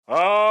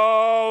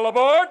All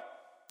aboard!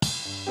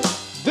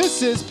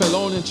 This is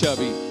Pelone and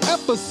Chubby,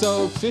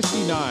 episode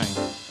 59.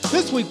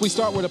 This week we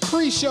start with a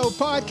pre-show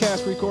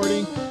podcast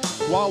recording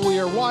while we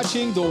are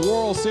watching the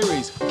World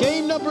Series.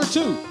 Game number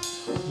 2.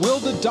 Will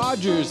the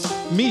Dodgers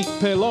meet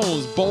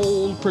Pelone's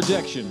bold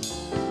prediction?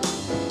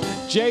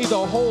 Jay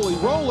the Holy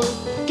Roller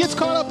gets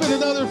caught up in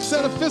another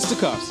set of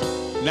fisticuffs.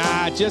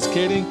 Nah, just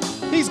kidding.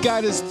 He's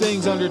got his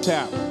things under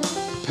tap.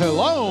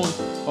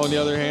 Pelone, on the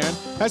other hand,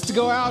 has to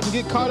go out and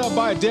get caught up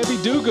by a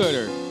Debbie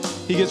do-gooder.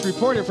 He gets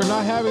reported for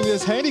not having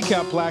this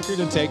handicap placard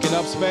and taking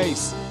up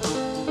space.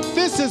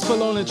 This is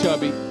Pelone and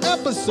Chubby,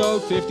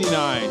 episode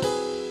 59.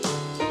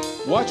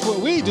 Watch what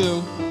we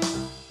do.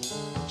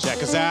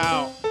 Check us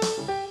out.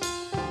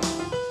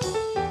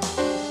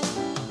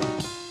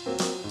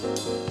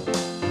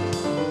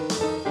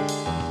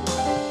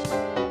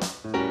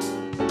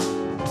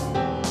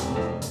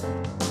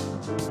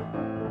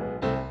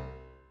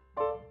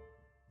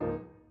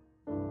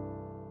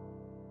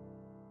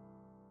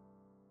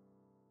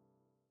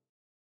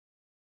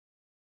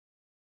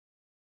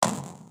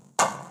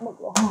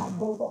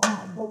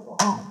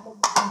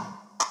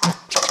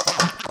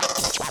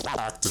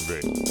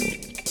 Activate.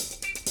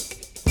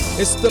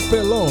 It's the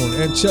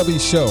Pelone and Chubby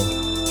Show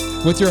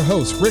with your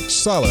hosts Rick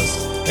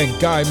Salas and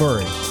Guy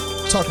Murray,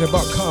 talking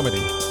about comedy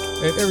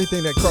and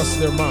everything that crosses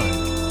their mind.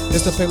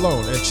 It's the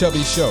Pelone and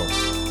Chubby Show.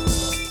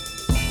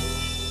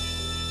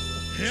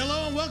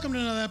 Hello and welcome to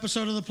another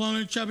episode of the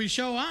Pelone and Chubby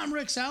Show. I'm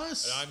Rick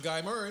Salas. And I'm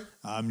Guy Murray.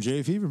 I'm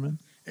Jay Feverman.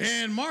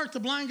 And Mark, the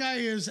blind guy,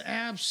 is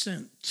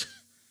absent.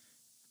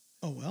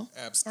 Oh, well.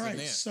 Abstinent. All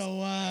right,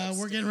 so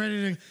we're getting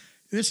ready to...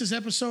 This is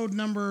episode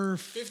number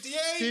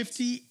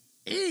 58,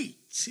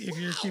 if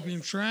you're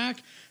keeping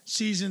track.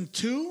 Season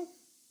 2.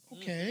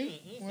 Okay,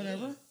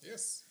 whatever.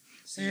 Yes.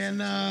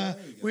 And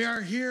we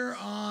are here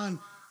on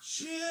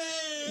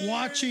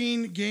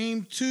watching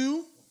Game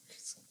 2.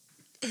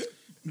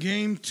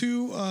 Game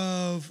 2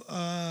 of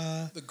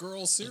The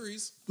Girls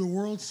Series. the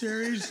World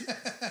Series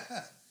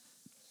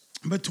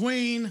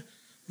between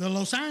the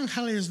Los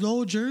Angeles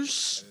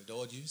Dodgers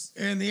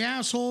and the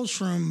assholes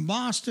from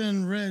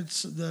Boston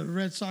the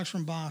Red Sox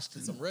from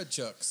Boston. Some Red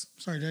Chucks.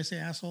 Sorry, did I say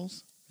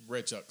assholes?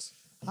 Red Chucks.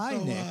 Hi,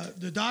 So Nick.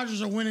 the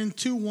Dodgers are winning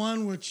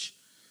 2-1, which,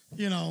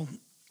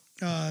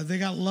 they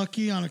got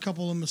lucky on a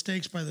couple of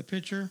mistakes by the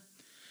pitcher.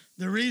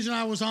 The reason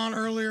I was on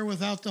earlier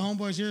without the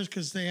homeboys here is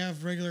because they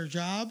have regular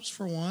jobs,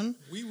 for one.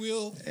 We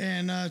will.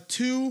 And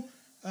 2,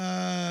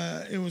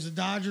 it was a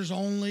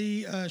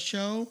Dodgers-only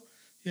show.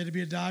 You had to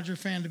be a Dodger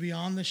fan to be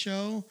on the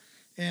show.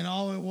 And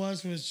all it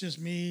was just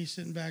me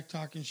sitting back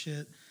talking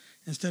shit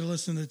instead of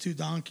listening to 2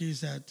 donkeys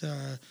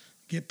that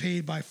get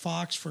paid by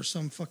Fox for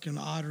some fucking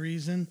odd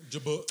reason.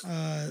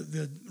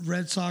 The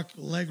Red Sox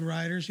leg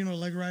riders. You know what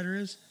a leg rider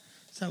is?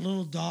 It's that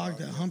little dog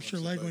that humps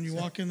your leg when you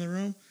walk in the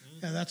room.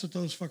 Yeah, that's what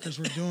those fuckers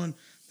were doing.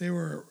 They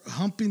were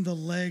humping the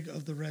leg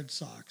of the Red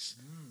Sox,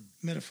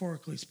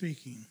 metaphorically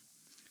speaking.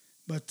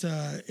 But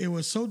it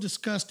was so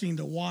disgusting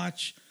to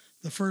watch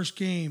the first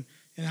game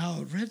and how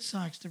the Red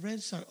Sox, if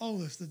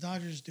the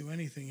Dodgers do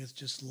anything, it's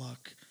just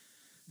luck.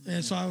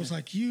 And so I was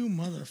like, you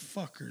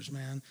motherfuckers,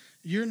 man.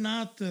 You're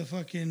not the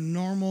fucking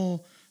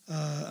normal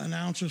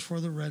announcers for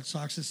the Red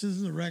Sox. This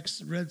isn't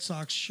the Red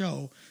Sox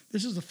show.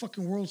 This is the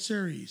fucking World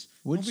Series.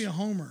 Don't be a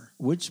homer.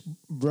 Which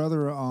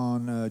brother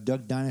on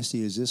Duck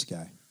Dynasty is this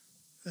guy?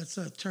 That's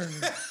Turner.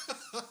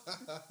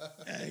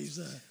 Yeah, he's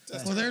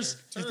Turner's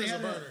a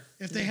burner.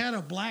 If they had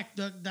a Black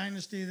Duck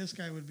Dynasty, this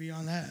guy would be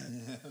on that,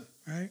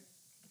 right?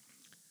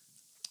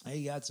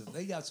 They got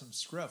some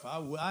scruff.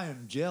 I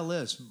am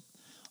jealous.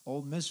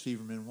 Old Miss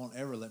Feverman won't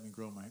ever let me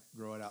grow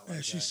it out like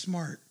that. She's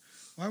smart.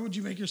 Why would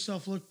you make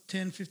yourself look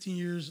 10, 15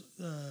 years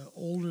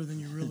older than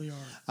you really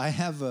are? I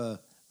have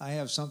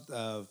some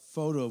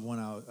photo of when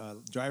I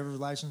was driver's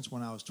license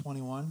when I was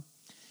 21,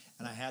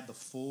 and I had the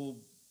full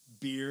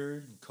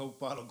beard and Coke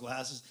bottle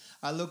glasses.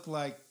 I looked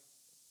like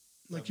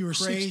you were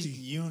 60.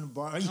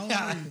 Unibar. How old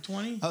were you,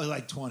 20? I was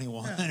like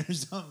 21 or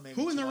something.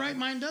 Maybe Who in the 12. right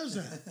mind does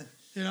that?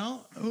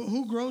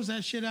 Who grows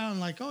that shit out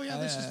and like, oh yeah,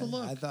 this is the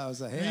look. I thought I was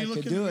like, And hey, I you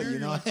look could in do the it. mirror, You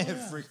know, you're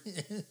like,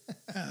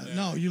 oh, yeah.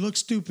 No, you look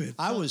stupid.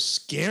 I was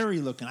scary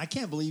looking. I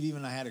can't believe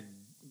even I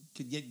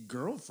could get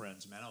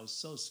girlfriends, man. I was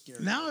so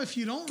scared. Now, if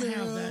you don't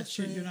have that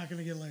shit, you're not going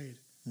to get laid.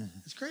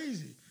 It's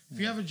crazy. If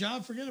you have a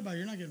job, forget about it.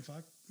 You're not getting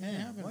fucked.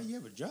 Well, you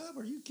have a job?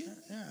 Are you kidding?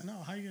 Yeah, no.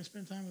 How are you going to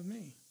spend time with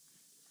me?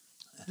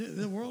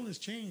 The world has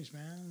changed,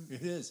 man.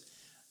 It is.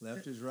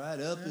 Left is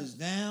right, up is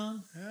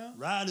down, Yeah.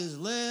 right is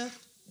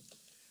left.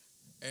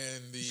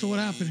 And So what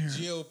happened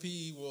here?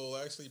 GOP will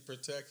actually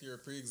protect your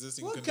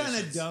pre-existing What conditions.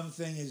 kind of dumb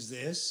thing is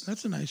this?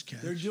 That's a nice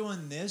catch. They're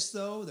doing this,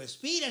 though. The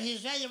speed of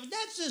his...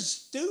 That's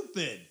just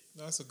stupid.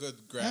 That's a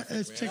good graphic,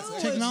 It's man. No,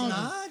 technology. it's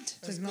not.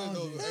 That's Technology.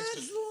 good, though. That's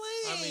Extra-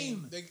 lame. I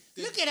mean,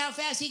 they Look at how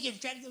fast he can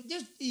track them.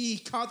 He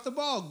caught the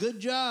ball.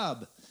 Good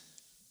job.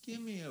 Give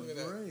me a look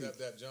break. at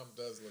that jump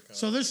does look kind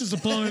So this is the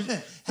Pelone.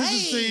 This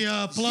is the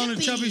Pelone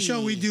and Chubby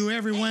Show we do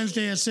every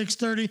Wednesday at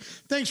 6:30.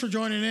 Thanks for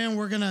joining in.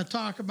 We're gonna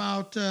talk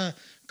about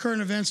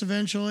current events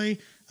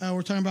eventually.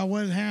 We're talking about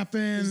what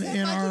happened Is that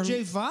in Michael our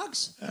J.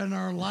 Fox? in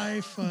our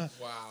life.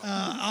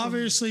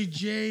 Obviously,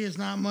 Jay is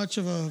not much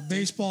of a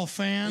baseball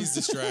fan. He's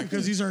distracted.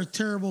 Because these are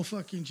terrible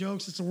fucking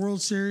jokes. It's a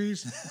World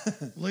Series.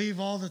 Leave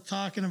all the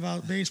talking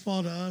about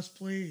baseball to us,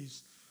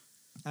 please.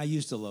 I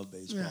used to love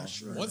baseball. Yeah,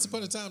 sure. Once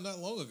upon a time, not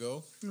long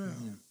ago. Yeah.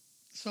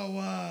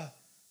 So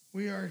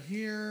we are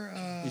here.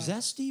 Is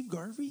that Steve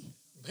Garvey?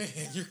 Man,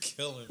 you're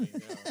killing me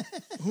now.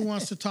 Who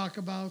wants to talk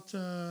about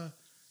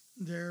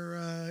their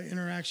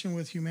interaction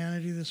with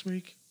humanity this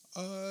week?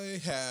 I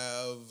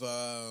have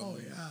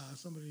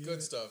Somebody.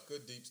 good stuff,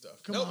 good deep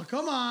stuff. Come Nope. on,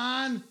 come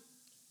on.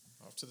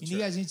 Off to the You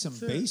track. guys need some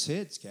That's it. base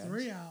hits, guys.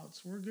 3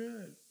 outs. We're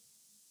good.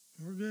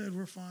 We're good.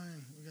 We're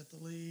fine. We got the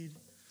lead.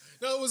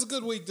 No, it was a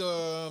good week.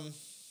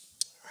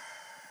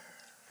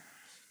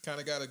 Kind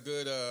of got a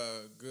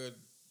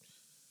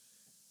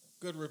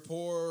good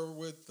rapport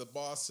with the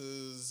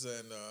bosses,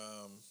 and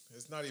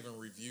it's not even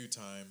review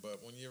time, but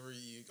whenever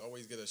you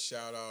always get a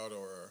shout out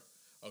or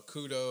a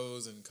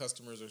kudos, and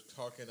customers are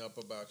talking up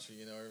about you,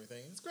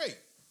 everything. It's great.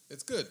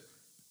 It's good.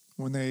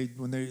 When they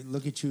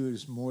look at you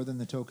as more than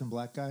the token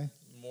black guy.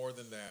 More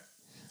than that.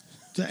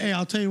 Hey,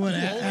 I'll tell you what.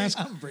 Ask.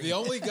 The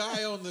only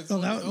guy on the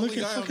Look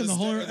at fucking the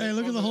Holy. Hey,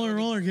 look at the Holy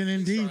Roller getting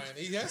in deep.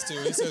 He has to.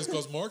 He says,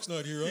 because Mark's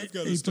not here, I've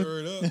got to stir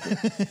it up.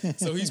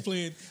 So he's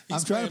playing.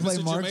 I'm trying to play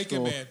Mr. Mark's Jamaican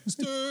role. man.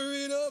 Stir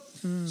it up,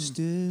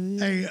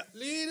 Hey,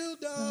 little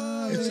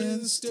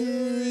darling, stir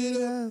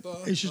it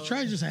up. you should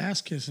try just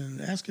ass kissing.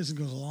 Ass kissing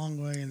goes a long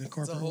way in the It's a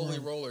corporate holy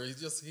world. roller.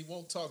 He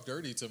won't talk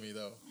dirty to me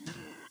though.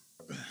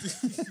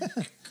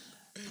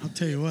 I'll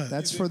tell you what.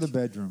 That's for the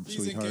bedroom, He's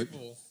sweetheart.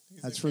 incapable.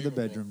 That's for the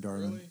incapable. bedroom,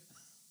 darling. Really?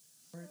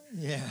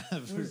 Yeah.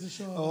 Where's the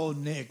show? Oh,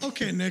 Nick.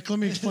 Okay, Nick, let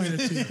me explain it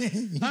to you. I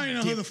don't even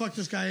know who the fuck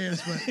this guy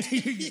is, but let me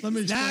explain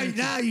it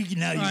to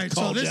you. All right,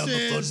 so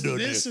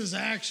this is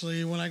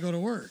actually when I go to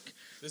work.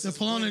 This The is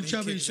Pallone when and he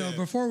Chubby kicks show. in.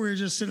 Before we were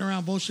just sitting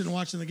around bullshitting and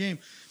watching the game.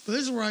 But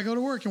this is where I go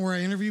to work and where I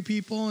interview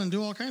people and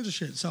do all kinds of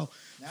shit. So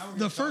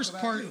the first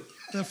part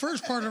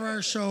of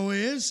our show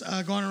is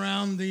going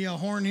around the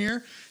horn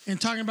here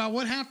and talking about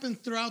what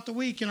happened throughout the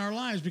week in our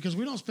lives, because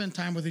we don't spend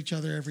time with each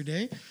other every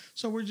day.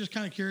 So we're just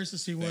kind of curious to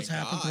see what's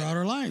Thank happened God. throughout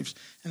our lives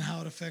and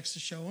how it affects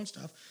the show and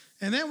stuff.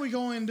 And then we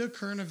go into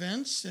current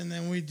events, and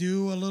then we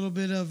do a little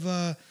bit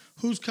of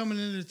who's coming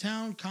into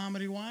town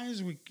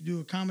comedy-wise. We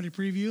do a comedy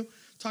preview,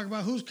 talk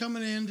about who's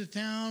coming into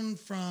town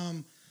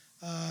from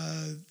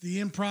the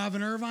Improv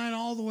in Irvine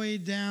all the way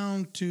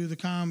down to the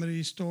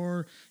Comedy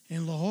Store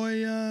in La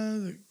Jolla,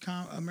 the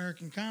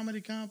American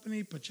Comedy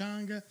Company,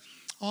 Pachanga,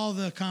 all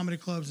the comedy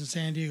clubs in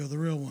San Diego, the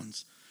real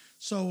ones.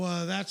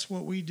 So that's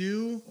what we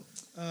do.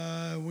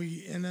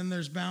 And then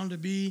there's bound to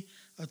be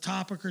a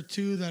topic or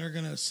two that are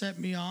going to set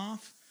me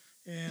off,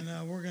 and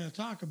we're going to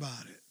talk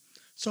about it.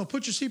 So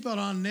put your seatbelt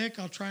on, Nick.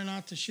 I'll try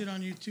not to shit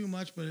on you too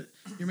much, but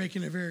you're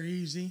making it very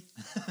easy.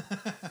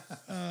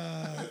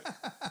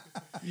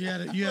 You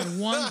had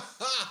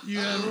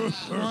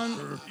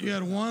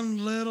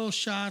one little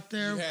shot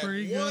there, You had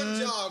pretty one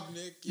good. job,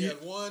 Nick. You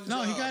had one No,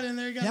 job. he got in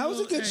there. He got That a was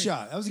a little- good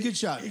shot. That was a good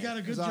shot. He got a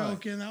It good was all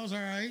joke in. That was all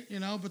right,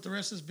 but the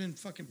rest has been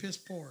fucking piss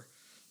poor.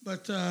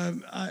 But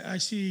I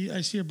see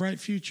a bright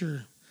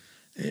future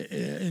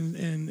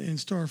in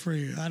store for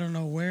you. I don't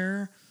know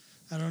where.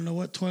 I don't know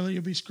what toilet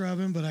you'll be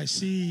scrubbing, but I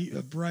see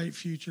a bright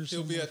future.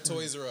 He'll be somewhere at for you.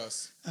 Toys R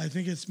Us. I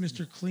think it's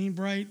Mr. Clean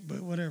Bright,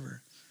 but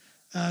whatever.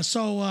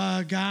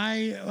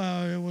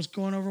 Guy was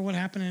going over what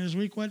happened in his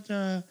week. What?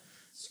 I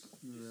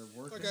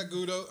got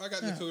kudos. I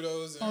got the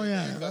kudos. And Oh,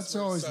 yeah. everything. That's for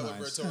always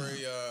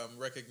celebratory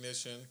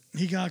recognition.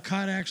 He got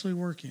caught actually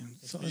working,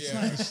 so it's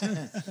Yeah. nice.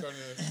 Starting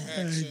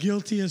action.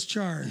 Guilty as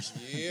charged.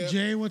 Yep.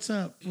 Jay, what's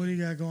up? What do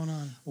you got going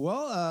on?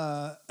 Well,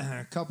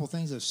 a couple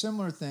things. A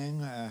similar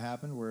thing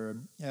happened where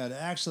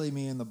actually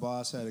me and the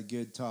boss had a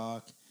good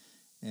talk,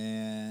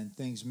 and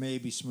things may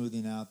be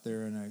smoothing out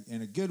there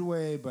in a good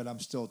way, but I'm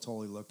still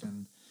totally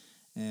looking.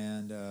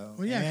 And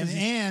Well, yeah, 'cause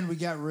and we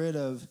got rid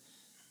of.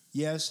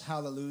 Yes,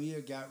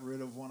 hallelujah! Got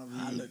rid of one of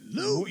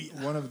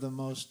the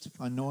most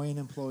annoying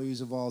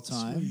employees of all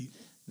time. Sweet.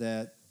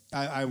 That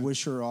I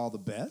wish her all the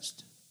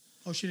best.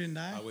 Oh, she didn't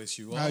die? I wish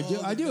you all. I do.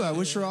 the I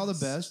wish her all the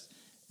best. best.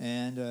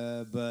 And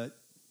but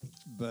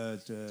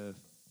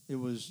it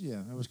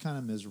was kind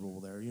of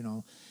miserable there.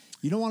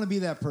 You don't want to be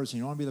that person.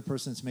 You don't want to be the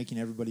person that's making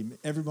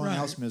everyone Right.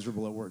 else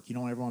miserable at work. You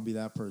don't ever want to be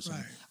that person.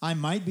 Right. I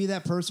might be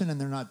that person, and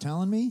they're not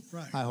telling me.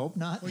 Right. I hope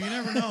not. Well, you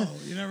never know.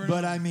 You never know.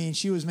 But I mean,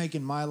 she was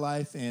making my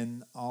life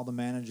and all the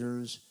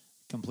managers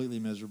completely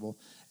miserable.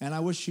 And I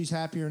wish she's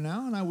happier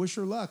now, and I wish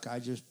her luck. I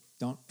just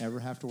don't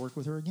ever have to work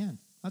with her again.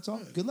 That's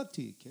all. Good luck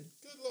to you, kid.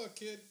 Good luck,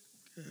 kid.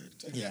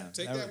 Take that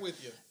that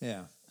with you.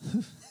 Yeah.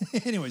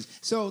 Anyways,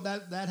 so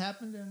that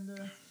happened, and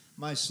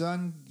my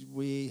son,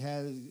 we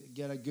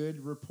get a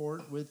good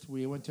report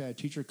we went to a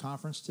teacher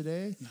conference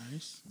today.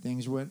 Nice.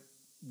 Things went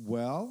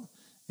well,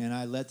 and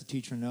I let the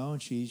teacher know,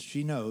 and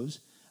she knows.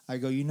 I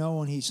go,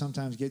 when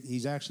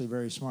he's actually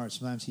very smart.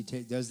 Sometimes he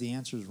does the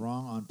answers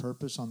wrong on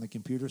purpose on the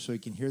computer, so he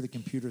can hear the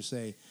computer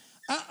say,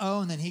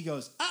 uh-oh, and then he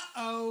goes,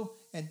 uh-oh,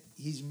 and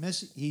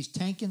he's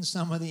tanking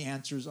some of the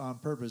answers on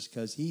purpose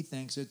because he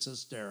thinks it's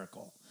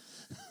hysterical.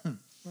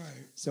 Right.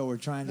 So we're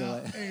trying to... Now,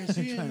 like, hey, is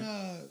he in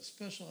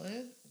special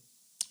ed?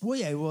 Well,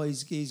 yeah,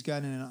 he's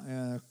got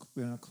in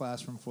a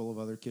classroom full of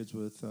other kids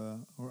with are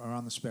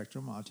on the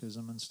spectrum,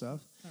 autism and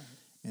stuff. Right.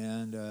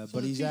 And So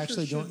but the he's teacher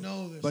actually should doing.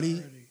 know this but he,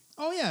 already.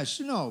 oh yeah,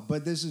 should know.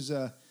 But this is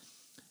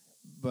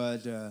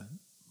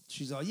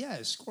she's all, yeah,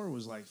 his score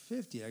was like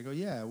 50. I go,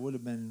 yeah, it would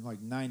have been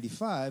like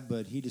 95,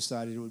 but he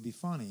decided it would be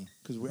funny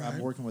because I'm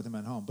working with him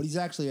at home. But he's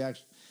actually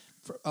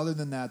other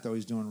than that though,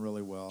 he's doing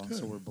really well, and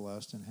so we're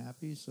blessed and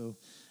happy. So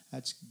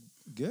that's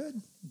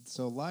good.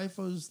 So life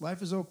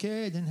is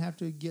okay. I didn't have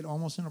to get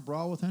almost in a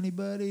brawl with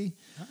anybody.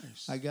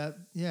 Nice. I got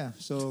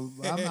so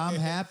I'm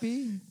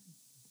happy.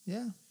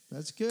 Yeah,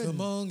 that's good. Come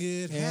on,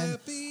 get And,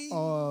 happy.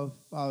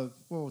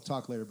 we'll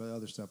talk later about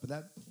other stuff, but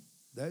that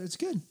it's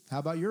good. How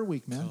about your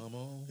week, man? Come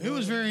on. It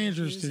was very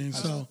interesting.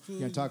 So,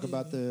 You gonna talk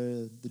about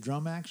the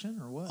drum action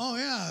or what? oh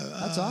yeah,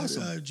 That's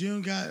awesome.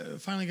 June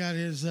finally got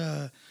his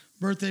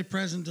birthday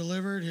present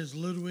delivered. His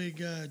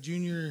Ludwig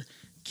Jr.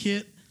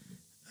 kit.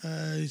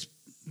 He's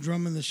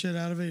drumming the shit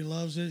out of it. He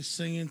loves it. He's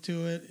singing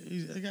to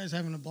it. The guy's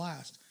having a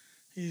blast.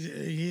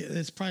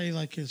 It's probably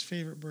like his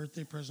favorite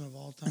birthday present of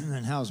all time.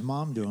 And how's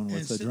mom doing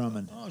with the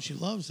drumming? Oh, she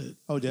loves it.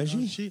 Oh, does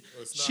You know, she?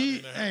 it's not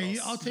in the Hey,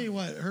 house. I'll tell you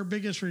what. Her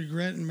biggest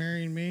regret in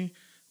marrying me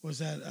was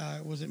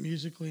that was it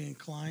musically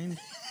inclined.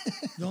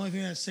 The only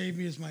thing that saved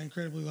me is my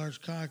incredibly large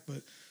cock.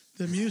 But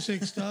the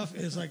music stuff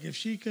is like if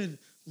she could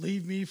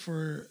leave me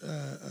for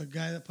a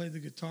guy that played the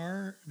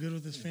guitar, good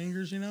with his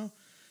fingers,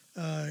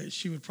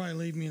 she would probably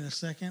leave me in a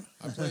second.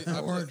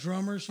 Or a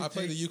drummer. I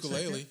play the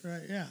ukulele.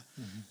 Right, yeah.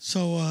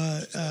 So,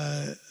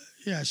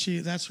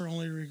 that's her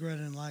only regret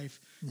in life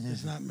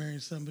is not marrying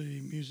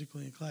somebody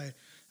musically inclined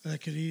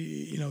that could,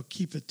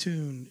 keep a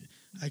tune.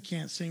 I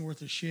can't sing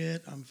worth a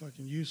shit. I'm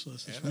fucking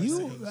useless.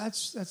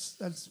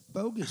 That's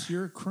bogus.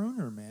 You're a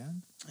crooner,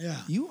 man. Yeah.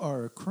 You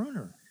are a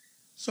crooner.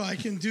 So I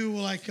can do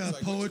like what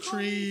you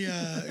poetry,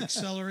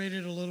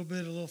 accelerated a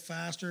little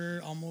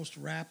faster, almost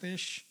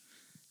rap-ish.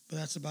 But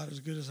that's about as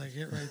good as I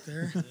get right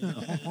there.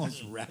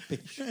 Almost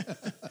rapish.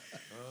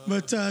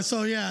 But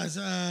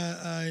the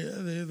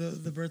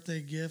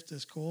birthday gift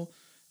is cool.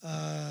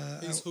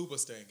 He's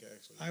Hoobastank,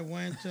 actually. I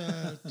went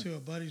to a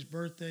buddy's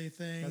birthday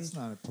thing That's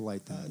not a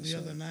polite thing to the say.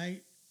 other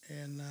night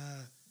and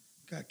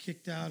got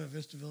kicked out of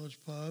Vista Village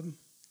Pub.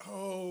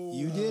 Oh.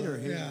 You did, or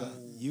Yeah.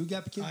 you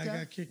got kicked I out?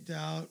 got kicked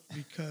out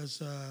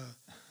because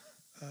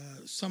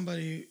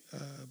somebody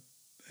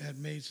had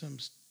made some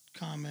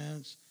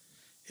comments.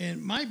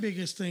 And my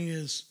biggest thing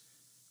is,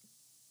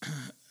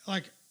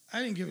 like,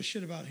 I didn't give a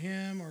shit about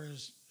him or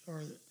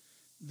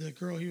the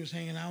girl he was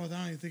hanging out with. I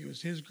don't even think it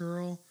was his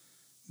girl.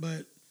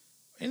 But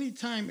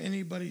anytime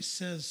anybody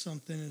says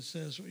something and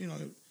says,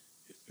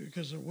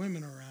 because there are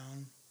women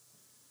around,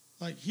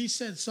 like he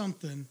said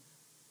something,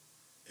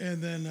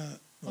 and then,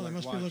 they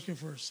must be looking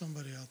for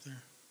somebody out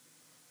there.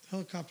 The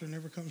helicopter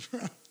never comes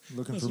around.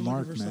 Looking Unless for they're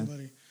Mark, man.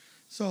 somebody.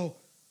 So,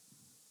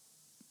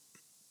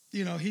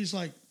 he's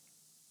like,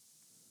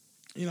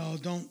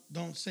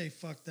 don't say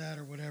fuck that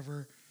or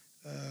whatever,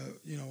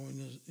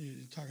 when you're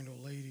talking to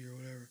a lady or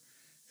whatever.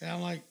 And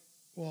I'm like,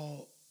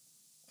 well,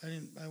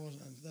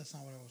 that's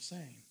not what I was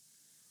saying.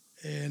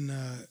 And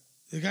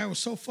the guy was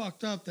so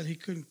fucked up that he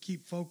couldn't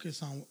keep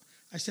focus on.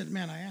 I said,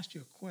 man, I asked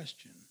you a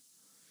question.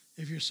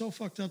 If you're so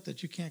fucked up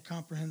that you can't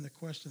comprehend the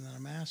question that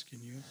I'm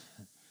asking you,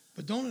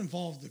 but don't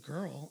involve the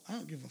girl. I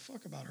don't give a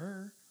fuck about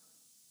her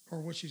or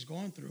what she's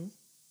going through.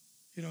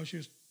 She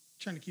was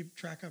trying to keep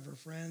track of her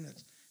friend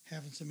that's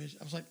having some issues.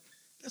 I was like,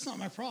 that's not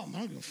my problem. I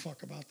don't give a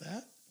fuck about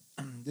that.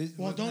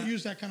 Well, don't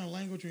use that kind of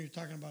language when you're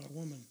talking about a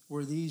woman.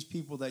 Were these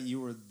people that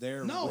you were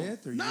there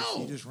with, or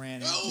you just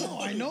ran into? No,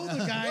 I know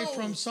the guy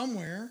from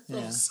somewhere.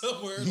 Yeah. From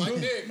somewhere. Like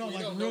Nick. No, We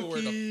like don't know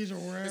where Rookies or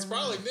wherever. It's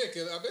probably Nick.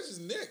 I bet it's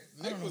Nick.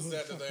 I don't Nick know was who the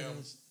at the fuck it damn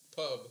is.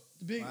 pub.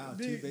 The big, Wow,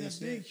 big, 2 that big,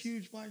 basics.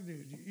 huge black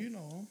dude. You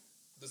know him.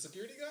 The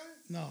security guy?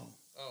 No.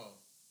 Oh.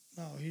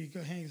 No, he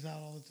hangs out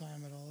all the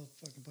time at all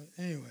the fucking places.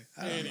 Anyway.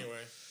 I don't know.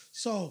 Anyway.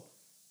 So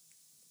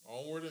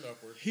Onward and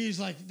upward. he's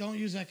like, don't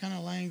use that kind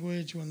of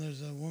language when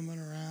there's a woman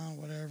around,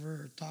 whatever,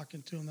 or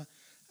talking to him.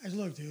 I said,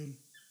 look, dude,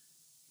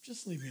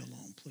 just leave me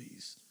alone,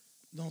 please.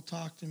 Don't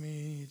talk to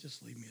me.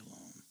 Just leave me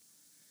alone.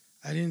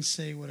 I didn't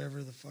say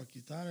whatever the fuck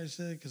you thought I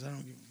said because I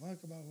don't give a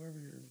fuck about whoever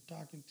you're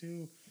talking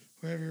to,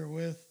 whoever you're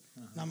with.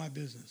 Not my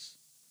business.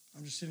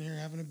 I'm just sitting here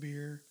having a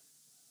beer.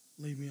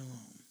 Leave me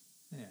alone.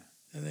 Yeah.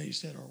 And then he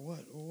said, or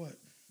what? Or what?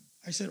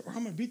 I said, or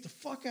I'm going to beat the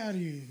fuck out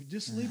of you.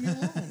 Just leave me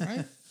alone,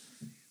 right?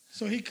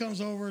 So he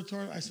comes over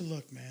toward, I said,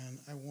 look, man,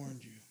 I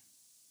warned you.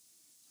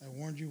 I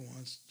warned you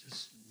once.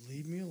 Just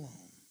leave me alone.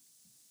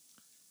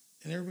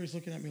 And everybody's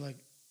looking at me like,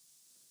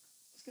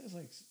 this guy's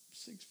like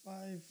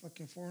 6'5",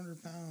 fucking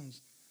 400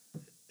 pounds.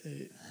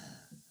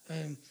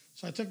 And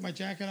so I took my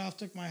jacket off,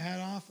 took my hat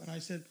off, and I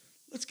said,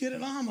 let's get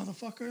it on,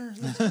 motherfucker.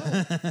 Let's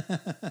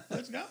go.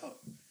 Let's go.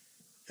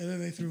 And then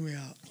they threw me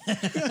out.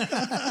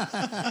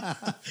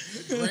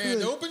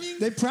 Grand opening?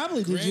 They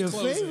probably did Grand you a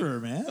closing. favor,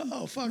 man.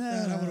 Oh, fuck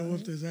that. I would have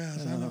whooped his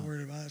ass. I'm not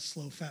worried about that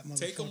slow, fat motherfucker.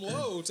 Take him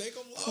low. Take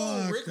him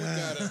low. Fuck Rick would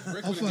that. got him.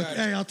 Rick I'll would have got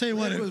him. Hey, I'll tell you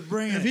what. Rick was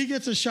bringing If it. he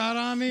gets a shot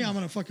on me, I'm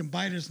going to fucking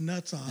bite his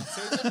nuts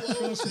off. Take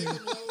him low. Take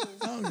him low.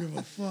 I don't give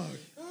a fuck.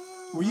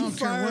 Were you don't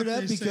care fired what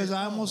up they because say.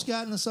 I almost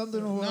got into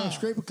something on No, a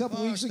scrape a couple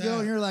fuck weeks ago, that.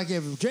 and you're like,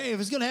 if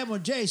it's gonna happen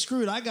with Jay,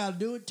 screw it, I got to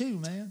do it too,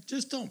 man.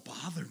 Just don't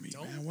bother me,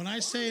 Don't man. When I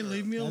say bother.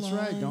 leave me That's alone,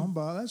 right. Don't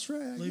bother. That's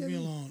right. I leave get me it.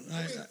 alone.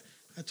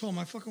 I told him,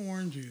 I fucking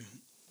warned you.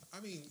 I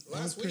mean, Don't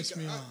last week piss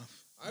me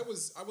off. I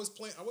was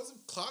playing. I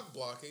wasn't clock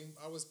blocking.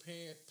 I was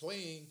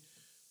playing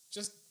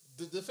just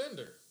the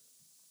defender.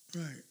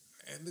 Right.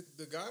 And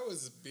the guy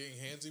was being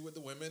handsy with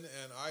the women,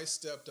 and I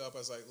stepped up. I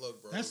was like,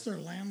 "Look, bro." That's their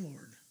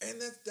landlord. And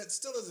that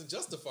still doesn't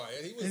justify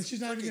it. He was. And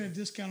she's not even freaking- going to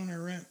discount on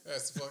her rent.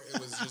 That's fuck. It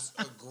was just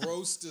a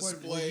gross What,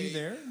 display. were you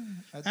there?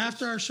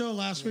 After our show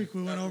last week,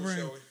 we went After the over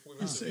show, and we he went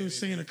to was BBP.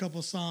 singing a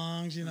couple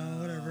songs,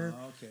 whatever.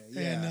 Okay.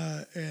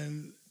 Yeah.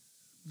 And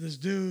this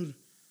dude,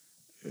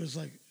 it was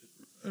like,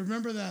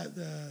 remember that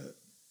the.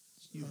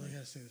 Oh, I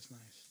gotta say this nice.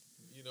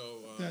 You know,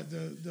 That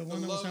the one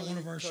that was at one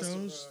of our customer,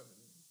 shows.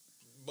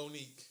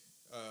 Monique,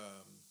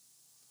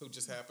 who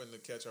just happened to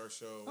catch our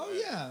show. Oh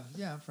at-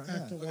 yeah. From,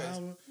 At the yeah.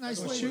 Wild. Nice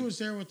well, lady. she was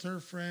there with her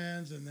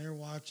friends, and they're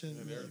watching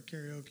And they're the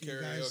karaoke. You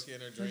guys. Karaoke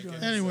and they're drinking.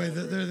 and Anyway, they're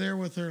celebrating. there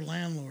with her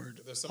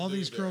landlord. There's some All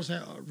these dude girls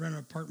rent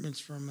apartments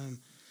from him,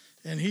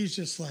 and he's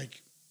just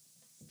like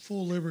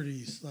full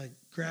liberties, like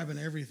grabbing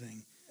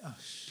everything,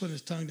 putting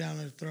his tongue down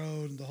their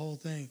throat and the whole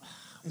thing.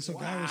 And so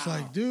guy was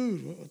like,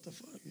 "Dude, what the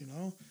fuck?"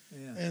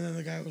 Yeah. And then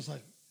the guy was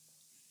like,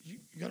 "You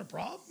got a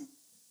problem?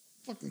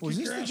 Fucking Was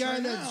kick this your the ass guy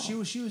right that now."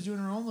 she was doing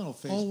her own little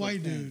Facebook Old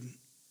white thing? dude,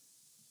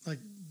 like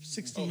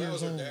 60 Oh, that years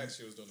was her old. dad.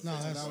 She was doing. The No,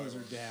 Facebook that's- That Live was her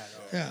on. dad.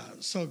 Yeah.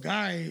 So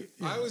guy,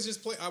 I was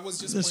just playing. I was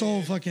just this playing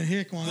old fucking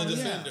hick the wanted to.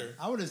 defender.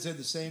 I would have said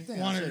the same thing.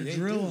 Wanted I said, to hey,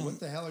 drill dude, him. what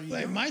the hell are you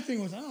Like, doing? my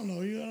thing was, I don't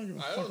know you. I don't give a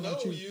I fuck don't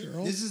about know you, you.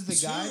 girl. This is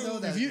the guy though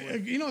that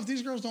If if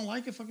these girls don't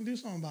like it, fucking do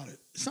something about it.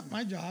 It's not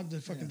my job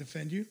to fucking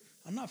defend you.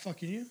 I'm not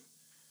fucking you.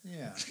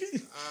 yeah.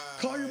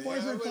 Call your Yeah,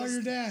 boyfriend. I Call was-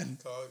 your dad.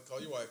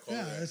 Call your wife. Call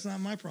Yeah, your dad. it's not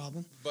my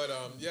problem. But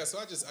yeah, so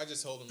I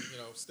just told him,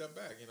 step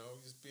back,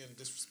 just being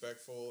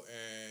disrespectful,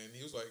 and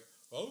he was like,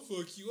 "I'll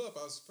fuck you up."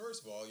 I was,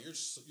 first of all,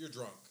 you're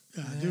drunk.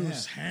 Yeah, dude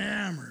was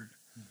hammered.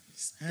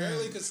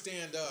 Barely could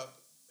stand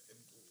up.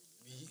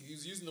 He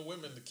was using the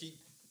women to keep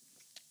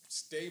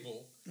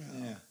stable,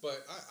 Yeah.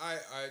 but I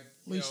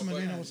Lisa but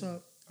Medina, what's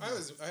up?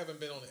 I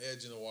haven't been on the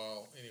edge in a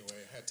while. Anyway,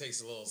 I had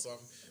tasted a little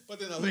something, but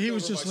then I But looked he over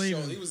was just my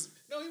shoulder. leaving.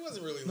 He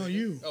wasn't really No, leaving.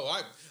 you. Oh,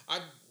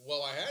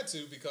 I had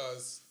to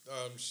because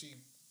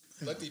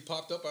Letty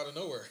popped up out of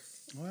nowhere.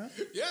 What?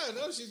 Yeah,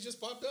 no, she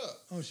just popped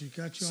up. Oh, she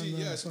got you on She the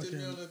did me on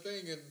fucking the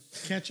thing and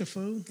catch a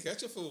fool.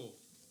 catch a fool.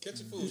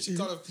 Catch a fool. She She's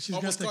got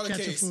almost the caught a catch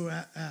a case. fool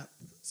app.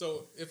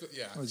 So if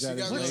Was she that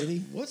got his like, lady?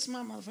 What's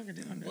my motherfucker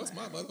doing? there? what's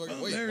my motherfucker?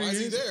 Oh, Wait, there why is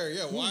he is. there?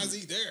 Yeah, why is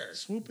he there?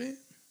 Swoop it.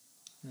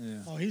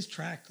 Yeah. Oh, he's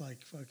tracked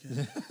like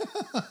fucking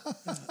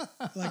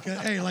like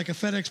a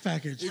FedEx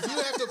package. If you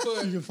have to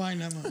put You can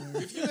find that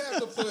motherfucker. if you have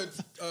to put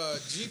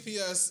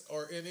GPS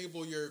or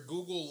enable your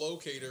Google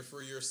locator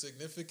for your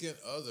significant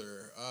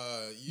other,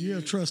 You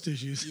have trust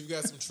issues. You've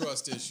got some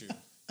trust issue.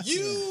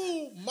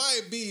 You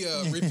might be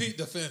a repeat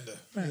defender.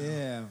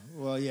 Yeah.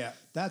 Well, yeah.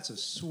 That's a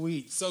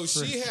sweet. So she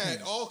freaking-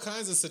 had all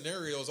kinds of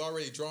scenarios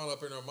already drawn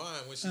up in her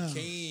mind when she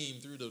came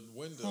through the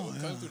window,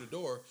 come through the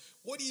door.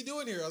 What are you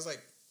doing here? I was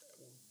like,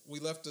 we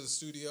left the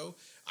studio.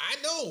 I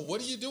know. What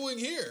are you doing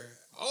here?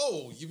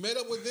 Oh, you met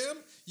up with them?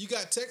 You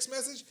got text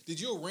message? Did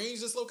you arrange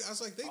this location? I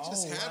was like, they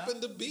just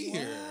happened to be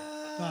here.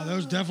 No, there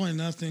was definitely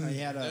nothing. He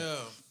had a.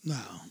 Yeah.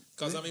 No.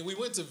 Because, we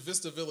went to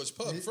Vista Village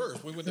Pub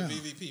first. We went to Yeah.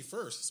 VVP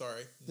first.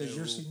 Sorry. Does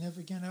your No.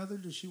 significant other?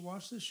 Does she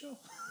watch this show?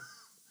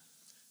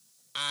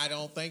 I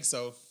don't think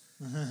so.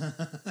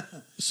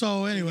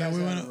 So You anyway, guys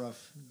we had went. a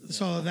rough.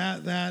 So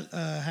that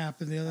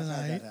happened the other I've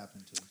had night, that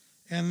happen too.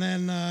 and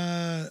then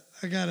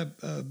I got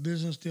a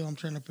business deal I'm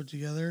trying to put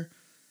together,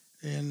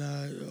 and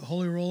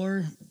Holy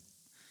Roller.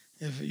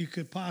 If you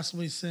could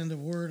possibly send a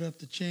word up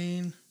the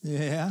chain,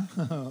 Yeah.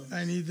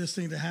 I need this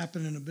thing to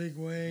happen in a big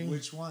way.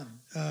 Which one?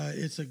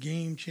 It's a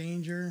game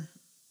changer,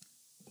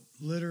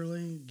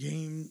 literally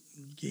game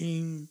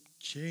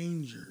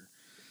changer.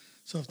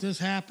 So if this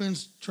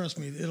happens, trust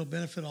me, it'll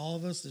benefit all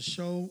of us. The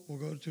show will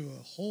go to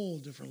a whole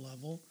different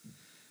level.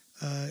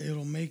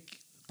 It'll make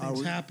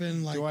things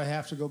happen. Like Do I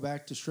have to go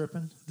back to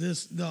stripping?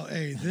 this. No,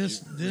 hey,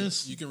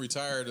 this You can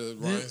retire the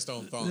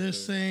Rhinestone Thong.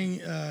 this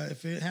thing.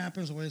 If it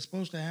happens the way it's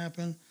supposed to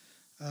happen,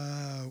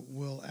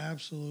 will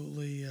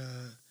absolutely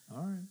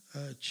All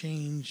right.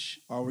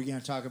 change. Are we going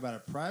to talk about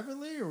it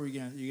privately, or are you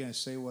going to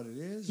say what it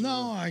is?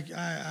 No, or?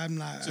 I'm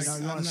not. No, you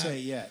I'm want to not- say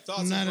it yet? Thoughts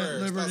I'm and not at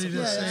prayers, liberty thoughts and to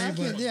prayers.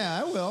 say, I but-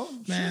 yeah, I will.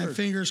 Man, sure.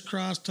 fingers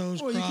crossed,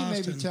 toes Well, you crossed. can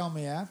maybe and- tell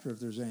me after if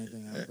there's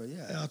anything else, but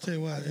yeah. I'll tell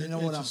you what. You know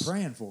it what just, I'm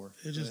praying for.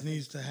 It just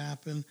needs to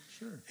happen.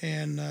 Sure.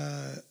 And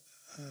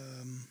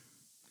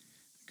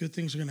good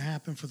things are going to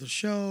happen for the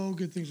show.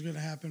 Good things are going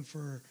to happen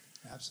for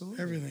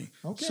Absolutely. everything.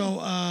 Okay. So,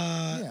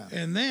 Yeah.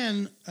 and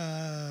then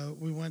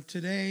we went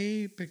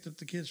today, picked up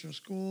the kids from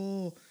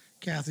school.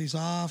 Kathy's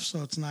off,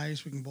 so it's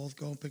nice. We can both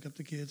go and pick up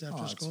the kids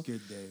after It's school. a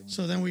good day.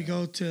 So then we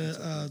go to It's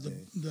a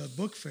good the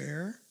book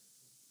fair.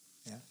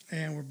 Yeah.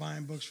 And we're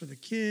buying books for the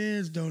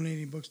kids,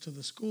 donating books to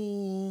the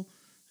school.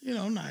 You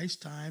know, nice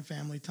time,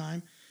 family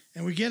time.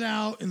 And we get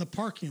out in the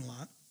parking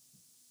lot.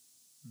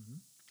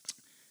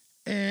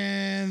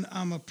 And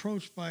I'm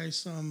approached by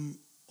some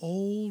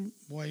old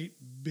white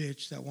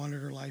bitch that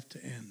wanted her life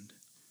to end.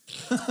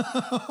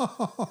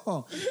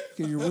 Because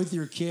you're with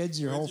your kids,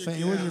 your whole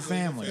family, with your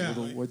family,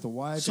 Yeah. with the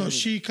wife. So everything.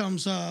 she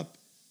comes up,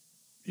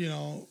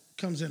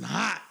 comes in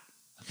hot.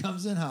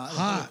 comes in hot.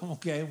 Hot.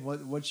 Okay,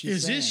 what's she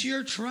Is saying? this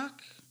your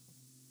truck?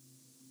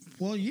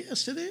 Well,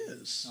 yes, it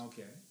is.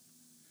 Okay.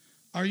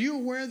 Are you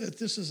aware that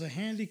this is a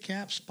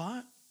handicap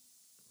spot?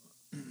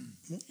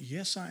 Well,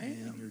 yes, I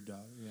And am. your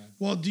daughter, yeah.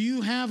 Well, do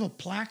you have a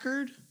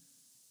placard?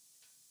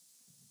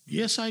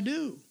 Yes, I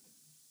do.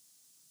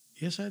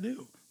 Yes, I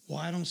do. Well,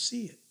 I don't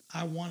see it.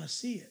 I want to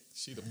see it.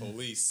 She the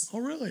police. Oh,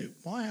 really?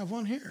 Well, I have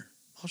one here.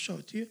 I'll show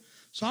it to you.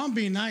 So I'm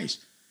being nice.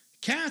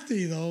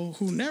 Kathy, though,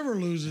 who never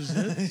loses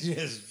it,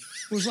 Yes.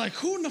 was like,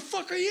 who in the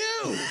fuck are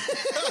you?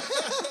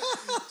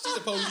 She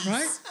the police.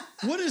 Right?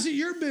 What is it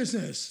your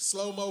business?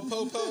 Slow mo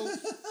popo.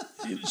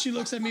 She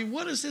looks at me,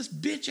 what is this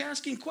bitch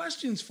asking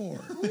questions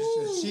for?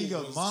 She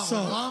goes, Mom,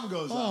 So- when Mom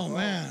goes Oh, off.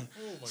 man.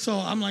 my So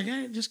I'm like,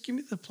 hey, just give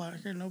me the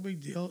placard, no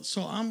big deal.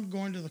 So I'm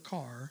going to the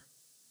car.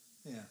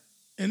 Yeah.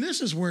 And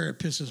this is where it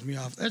pisses me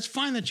off. That's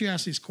fine that you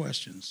ask these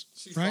questions.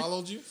 She right?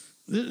 followed you.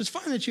 It's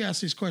fine that you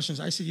ask these questions.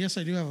 I said, yes,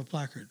 I do have a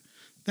placard.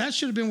 That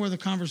should have been where the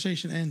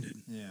conversation ended.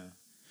 Yeah.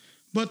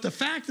 But the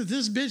fact that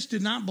this bitch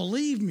did not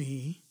believe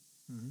me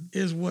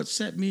is what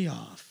set me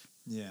off.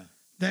 Yeah.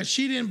 That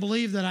she didn't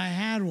believe that I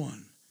had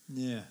one.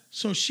 Yeah.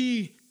 So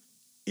she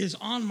is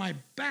on my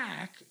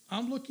back.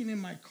 I'm looking in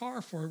my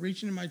car for her,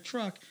 reaching in my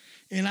truck,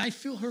 and I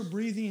feel her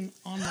breathing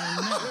on my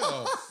neck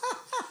Oh,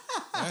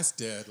 that's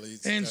deadly.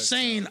 and That's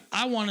saying,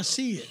 I want to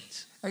see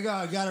it. I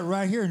got it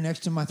right here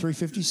next to my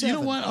 357.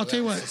 You know what? I'll tell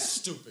you what.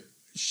 stupid.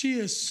 She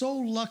is so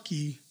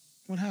lucky.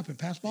 What happened?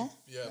 Pass ball?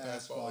 Yeah,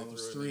 Fastball fastball.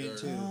 was He threw it 3 in and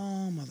the 2. dirt.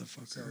 Oh,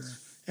 motherfucker.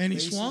 And he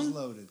Bases swung?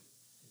 loaded.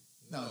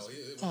 No, No,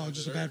 it Oh, went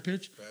just in a the bad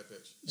dirt. pitch? Bad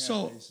pitch. Yeah,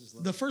 So bases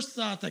loaded. the first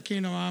thought that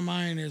came to my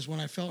mind is when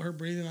I felt her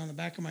breathing on the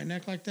back of my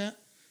neck like that,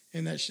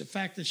 and that the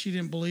fact that she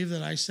didn't believe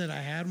that I said I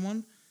had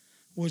one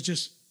was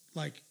just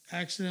like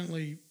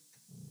accidentally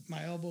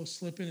my elbow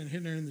slipping and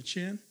hitting her in the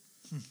chin.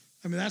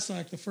 I mean, that's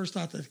like the first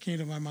thought that came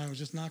to my mind was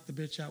just knock the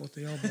bitch out with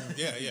the elbow.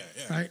 Yeah.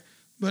 Right?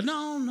 But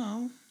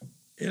no.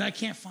 And I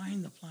can't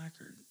find the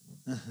placard.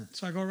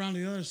 So I go around to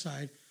the other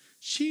side.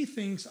 She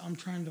thinks I'm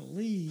trying to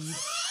leave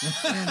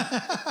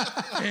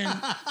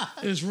and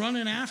is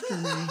running after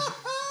me.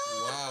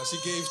 Wow, she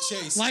gave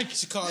chase. Like,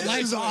 she called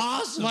like, it.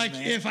 awesome, like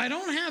man. if I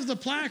don't have the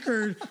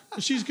placard,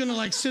 she's gonna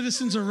like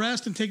citizens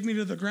arrest and take me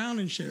to the ground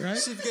and shit, right?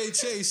 She gave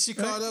chase. She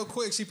called up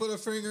quick. She put her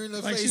finger in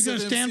the Like face. she's gonna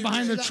of them stand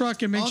behind the female-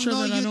 truck and make sure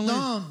no, that I you don't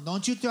leave.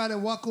 don't you try to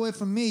walk away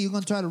from me. You're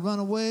going to try to run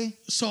away?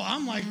 So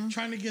I'm like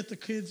trying to get the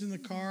kids in the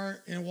car,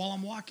 and while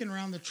I'm walking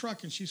around the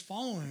truck and she's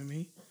following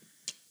me,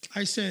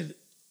 I said,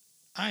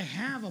 I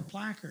have a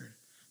placard.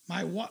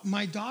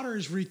 My daughter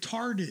is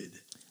retarded.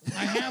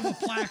 I have a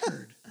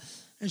placard.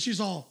 And she's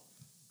all,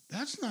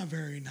 that's not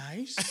very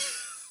nice.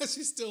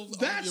 She's still.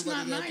 That's arguing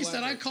not about nice that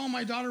I placard. call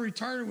my daughter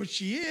retarded, which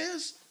she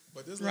is.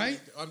 But this right?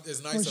 lady,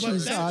 it's nice Well, of she's her to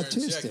sit there and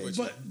autistic. check with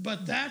you.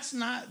 But that's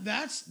not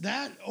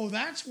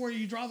that's where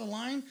you draw the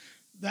line.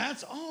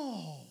 That's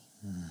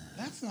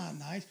not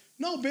nice.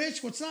 No,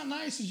 bitch, what's not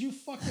nice is you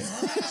fucking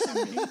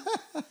harassing me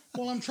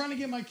while I'm trying to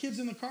get my kids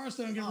in the car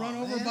so they don't get run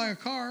over by a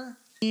car.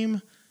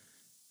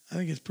 I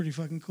think it's pretty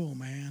fucking cool,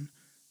 man.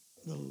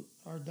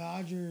 Our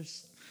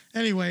Dodgers.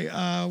 Anyway,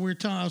 I was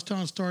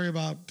telling a story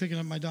about picking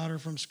up my daughter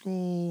from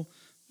school,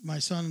 my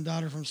son and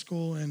daughter from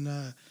school,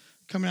 and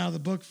coming out of the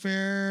book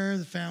fair.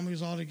 The family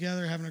was all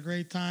together having a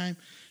great time,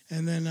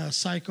 and then a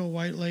psycho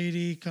white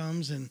lady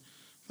comes and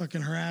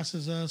fucking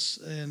harasses us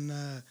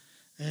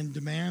and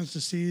demands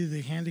to see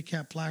the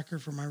handicap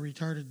placard for my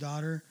retarded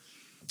daughter.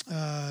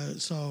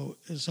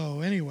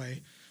 So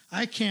anyway,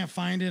 I can't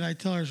find it. I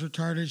tell her it's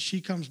retarded.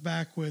 She comes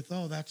back with,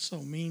 "Oh, that's so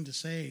mean to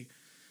say."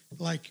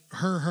 Like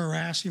her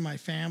harassing my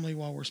family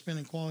while we're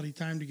spending quality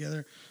time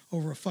together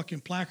over a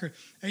fucking placard.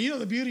 And you know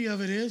the beauty of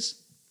it is,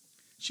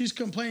 she's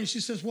complaining. She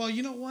says, well,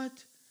 you know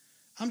what?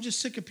 I'm just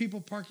sick of people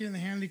parking in the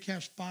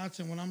handicapped spots,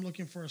 and when I'm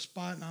looking for a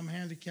spot and I'm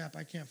handicapped,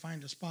 I can't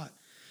find a spot.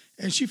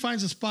 And she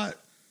finds a spot,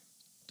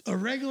 a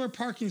regular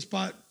parking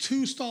spot,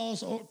 two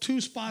spots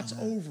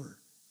over.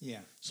 Yeah.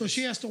 So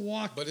she has to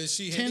walk But is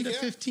she 10 to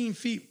handicapped? 15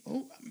 feet.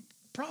 Oh,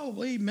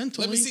 probably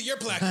mentally. Let me see your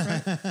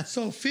placard.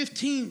 So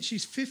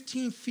she's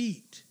 15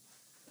 feet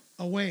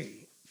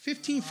away.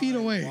 15 feet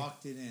away.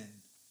 Walked it in.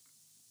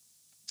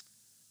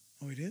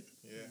 Oh, he did?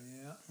 Yeah.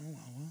 Yeah. Oh,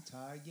 well.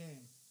 Tie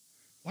game.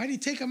 Why'd he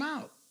take him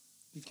out?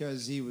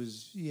 Because he had He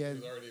was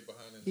already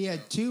behind in he the had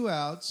count. 2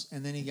 outs,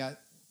 and then he got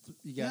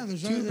Yeah,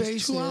 there's two there's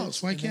base 2 hits,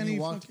 outs. Why and then can't he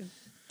walked?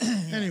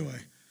 fucking... Anyway,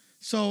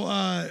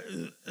 So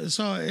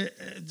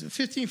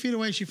 15 feet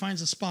away, she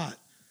finds a spot,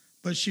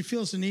 but she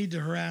feels the need to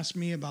harass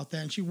me about that,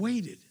 and she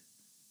waited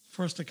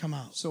for us to come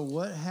out. So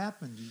what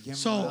happened? You came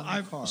So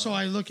around the car.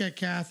 I look at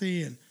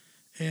Kathy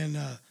and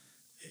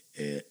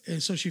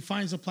so she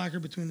finds the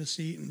placard between the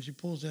seat and she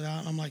pulls it out.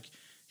 And I'm like,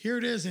 here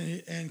it is.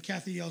 And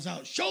Kathy yells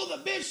out, show the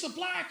bitch the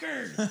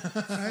placard.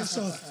 Right?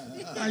 So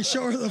I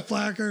show her the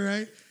placard,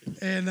 right?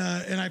 And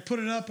I put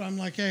it up. I'm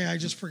like, hey, I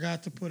just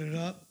forgot to put it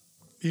up,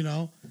 you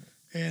know?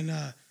 And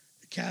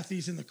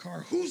Kathy's in the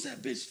car. Who's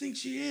that bitch think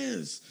she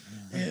is?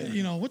 And,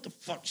 you know, what the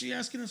fuck she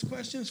asking us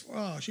questions for?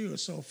 Oh, she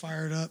was so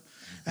fired up.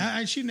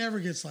 She never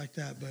gets like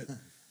that, but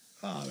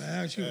oh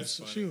man, she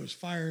was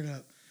fired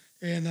up.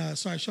 And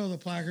so I show the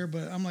placard,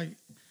 but I'm like,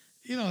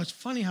 you know, it's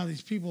funny how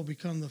these people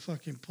become the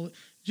fucking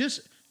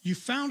just you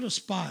found a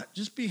spot.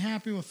 Just be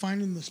happy with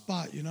finding the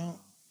spot, you know.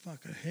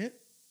 Fuck a hit.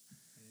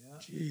 Yeah.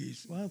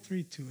 Jeez. Well,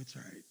 3-2, it's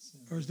all right.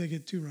 Or as they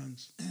get 2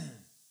 runs.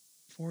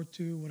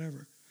 4-2,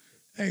 whatever.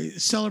 Hey,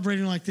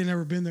 celebrating like they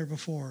never been there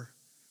before.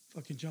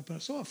 Fucking jumping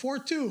up. So what,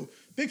 4-2.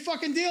 Big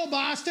fucking deal,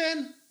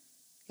 Boston.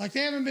 Like they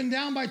haven't been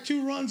down by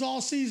 2 runs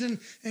all season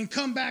and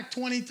come back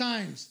 20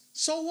 times.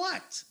 So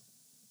what?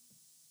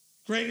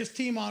 Greatest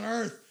team on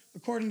earth,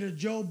 according to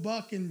Joe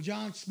Buck and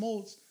John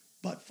Smoltz,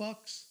 butt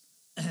fucks.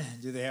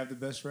 Do they have the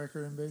best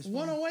record in baseball?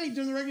 108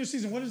 during the regular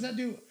season. What does that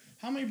do?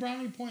 How many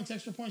brownie points,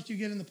 extra points do you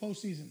get in the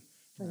postseason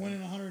for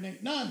winning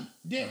 108? None.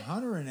 Dick.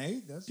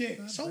 108? That's Dick.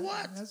 not So bad.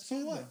 what? That's So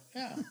good, what? though.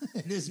 Yeah.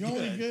 It is You're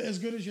good. only as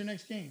good as your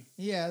next game.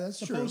 Yeah, that's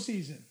The true.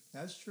 postseason.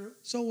 That's true.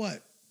 So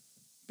what?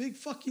 Big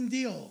fucking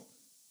deal.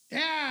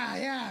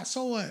 Yeah.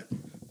 So what?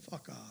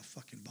 Fuck off,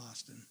 fucking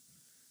Boston.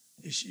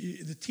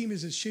 The team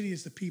is as shitty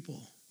as the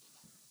people.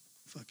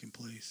 Fucking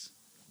place.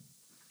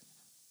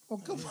 Oh,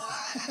 come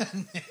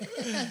on.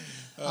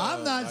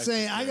 I'm not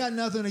saying I got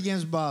nothing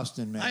against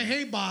Boston, man. I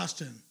hate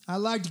Boston. I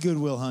liked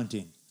Goodwill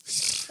Hunting.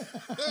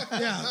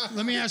 Yeah,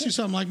 let me ask you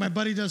something. Like my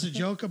buddy does a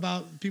joke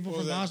about people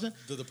from Boston.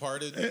 The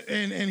Departed.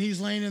 And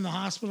he's laying in the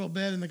hospital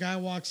bed and the guy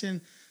walks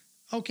in.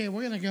 Okay,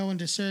 we're going to go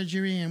into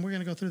surgery and we're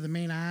going to go through the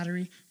main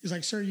artery. He's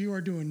like, sir, you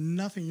are doing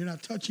nothing. You're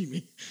not touching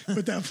me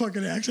with that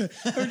fucking accent.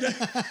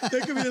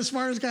 They could be the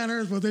smartest guy on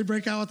earth, but they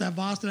break out with that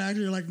Boston accent.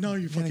 You're like, no,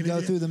 you You're fucking going to go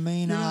idiot. through the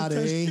main You're not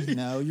artery. touching-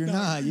 No, you're No,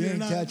 not. You you're ain't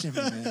not. touching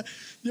me, man.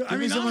 Yeah, Give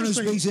me someone who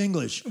speaks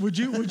English. Would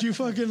you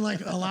fucking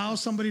like allow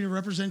somebody to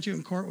represent you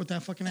in court with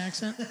that fucking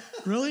accent?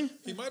 Really?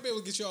 He might be able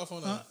to get you off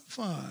on a.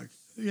 Fuck.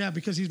 Yeah,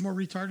 because he's more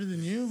retarded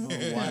than you? Oh,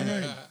 Why?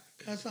 Right.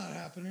 That's not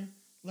happening.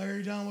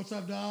 Larry Dunn, what's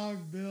up, dog?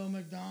 Bill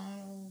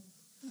McDonald.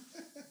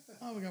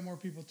 Oh, we got more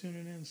people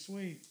tuning in.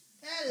 Sweet.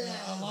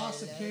 I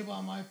lost the cable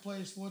on my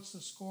place. What's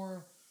the score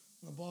of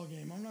the ball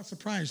game? I'm not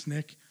surprised,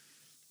 Nick.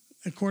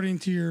 According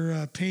to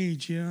your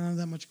page, you don't have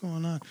that much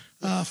going on.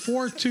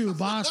 4-2.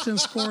 Boston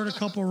scored a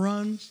couple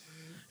runs.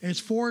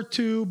 It's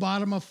 4-2,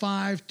 bottom of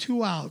 5,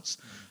 2 outs.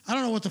 I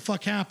don't know what the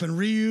fuck happened.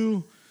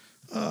 Ryu,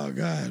 oh,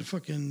 God,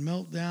 fucking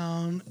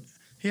meltdown.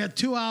 He had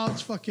 2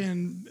 outs,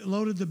 fucking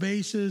loaded the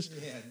bases.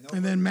 Yeah,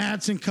 And then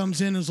Madsen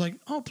comes in and is like,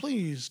 oh,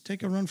 please,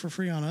 take a run for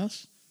free on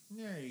us.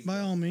 There you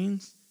By all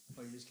means.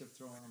 go. You just kept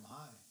throwing them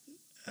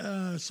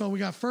high. So we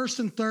got first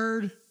and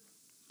third,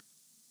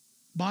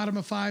 bottom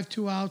of 5,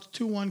 2 outs,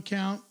 2-1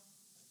 count.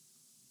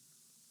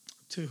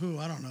 To who?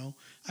 I don't know.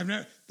 I've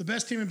never the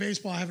best team in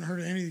baseball. I haven't heard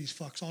of any of these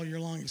fucks all year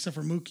long except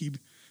for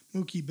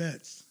Mookie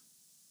Betts.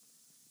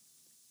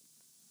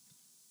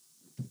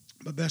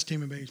 But best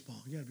team in baseball.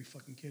 You gotta be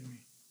fucking kidding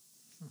me.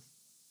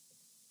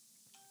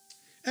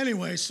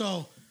 Anyway,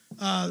 so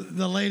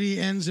the lady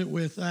ends it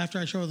with after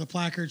I show her the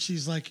placard,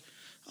 she's like,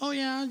 "Oh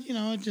yeah, you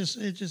know, it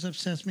just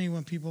upsets me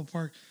when people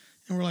park."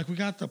 And we're like, "We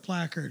got the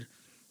placard,"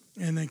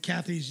 and then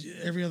Kathy's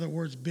every other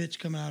word's "bitch"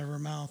 coming out of her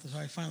mouth. So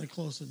I finally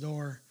closed the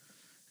door,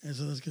 and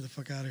so let's get the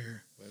fuck out of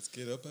here. Let's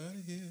get up out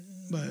of here.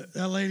 But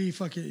that lady,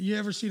 fucking, you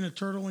ever seen a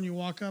turtle when you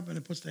walk up and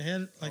it puts the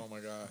head like, Oh my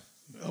god.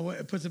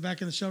 it puts it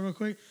back in the shell real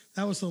quick?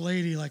 That was the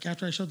lady. Like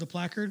after I showed the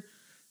placard,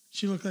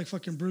 she looked like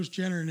fucking Bruce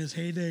Jenner in his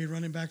heyday,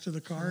 running back to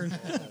the car and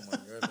Oh my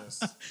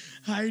goodness.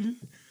 hiding.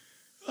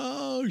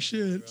 Oh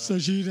shit! So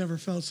she never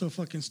felt so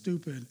fucking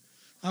stupid.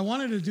 I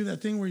wanted to do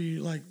that thing where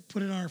you like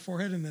put it on her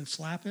forehead and then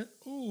slap it.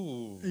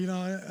 Ooh. You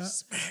know,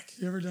 Smack.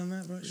 you ever done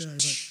that? Bro? Yeah.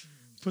 Like,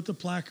 put the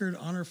placard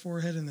on her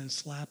forehead and then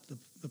slap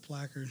the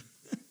placard.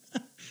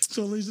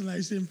 So at least a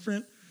nice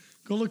imprint.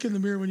 Go look in the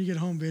mirror when you get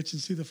home, bitch,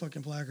 and see the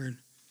fucking placard.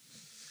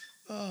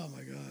 Oh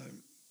my god!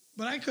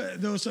 But I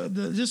could. There was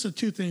just the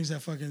 2 things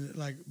that fucking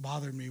like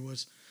bothered me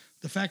was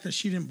the fact that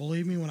she didn't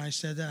believe me when I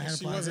said that I had a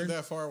She placard. wasn't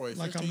that far away.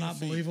 Like I'm 15 not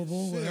feet.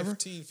 believable, whatever.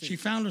 15 feet. She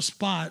found a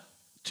spot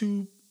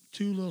 2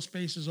 little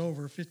spaces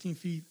over, 15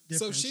 feet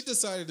difference. So she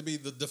decided to be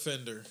the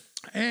defender.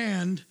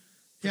 And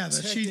yeah,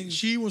 that Protecting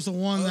she was the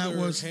one that other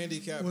was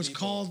handicapped was people.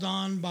 called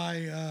on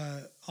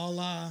by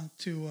Allah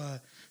to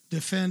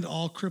defend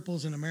all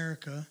cripples in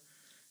America,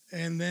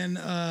 and then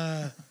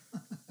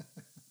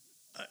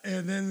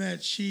that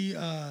she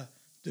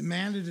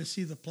demanded to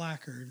see the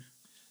placard,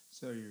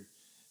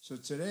 So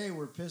today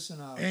we're pissing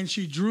off. and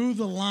she drew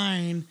the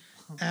line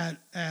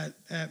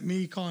at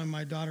me calling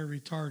my daughter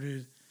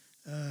retarded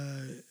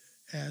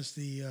as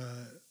the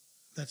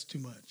that's too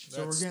much.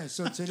 So we're gonna.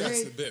 So That's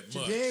today, a bit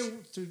much.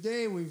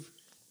 today we've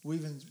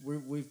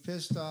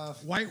pissed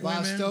off White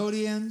women.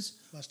 Bostonians,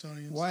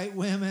 Bostonians. white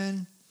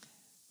women,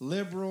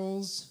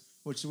 liberals,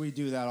 which we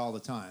do that all the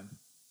time.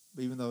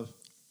 Even though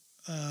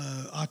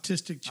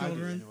Autistic I do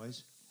children.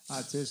 anyways,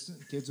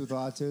 autistic kids with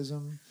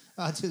autism.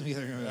 Ah.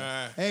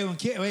 Hey, when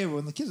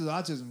the kids with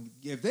autism,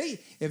 if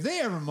they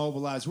ever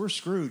mobilize, we're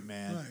screwed,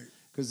 man. Right.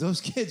 Because those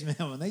kids, man,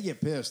 when they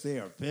get pissed, they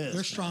are pissed.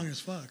 They're strong man. as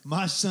fuck.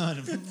 My son,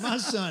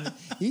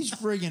 he's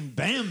friggin'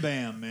 bam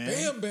bam, man.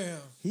 Bam, bam.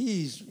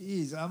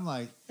 He's. I'm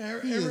like, he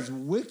Every- is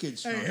wicked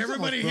strong. Hey, He's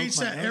everybody almost hates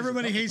broke my that. nose a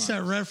Everybody couple hates that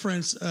times.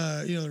 reference.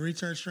 The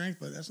retard strength,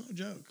 but that's no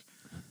joke.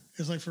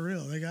 It's like for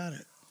real. They got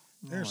it.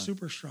 They're Oh,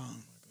 super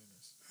strong.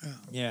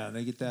 Yeah,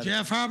 they get that.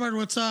 Jeff Hubbard,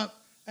 what's up?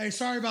 Hey,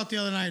 sorry about the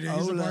other night. He's a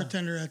Hola.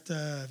 bartender at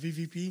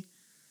VVP.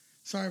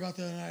 Sorry about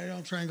the other night. I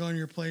don't try and go in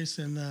your place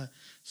and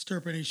stir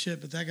up any shit,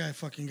 but that guy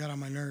fucking got on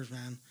my nerves,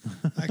 man.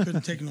 I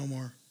couldn't take no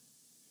more.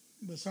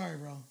 But sorry,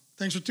 bro.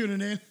 Thanks for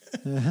tuning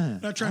in.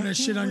 Not trying to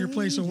shit on your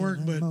place of work,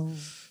 but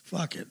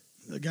fuck it.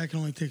 The guy can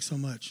only take so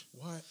much.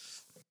 What?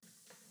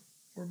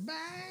 We're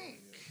back.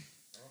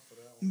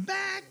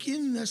 Back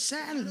in the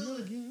saddle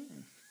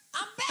again.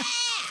 I'm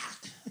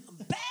back. I'm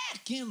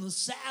back in the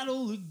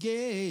saddle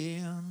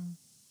again.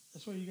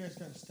 That's why you guys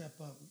got to step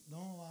up. Don't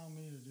allow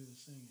me to do the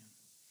singing.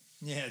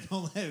 Yeah,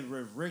 don't let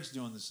Rick's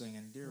doing the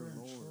singing, dear We're in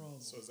Lord. trouble.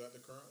 So is that the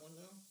current one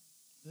now?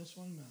 This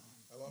one, no.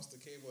 I lost the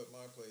cable at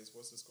my place.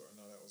 What's the score?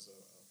 No, that was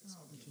okay, so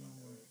I'll keep my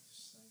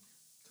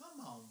Come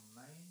on,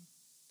 man.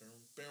 Bam,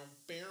 bam,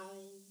 bam.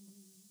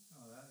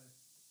 Oh, that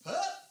is.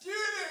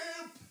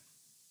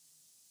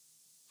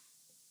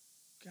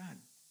 God,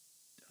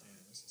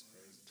 Damn, this is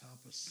crazy. top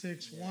of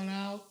six, one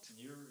out.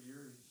 Your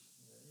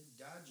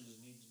Dodgers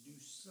need to do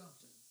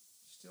something.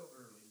 Still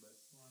early, but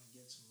want to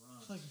get some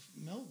runs. It's like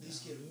meltdown. At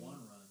least get dude.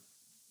 one run.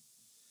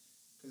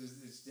 Because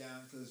it's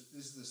down. Because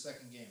this is the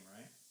second game,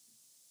 right?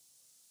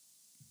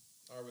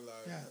 Are we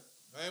live?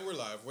 Yeah. And we're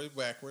live. We're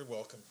back. We're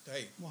welcome.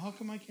 Hey, Well, how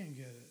come I can't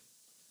get it?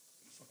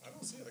 I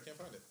don't see it. I can't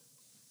find it.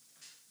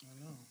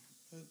 I know.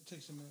 It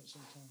takes a minute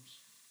sometimes.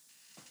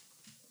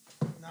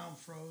 Now I'm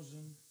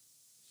frozen.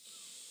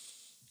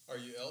 Are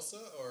you Elsa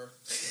or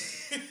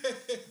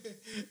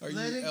are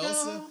Let you it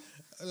Elsa?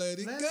 go. Let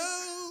it Let it-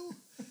 go.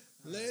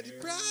 Let it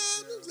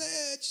problems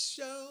let you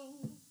show.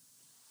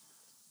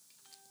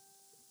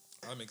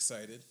 I'm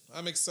excited.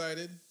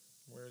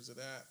 Where is it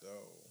at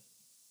though?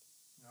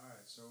 All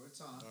right, so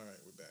it's on. All right,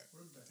 we're back.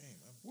 We're back. Damn,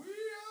 I'm We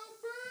are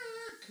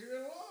back.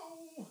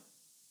 Hello.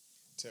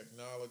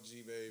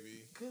 technology,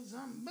 baby. Because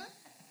I'm back.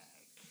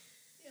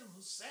 In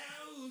the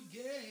saddle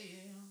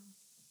again.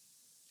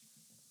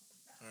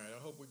 All right, I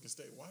hope we can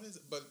stay. Why is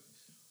it? But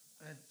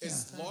At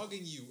it's that time.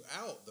 logging you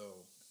out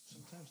though.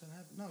 Sometimes that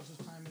happens. No, it's just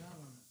timing out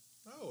on it.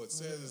 No, it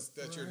says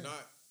that you're Right.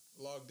 not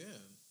logged in.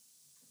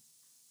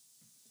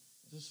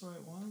 Is this the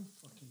right one?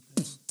 Fucking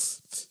thing.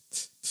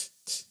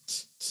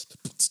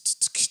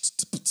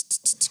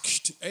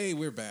 Hey,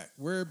 we're back.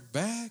 We're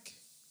back.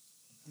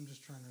 I'm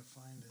just trying to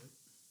find it.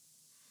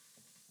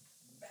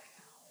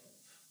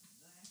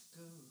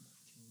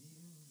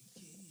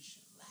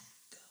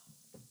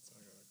 So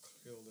I gotta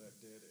kill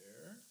that dead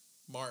air.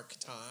 Mark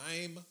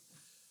time.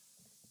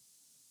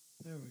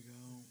 There we go.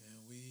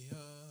 And we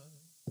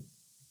are,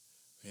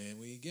 and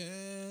we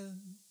again,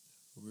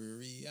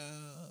 we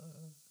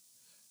are,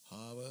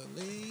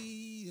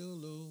 holiday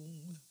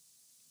alone.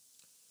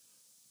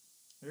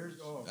 There's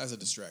That's a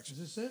distraction.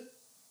 Is this it?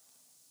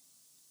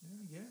 yeah,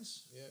 I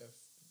guess. Yeah,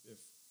 if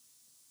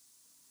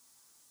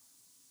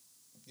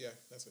yeah,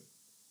 that's it.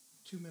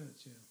 2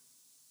 minutes, yeah.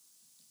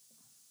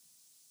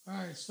 All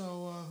right,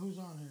 so who's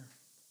on here?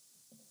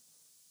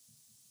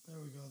 There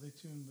we go. They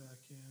tuned back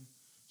in.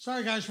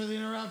 Sorry, guys, for the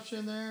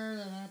interruption there.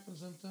 That happens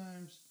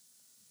sometimes.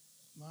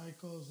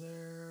 Michael's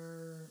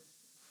there.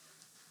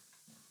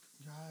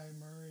 Guy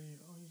Murray.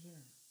 Oh, he's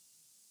there.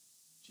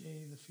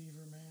 Jay the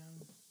Fever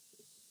Man.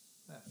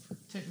 That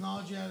freaking-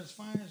 Technology at its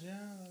finest. Yeah,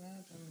 that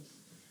happens.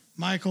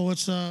 Michael,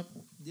 what's up?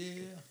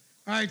 Yeah.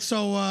 All right,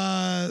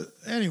 so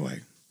anyway,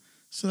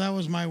 so that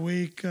was my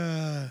week.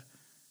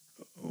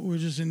 We're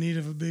just in need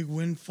of a big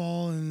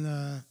windfall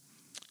and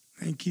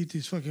keep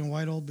these fucking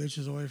white old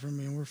bitches away from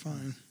me, and we're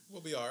fine.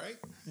 We'll be all right.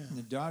 And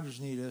the Dodgers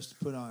need us to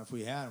put on, if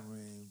we had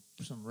them,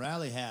 some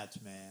rally hats,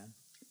 man.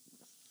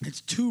 It's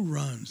 2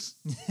 runs.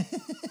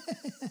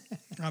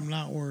 I'm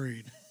not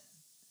worried.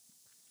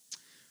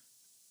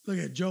 Look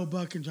at Joe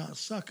Buck and John.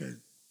 Suck a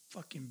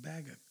fucking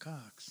bag of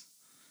cocks.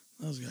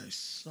 Those guys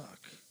suck.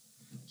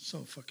 So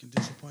fucking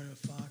disappointed with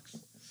Fox.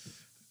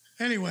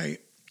 Anyway,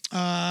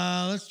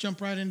 let's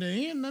jump right into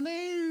in the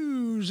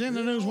news. In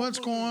the news, what's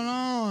going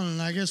on?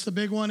 I guess the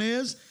big one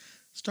is,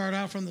 start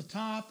out from the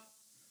top.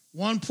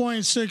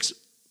 $1.6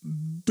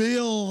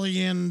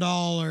 billion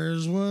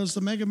was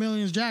the Mega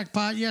Millions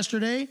jackpot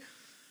yesterday.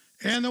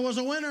 And there was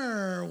a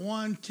winner.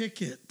 One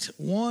ticket.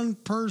 One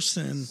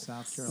person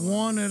South Carolina.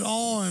 won it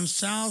all in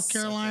South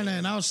Carolina.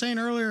 And I was saying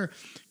earlier,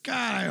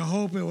 God, I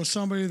hope it was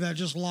somebody that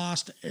just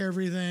lost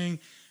everything.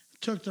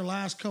 took their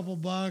last couple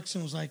bucks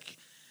and was like,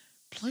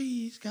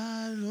 please,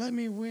 God, let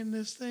me win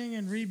this thing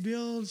and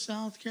rebuild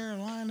South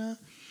Carolina.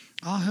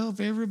 I'll help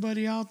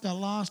everybody out that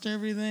lost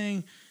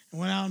everything, and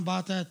went out and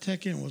bought that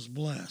ticket and was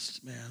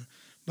blessed, man.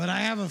 But I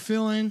have a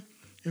feeling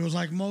it was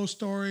like most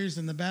stories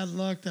and the bad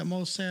luck that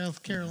most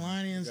South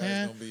Carolinians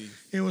had.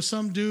 It was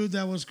some dude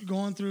that was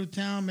going through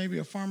town, maybe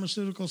a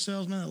pharmaceutical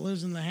salesman that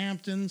lives in the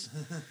Hamptons,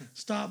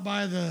 stopped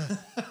by the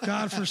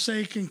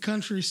godforsaken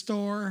country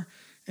store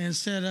and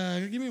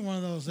said, give me one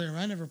of those there.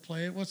 I never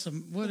play it. What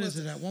is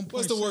it at 1.6?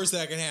 What's the worst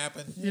that can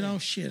happen? You know,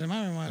 shit.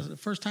 The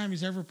first time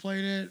he's ever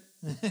played it,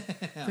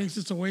 thinks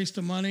it's a waste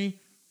of money,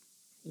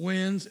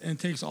 wins, and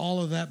takes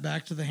all of that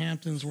back to the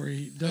Hamptons where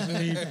he doesn't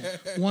need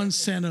 1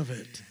 cent of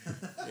it.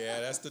 Yeah,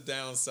 that's the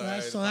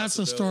downside. That's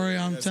the story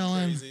I'm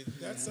telling. Crazy.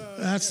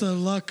 That's the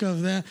luck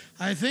of that.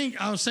 I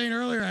was saying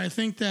earlier, I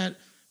think that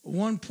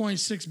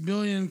 1.6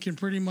 billion can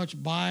pretty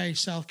much buy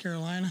South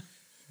Carolina.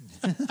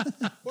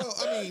 Well,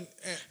 I mean,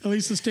 at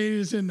least the state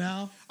is in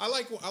now. I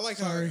like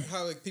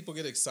how like, people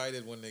get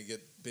excited when they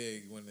get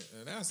big and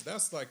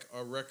that's like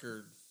a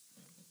record.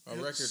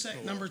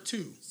 Number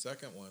 2.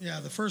 Second one. Yeah,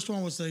 the first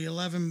one was the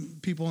 11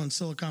 people in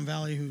Silicon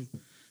Valley who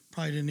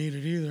probably didn't need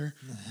it either.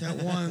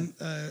 That one,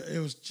 it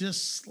was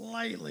just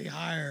slightly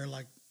higher,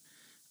 like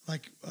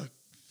a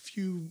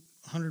few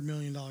 $100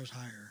 million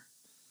higher.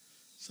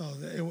 So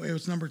it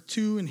was number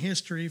 2 in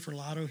history for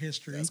Lotto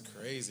history. That's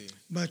crazy.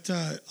 But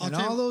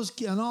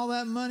all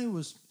that money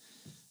was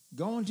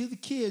going to the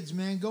kids,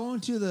 man. Going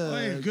to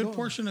the a good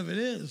portion of it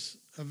is.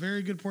 A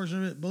very good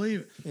portion of it,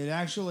 believe it. It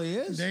actually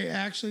is. They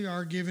actually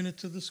are giving it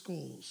to the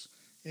schools.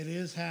 It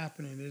is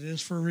happening. It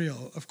is for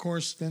real. Of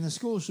course. Then the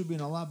schools should be in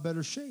a lot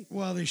better shape.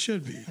 Well, they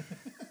should be.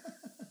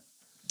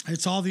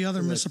 It's all the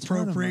other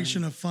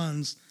misappropriation of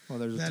funds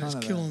that is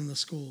killing the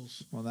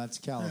schools. Well, that's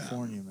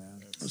California,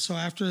 man. So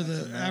after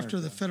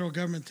the federal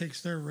government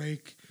takes their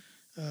rake,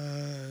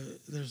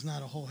 there's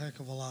not a whole heck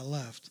of a lot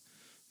left.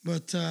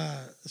 But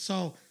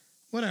so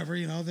whatever,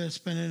 they're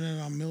spending it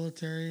on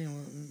military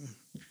and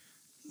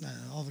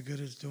all the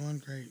good it's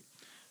doing, great.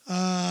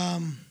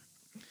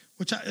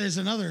 Which is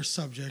another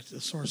subject,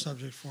 a sore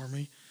subject for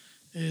me,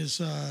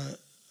 is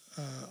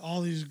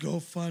all these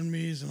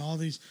GoFundMes and all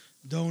these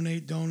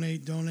donate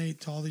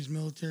to all these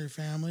military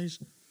families.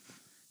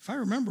 If I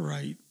remember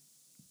right,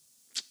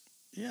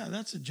 yeah,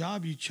 that's a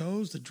job you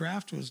chose. The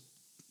draft was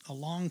a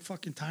long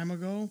fucking time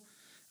ago.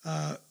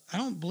 I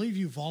don't believe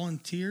you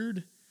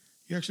volunteered.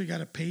 You actually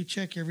got a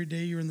paycheck every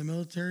day you're in the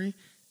military.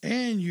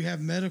 And you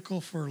have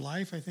medical for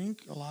life, I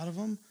think, a lot of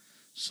them.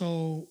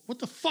 So what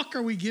the fuck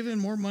are we giving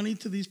more money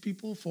to these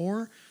people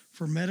for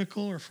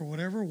medical or for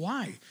whatever?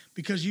 Why?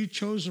 Because you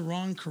chose the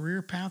wrong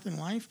career path in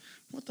life?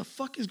 What the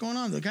fuck is going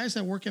on? The guys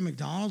that work at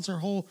McDonald's their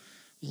whole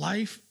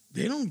life,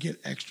 they don't get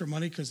extra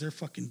money because they're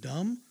fucking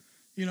dumb.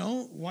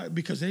 Why?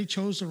 Because they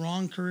chose the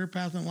wrong career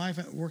path in life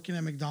working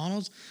at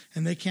McDonald's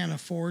and they can't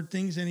afford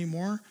things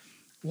anymore.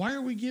 Why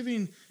are we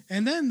giving?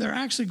 And then they're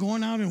actually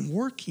going out and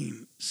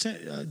working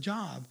a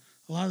job.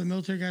 A lot of the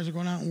military guys are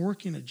going out and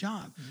working a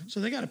job. Mm-hmm. So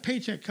they got a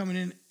paycheck coming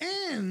in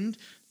and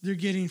they're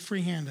getting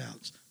free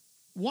handouts.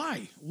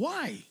 Why?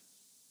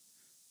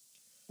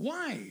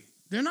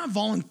 They're not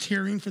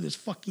volunteering for this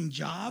fucking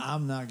job.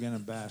 I'm not going to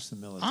bash the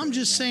military. I'm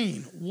just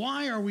saying,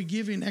 why are we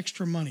giving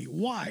extra money?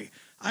 Why?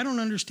 I don't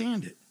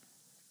understand it.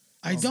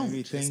 I don't.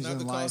 It's not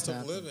the cost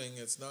of living.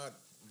 It's not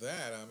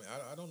that. I mean,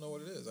 I don't know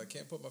what it is. I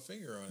can't put my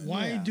finger on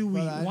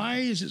it. Why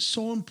is it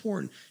so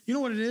important? You know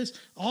what it is?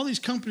 All these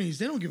companies,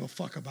 they don't give a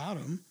fuck about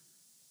them.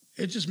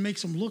 It just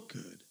makes them look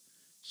good.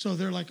 So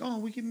they're like, oh,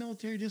 we get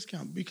military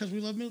discount because we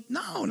love military.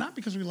 No, not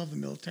because we love the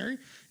military.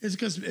 It's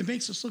because it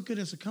makes us look good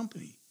as a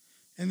company.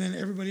 And then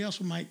everybody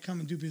else might come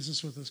and do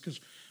business with us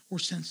because we're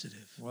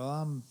sensitive.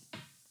 Well,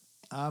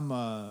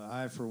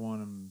 I for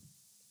one am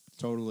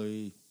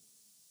totally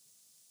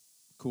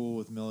cool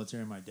with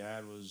military. My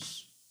dad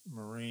was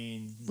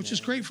Marine. Which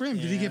is great for him.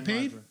 Did he get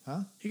paid?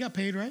 Huh? He got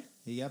paid, right?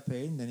 He got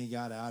paid, and then he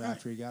got out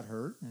after he got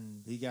hurt.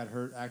 And he got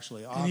hurt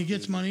actually off. And he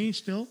gets money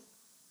still?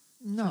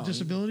 No. For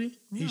disability?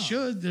 No. He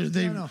should.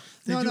 They do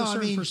a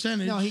certain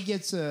percentage. No, he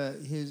gets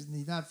his,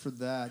 not for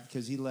that,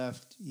 because he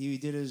left. He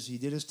did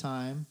his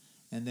time,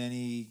 and then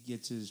he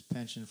gets his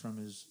pension from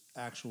his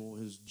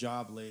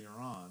job later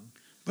on.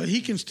 But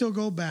he can still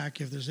go back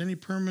if there's any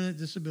permanent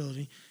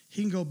disability.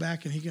 He can go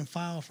back and he can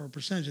file for a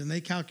percentage, and they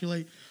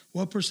calculate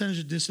what percentage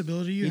of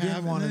disability you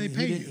have, and then they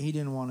pay you. He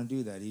didn't want to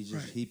do that.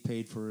 He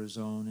paid for his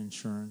own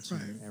insurance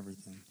and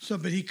everything. So,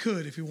 but he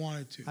could if he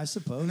wanted to. I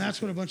suppose. And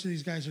that's what a bunch of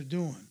these guys are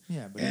doing.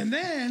 Yeah, but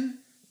then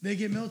they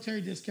get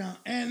military discount,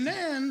 and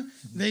then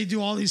they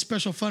do all these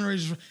special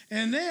fundraisers,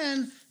 and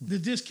then the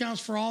discounts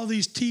for all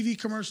these TV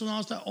commercials and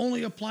all that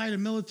only apply to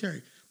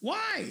military.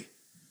 Why?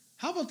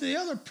 How about the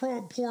other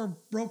poor,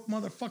 broke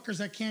motherfuckers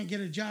that can't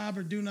get a job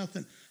or do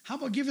nothing? How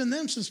about giving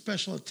them some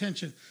special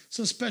attention,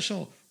 some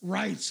special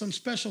rights, some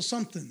special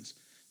somethings?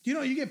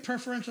 You get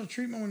preferential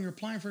treatment when you're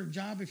applying for a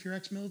job if you're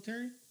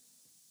ex-military?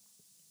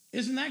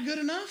 Isn't that good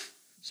enough?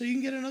 So you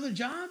can get another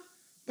job?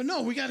 But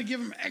no, we got to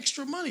give them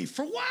extra money.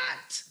 For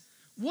what?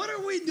 What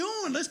are we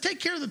doing? Let's take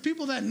care of the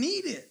people that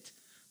need it.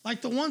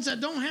 Like the ones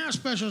that don't have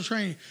special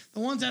training, the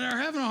ones that are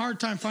having a hard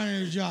time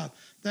finding a job,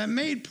 that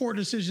made poor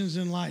decisions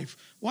in life.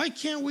 Why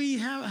can't we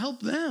help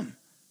them?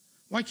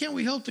 Why can't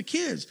we help the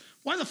kids?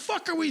 Why the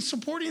fuck are we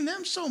supporting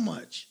them so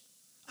much?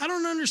 I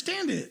don't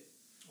understand it.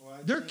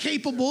 They're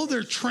capable,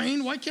 they're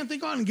trained. Why can't they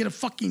go out and get a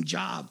fucking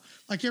job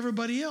like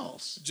everybody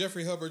else?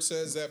 Jeffrey Hubbard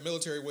says that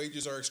military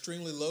wages are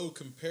extremely low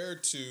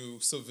compared to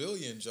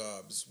civilian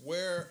jobs,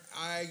 where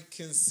I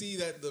can see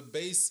that the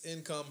base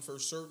income for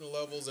certain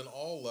levels and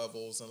all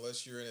levels,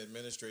 unless you're in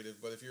administrative,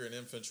 but if you're in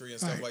infantry and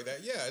stuff like that,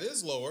 yeah, it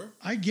is lower.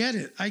 I get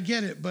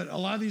it. But a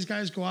lot of these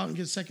guys go out and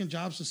get second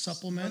jobs to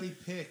supplement.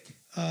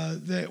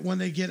 That when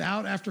they get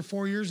out after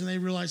 4 years and they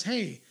realize,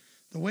 hey,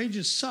 the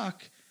wages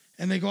suck,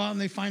 and they go out and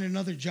they find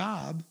another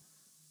job.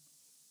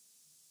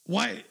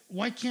 Why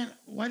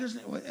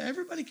doesn't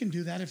everybody can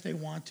do that if they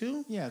want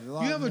to? Yeah,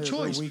 you have a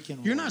choice.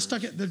 You're not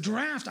stuck at the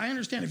draft. I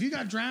understand if you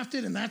got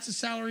drafted and that's the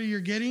salary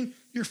you're getting,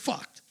 you're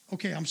fucked.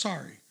 Okay, I'm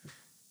sorry.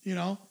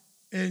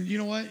 And you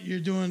know what? You're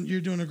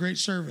doing a great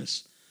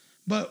service.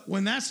 But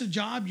when that's the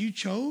job you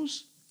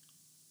chose,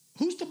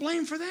 who's to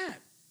blame for that?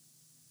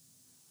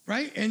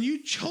 Right? And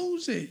you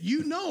chose it.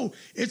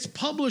 It's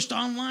published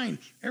online.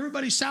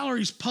 Everybody's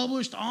salary is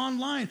published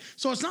online.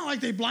 So it's not like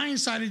they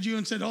blindsided you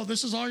and said, oh,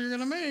 this is all you're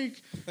going to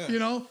make.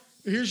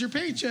 Here's your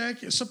paycheck.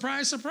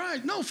 Surprise,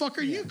 surprise. No,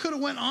 fucker, you could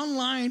have went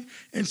online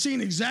and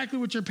seen exactly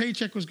what your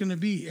paycheck was going to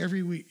be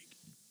every week.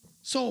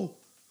 So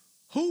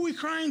who are we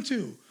crying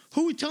to?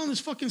 Who are we telling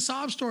this fucking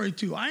sob story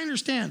to? I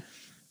understand.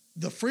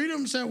 The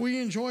freedoms that we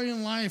enjoy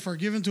in life are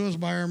given to us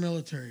by our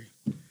military.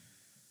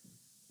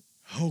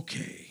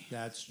 Okay.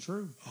 That's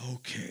true.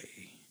 Okay.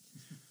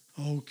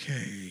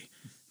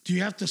 Do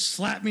you have to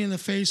slap me in the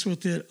face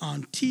with it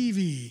on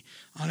TV,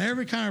 on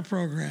every kind of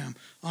program,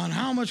 on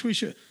how much we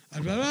should...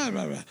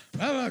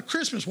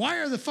 Christmas. Why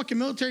are the fucking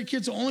military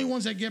kids the only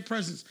ones that get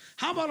presents?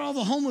 How about all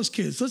the homeless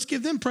kids? Let's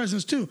give them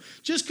presents too.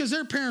 Just because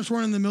their parents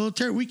weren't in the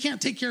military, we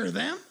can't take care of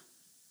them?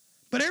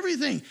 But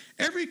everything,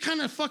 every kind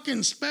of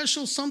fucking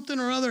special something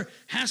or other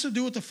has to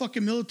do with the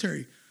fucking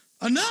military.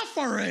 Enough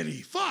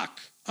already. Fuck.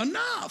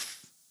 Enough.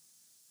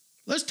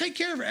 Let's take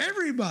care of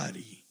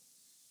everybody.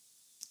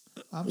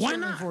 Why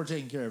not? For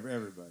taking care of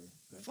everybody.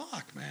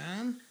 Fuck,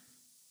 man.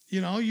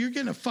 You're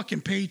getting a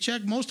fucking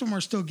paycheck. Most of them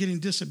are still getting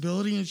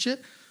disability and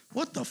shit.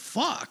 What the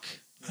fuck?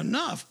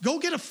 Enough. Go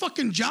get a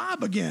fucking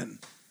job again.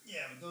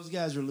 Yeah, but those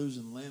guys are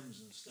losing limbs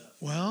and stuff.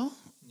 Well.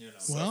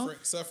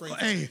 Suffering.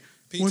 Hey,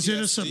 PTSD, was it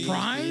a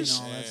surprise?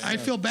 I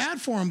feel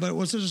bad for them, but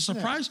was it a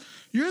surprise?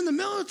 Yeah. You're in the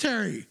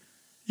military.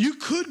 You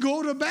could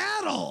go to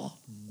battle.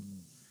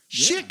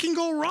 Shit can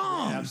go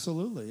wrong. Yeah,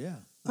 absolutely, yeah.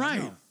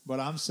 Right.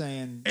 But I'm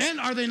saying... And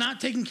are they not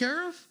taken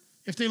care of?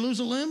 If they lose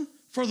a limb,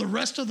 for the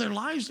rest of their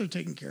lives, they're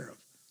taken care of.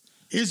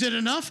 Is it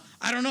enough?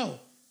 I don't know.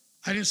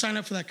 I didn't sign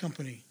up for that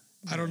company.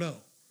 I don't know.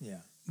 Yeah.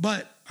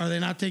 But are they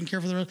not taking care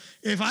of the rest?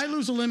 If I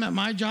lose a limb at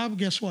my job,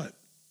 guess what?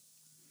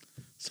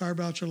 Sorry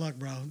about your luck,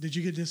 bro. Did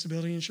you get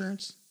disability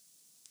insurance?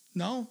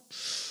 No?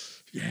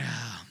 Yeah.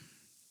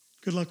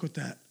 Good luck with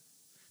that.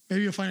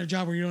 Maybe you'll find a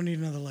job where you don't need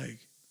another leg.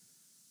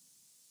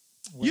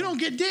 Well, you don't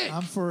get dick.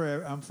 I'm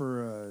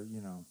for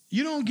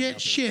You don't get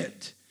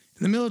shit.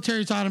 In the military,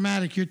 it's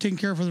automatic. You're taken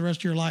care of for the rest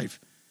of your life.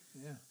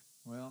 Yeah,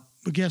 well.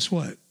 But guess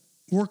what?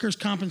 Workers'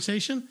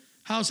 compensation?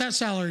 How's that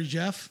salary,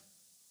 Jeff?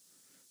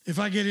 If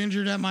I get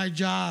injured at my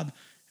job,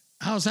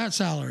 how's that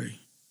salary?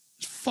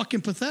 It's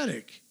fucking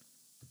pathetic.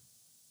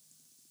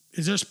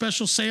 Is there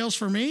special sales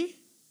for me?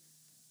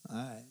 All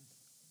right.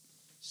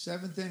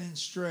 7th inning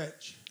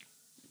stretch.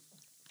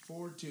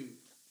 4-2.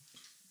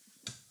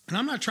 And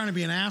I'm not trying to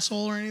be an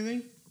asshole or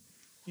anything.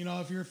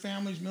 If your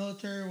family's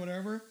military or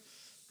whatever,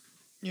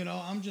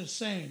 I'm just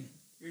saying.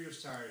 You're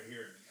just tired of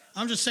hearing it.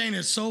 I'm just saying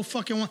it's so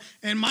fucking...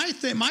 And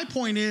my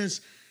point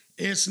is,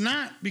 it's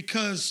not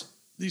because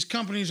these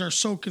companies are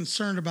so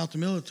concerned about the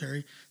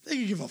military. They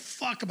can give a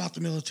fuck about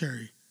the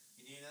military.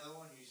 You need another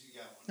one? You usually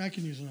got one. I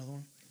can use another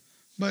one.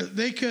 But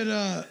they could...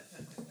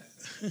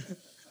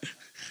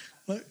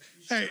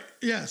 Hey,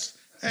 yes.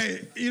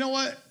 Hey, you know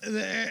what?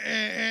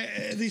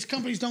 These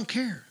companies don't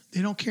care.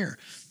 They don't care.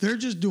 They're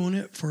just doing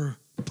it for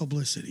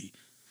publicity.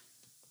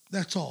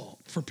 That's all.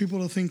 For people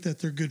to think that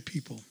they're good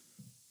people.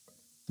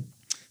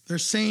 They're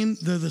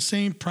the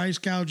same price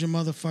gouging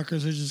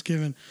motherfuckers. They're just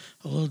giving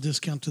a little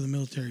discount to the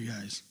military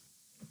guys.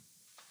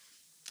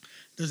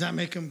 Does that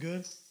make them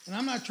good? And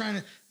I'm not trying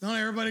to... Don't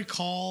everybody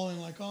call and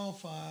like, oh,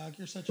 fuck,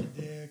 you're such a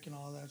dick and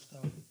all that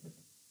stuff.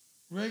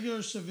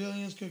 Regular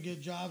civilians could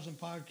get jobs and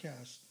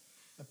podcasts.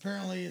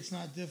 Apparently, it's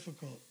not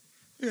difficult.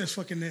 Look at this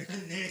fucking Nick.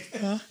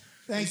 Huh?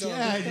 Thank you.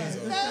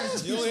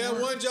 You only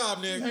have one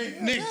job, Nick. Hey,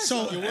 Nick,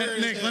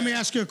 Nick, let me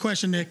ask you a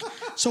question, Nick.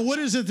 So what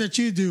is it that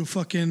you do?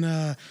 Fucking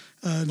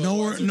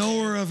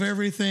knower of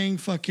everything.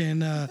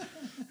 Fucking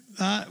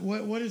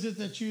what is it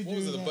that you do? What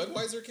was it, a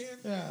Budweiser can?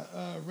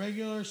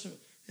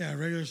 Yeah,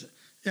 regular.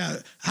 Yeah.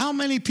 How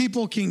many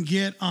people can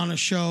get on a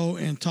show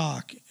and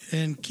talk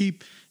and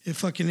keep it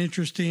fucking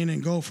interesting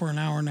and go for an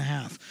hour and a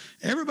half.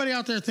 Everybody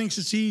out there thinks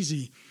it's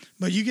easy,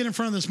 but you get in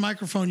front of this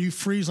microphone, you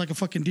freeze like a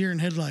fucking deer in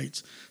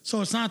headlights.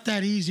 So it's not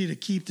that easy to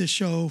keep this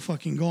show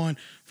fucking going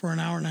for an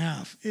hour and a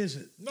half, is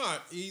it?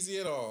 Not easy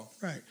at all.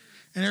 Right.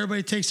 And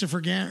everybody takes it for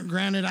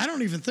granted. I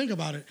don't even think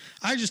about it.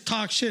 I just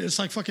talk shit. It's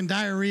like fucking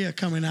diarrhea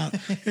coming out.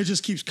 It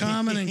just keeps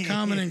coming and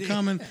coming and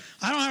coming.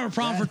 I don't have a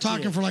problem for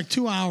talking for like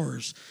 2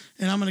 hours.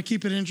 And I'm going to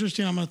keep it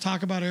interesting. I'm going to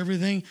talk about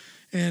everything.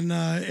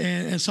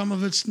 And some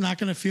of it's not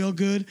going to feel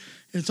good.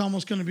 It's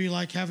almost going to be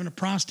like having a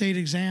prostate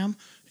exam.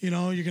 You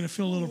know, you're going to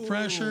feel a little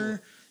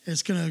pressure.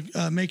 It's going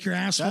to make your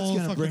asshole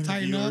fucking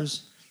tighten up.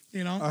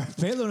 You know? Our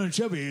Phelan and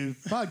Chubby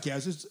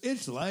podcast,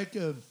 it's like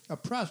a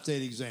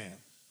prostate exam.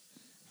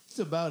 It's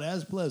about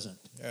as pleasant.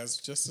 That's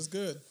just as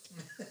good.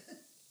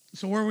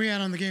 So where are we at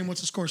on the game? What's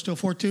the score? Still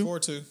 4-2?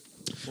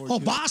 4-2. Oh,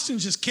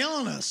 Boston's just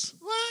killing us.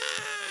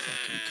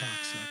 Fucking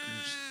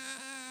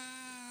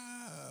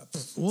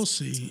cocksuckers. We'll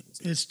see.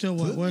 It's still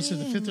what? What's it?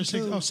 The fifth or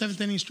sixth? Oh,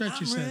 seventh inning stretch.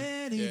 You said.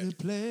 Ready to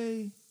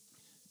play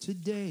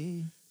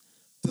today.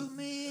 Put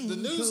me in The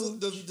news.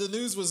 coach. The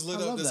news was lit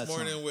I up love this that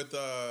morning song. with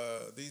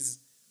these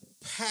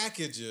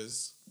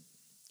packages.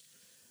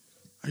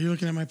 Are you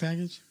looking at my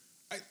package?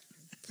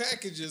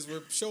 Packages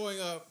were showing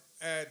up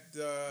at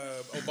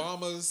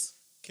Obama's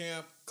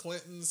camp,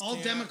 Clinton's All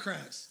camp.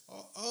 Democrats.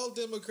 All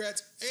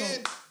Democrats. So-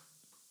 And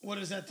What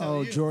does that tell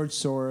Oh, you? George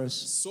Soros.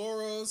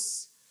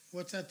 Soros.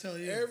 What's that tell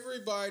you?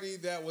 Everybody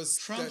that was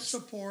Trump that-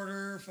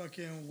 supporter,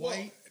 fucking Well,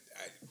 white.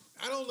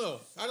 I don't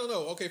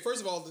know. Okay,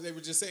 first of all, they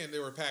were just saying they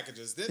were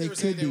packages. Then They they were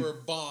saying could they be. were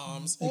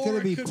bombs. It Or could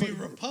it be could be put-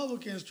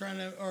 Republicans trying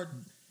to, or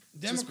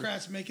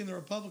Democrats making the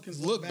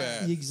Republicans Look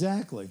bad.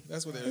 Exactly.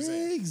 That's what they were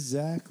saying.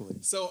 Exactly.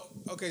 So,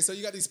 okay, so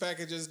you got these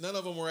packages. None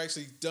of them were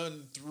actually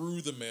done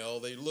through the mail.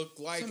 They look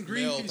like Some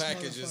mail Greenpeace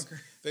packages. motherfucker.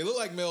 They look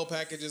like mail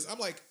packages. I'm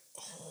like,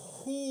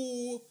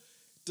 who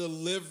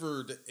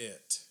delivered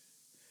it?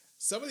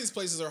 Some of these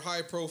places are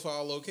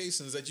high-profile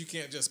locations that you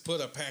can't just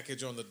put a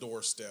package on the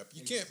doorstep.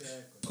 You can't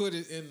put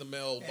it in the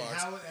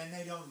mailbox. And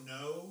they don't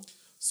know.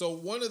 So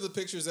one of the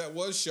pictures that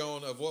was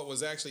shown of what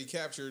was actually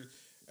captured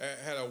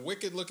had a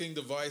wicked-looking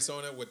device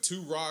on it with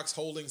two rocks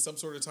holding some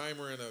sort of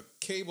timer and a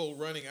cable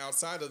running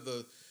outside of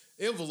the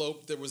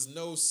envelope. There was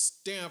no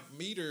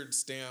metered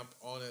stamp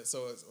on it.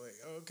 So it's like,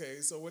 okay,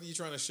 so what are you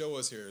trying to show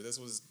us here? This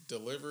was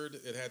delivered.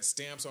 It had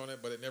stamps on it,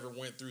 but it never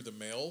went through the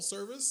mail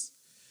service.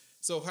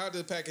 So how did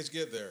the package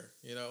get there?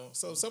 You know,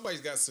 so somebody's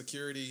got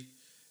security.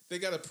 They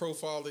got to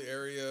profile the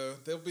area.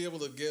 They'll be able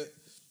to get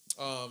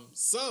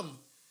some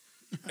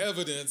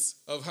evidence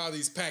of how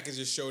these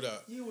packages showed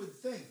up. You would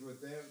think with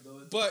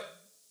But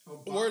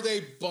were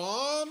they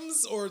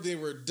bombs or they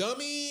were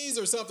dummies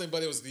or something?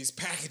 But it was these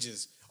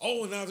packages.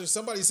 Oh, now there's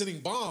somebody sending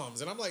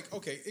bombs. And I'm like,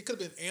 okay, it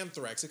could have been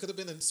anthrax. It could have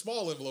been in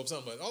small envelopes,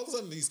 something. But all of a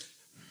sudden, these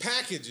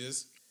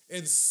packages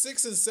in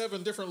 6 and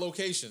 7 different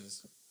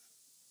locations.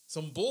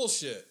 Some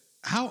bullshit.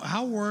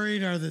 How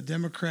worried are the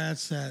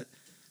Democrats that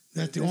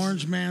the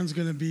Orange Man's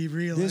going to be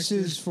reelected? This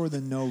is for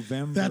the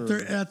November. that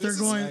they're This is-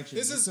 going.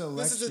 This is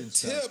election to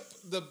stuff.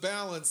 tip the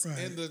balance Right.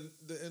 in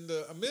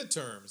the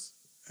midterms.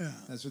 Yeah.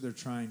 That's what they're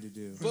trying to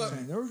do. But-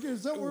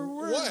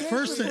 we're What?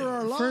 First for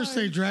our first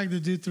they lives. dragged the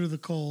dude through the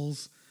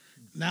coals.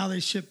 Now they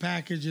ship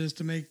packages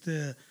to make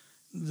the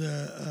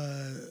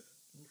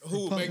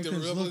Who make the Republicans look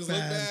Republicans look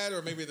bad. bad,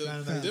 or maybe the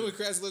Kinda.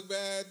 Democrats look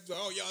bad?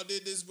 Oh, y'all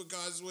did this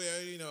because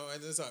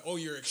and it's like, oh,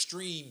 you're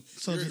extreme.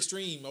 So You're the-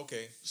 extreme.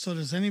 Okay, So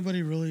does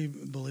anybody really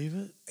believe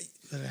it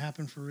that it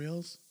happened for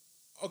reals?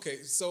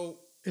 okay. So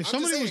If I'm just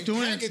somebody was saying,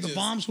 doing it, the packages,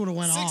 bombs would have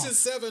went 6 off. and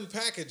 7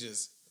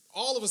 packages.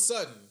 All of a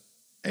sudden,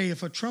 Hey,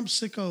 if a Trump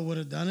sicko would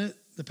have done it,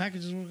 the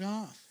packages would have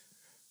gone off.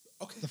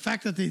 okay. The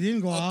fact that they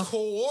didn't go A off.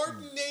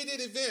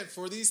 coordinated event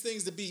for these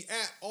things to be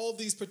at all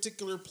these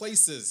particular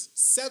places.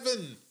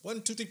 7.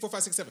 1, 2, 3, 4,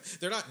 5, 6, 7.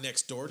 They're not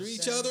next door to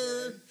each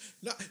other.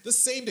 Not the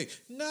same day.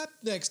 Not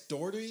next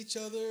door to each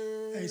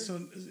other. Hey, so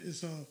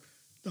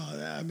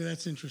I mean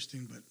that's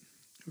interesting, but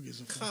who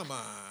gives a fuck? Come on.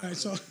 All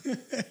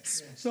right,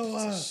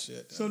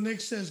 Shit. so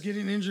Nick says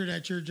getting injured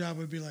at your job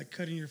would be like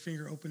cutting your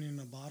finger opening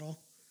a bottle.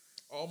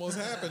 Almost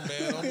happened,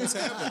 man. Almost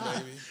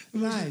happened,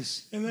 baby.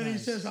 Nice. And then he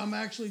Nice. says, "I'm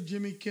actually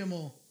Jimmy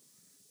Kimmel,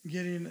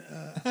 getting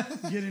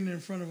in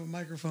front of a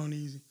microphone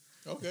easy."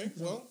 Okay,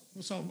 well,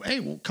 So hey,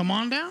 well, come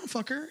on down,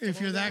 fucker.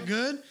 If you're that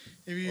good,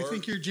 if you Or-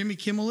 think you're Jimmy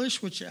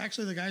Kimmelish, which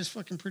actually the guy's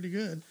fucking pretty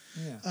good,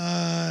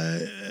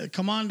 Yeah.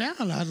 come on down.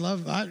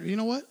 You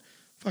know what?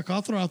 Fuck,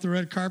 I'll throw out the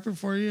red carpet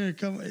for you and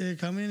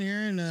come in here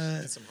and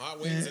get some hot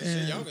wings and,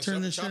 shit. Y'all can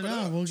turn this chop shit it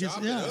out. up. We'll get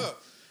chop yeah. it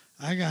up.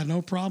 I got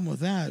no problem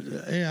with that.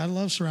 Hey, I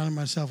love surrounding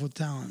myself with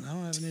talent. I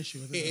don't have an issue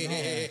with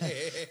it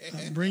at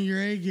all. Bring your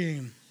A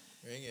game.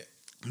 Bring it.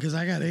 Because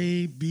I got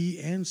A, B,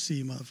 and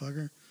C,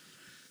 motherfucker.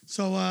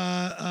 So,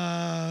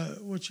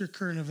 what's your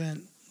current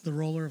event? The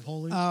Roller of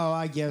Holy? Oh,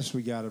 I guess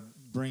we got to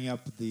bring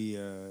up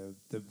the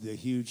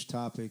huge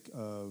topic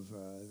of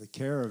the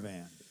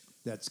caravan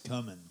that's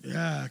coming.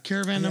 Yeah,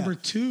 Caravan Yeah. number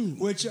 2.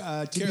 Which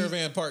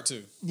Caravan Part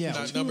 2. Yeah.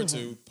 Not Two number of 2,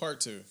 them.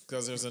 Part 2.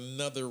 Because there's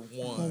another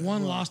one. Well,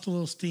 one lost a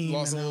little steam.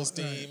 Lost a and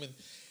little now- steam. And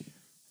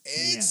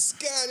It's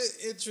got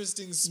an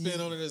interesting spin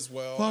on it as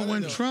well. I Well, don't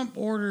when know. Trump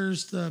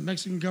orders the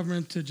Mexican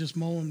government to just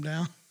mow him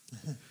down,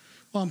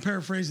 well, I'm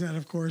paraphrasing that,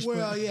 of course.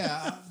 Well, but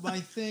yeah. My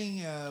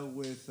thing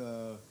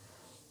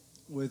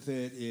with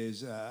it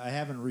is I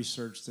haven't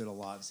researched it a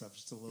lot and stuff,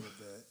 just a little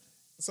bit.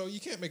 So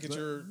you can't make it But-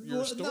 your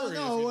well, story.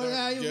 No, if you're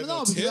not getting no,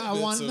 because I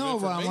tidbits want of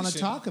but I want to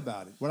information. talk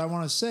about it. What I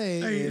want to say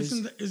hey, is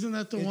isn't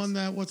that the it's- one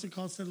that what's it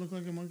called? Said looked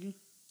like a monkey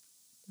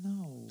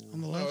no.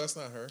 on the No, left. that's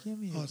not her. Give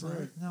me Oh, a it's not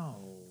break.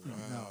 No,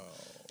 Wow.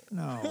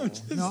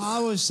 no. I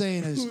was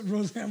saying is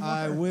Roseanne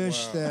I Barr.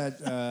 wish Wow.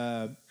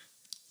 that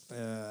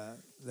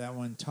that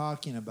when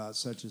talking about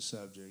such a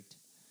subject,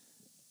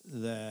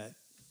 that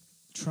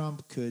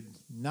Trump could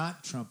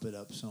not trump it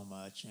up so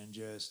much and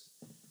just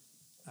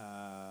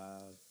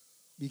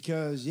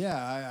because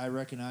I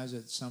recognize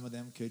that some of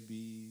them could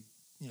be,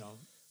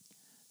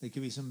 they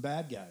could be some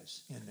bad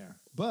guys in there,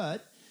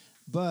 but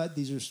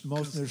these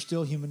are they're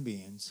still human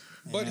beings.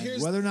 But And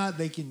here's- whether or not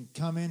they can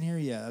come in here,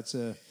 that's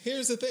a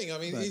Here's the thing. I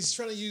mean, But- he's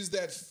trying to use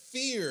that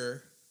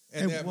fear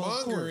and Hey, that well,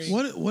 of course.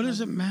 mongering. What does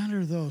it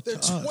matter though to They're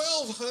us?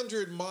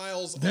 1,200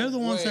 miles They're the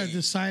ones that away.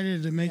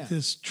 decided to make Yeah.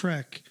 this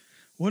trek.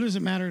 What does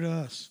it matter to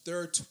us?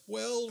 They're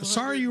 1,200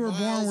 Sorry you were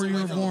born miles where you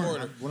away were from the born.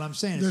 border. what I'm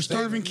saying. They're is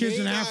starving They kids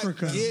in may not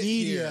Africa. get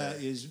media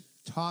here. is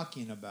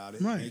talking about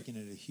it, Right. making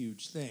it a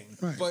huge thing.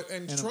 Right. But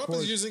And of Trump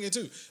course- is using it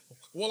too.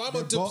 Well, I'm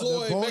They're gonna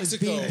deploy it's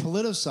being Mexico.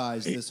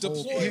 politicized. This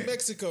whole Deploy thing.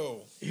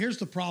 Mexico. Here's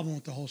the problem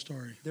with the whole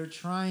story. They're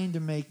trying to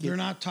make it. They're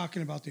not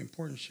talking about the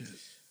important shit.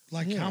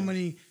 Like Yeah. how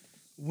many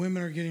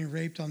women are getting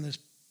raped on this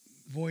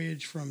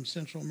voyage from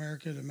Central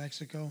America to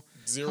Mexico?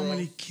 Zero. How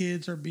many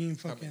kids are being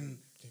fucking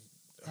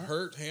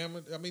Hurt,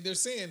 hammered. I mean, they're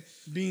saying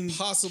being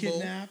possible.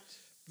 kidnapped?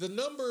 The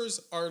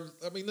numbers are.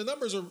 I mean, the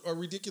numbers are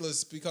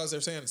ridiculous because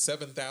they're saying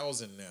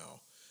 7,000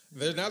 now.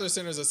 They're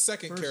saying there's a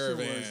second First there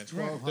was caravan.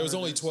 1,200, There was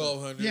only that's it.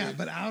 1,200. Yeah,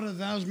 but out of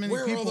those many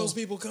where are people, all those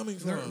people coming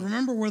they're- from?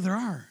 remember where they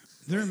are.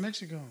 They're in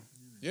Mexico.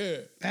 Yeah,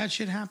 Bad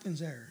shit happens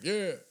there.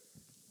 yeah.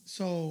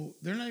 So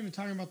they're not even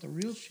talking about the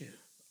real shit.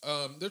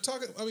 They're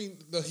talking. I mean,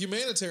 the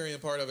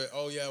humanitarian part of it.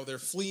 Oh yeah, they're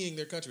fleeing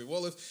their country.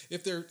 Well,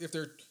 if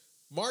they're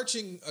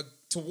marching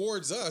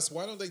towards us,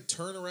 why don't they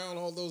turn around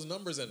all those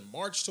numbers and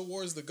march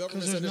towards the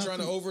government that there's they're trying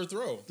to nothing-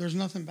 overthrow? There's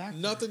nothing back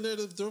there. Nothing there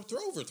to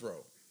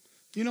overthrow.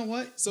 You know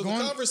what? So Going-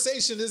 the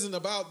conversation isn't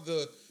about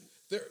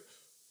we're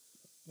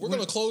What-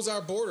 going to close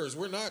our borders.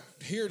 We're not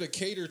here to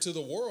cater to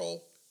the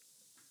world.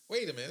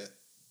 Wait a minute.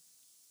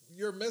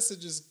 Your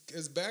message is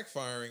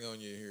backfiring on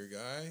you here,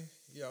 guy.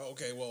 Yeah,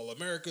 okay, well,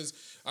 America's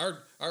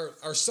our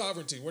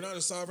sovereignty. We're not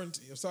a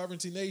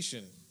sovereignty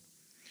nation.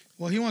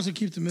 Well, he wants to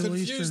keep the Middle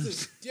Confused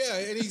Easterns yeah,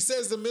 and he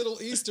says the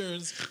Middle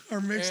Easterns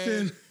are mixed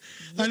and in.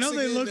 I know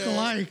they mixing in look that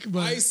alike, but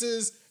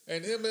ISIS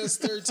and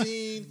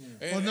MS-13.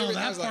 and Well, no, everything.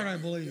 that was part I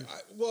believe.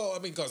 Well, I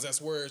mean, because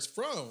that's where it's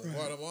from,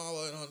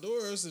 Guatemala and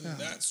Honduras, and Yeah.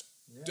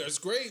 that's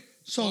great.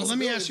 so let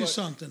me ask you Possibility,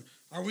 something.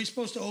 Are we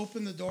supposed to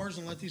open the doors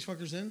and let these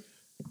fuckers in?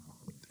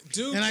 but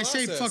due And I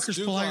process, say fuckers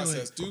due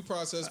politely. Due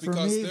process, For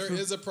because me, there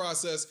is a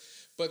process.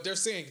 But they're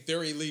saying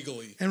they're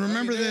illegally. And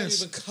remember I mean, they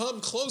this. haven't even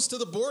come close to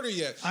the border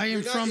yet. I am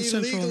You're not from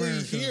Central illegally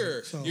America,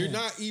 here. so- You're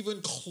not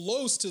even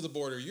close to the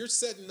border. You're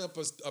setting up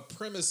a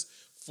premise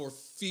for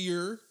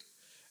fear,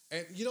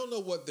 and you don't know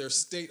what their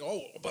state.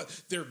 Oh, but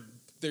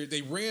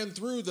they ran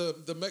through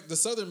the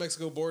southern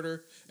Mexico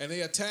border and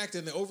they attacked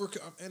and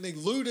they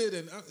looted,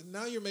 and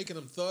now you're making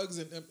them thugs,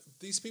 and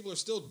these people are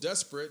still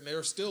desperate and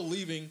they're still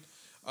leaving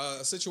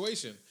a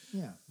situation.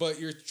 Yeah. But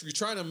you're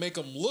trying to make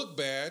them look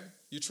bad.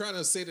 You're trying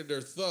to say that they're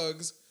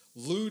thugs,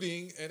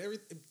 looting, and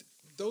everything.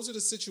 Those are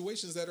the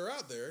situations that are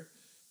out there.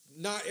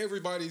 Not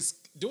everybody's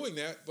doing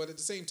that, but at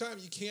the same time,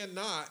 you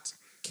cannot.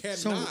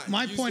 So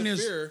my use point the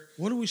is, fear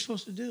what are we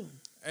supposed to do?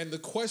 and the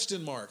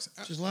question marks.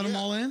 Just let them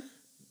all in?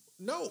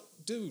 No,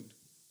 dude.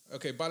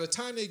 Okay, by the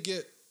time they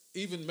get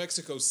even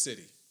Mexico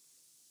City,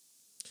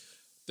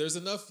 there's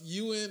enough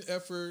UN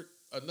effort,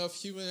 enough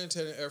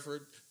humanitarian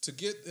effort to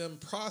get them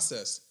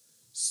processed.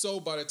 So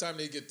by the time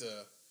they get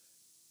to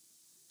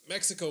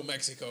Mexico,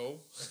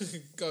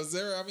 because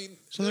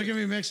So they're going to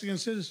be Mexican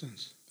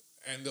citizens.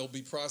 and they'll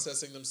be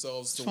processing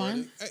themselves. It's to where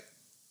fine.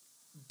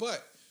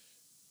 but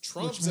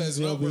Trump Which means says,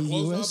 no, they'll we're be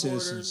closing our US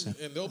borders, citizens.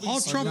 and they'll be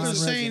All Trump John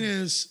is saying Reagan.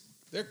 is,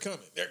 they're coming,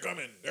 they're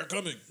coming, they're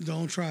coming,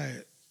 don't try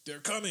it. they're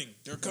coming,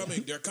 they're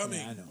coming, they're coming,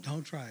 Yeah, I know.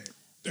 Don't try it.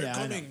 they're Yeah,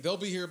 I coming. They'll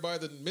be here by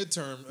the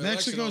midterm. election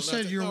Mexico on said,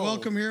 nothing. you're No,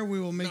 welcome here. We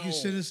will make you No.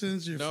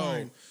 citizens. You're No,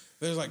 fine.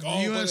 there's like The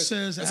but U.S.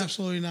 says it's a-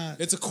 absolutely not.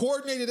 It's a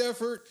coordinated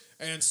effort,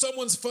 and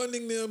someone's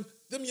funding them.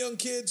 Them young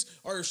kids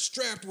are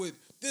strapped with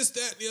this,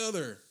 that, and the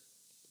other.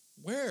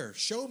 Where?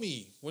 Show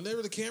me.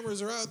 Whenever the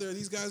cameras are out there,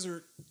 these guys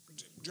are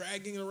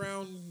dragging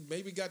around.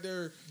 Maybe got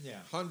their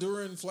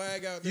Honduran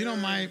flag out there. You know,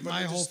 my but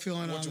they're whole just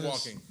feeling on this,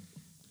 walking.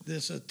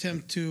 this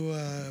attempt to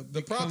The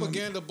become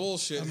propaganda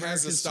bullshit has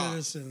American to stop.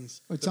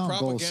 citizens. It's The on both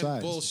propaganda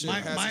sides. bullshit My,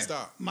 has my, to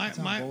stop. my, It's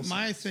on my, both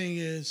my sides. thing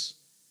is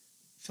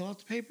fill out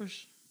the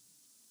papers.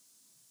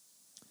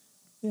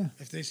 Yeah.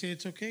 If they say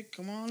it's okay,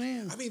 come on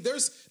in. I mean,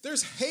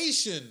 there's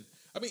Haitian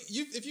I mean,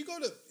 if you go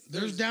to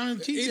There's down in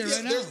TJ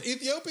right now. there's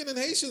Ethiopian and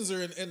Haitians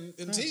are in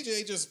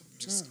TJ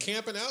just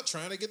camping out,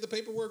 trying to get the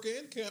paperwork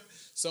in.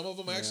 Some of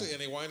them actually, and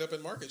they wind up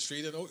in Market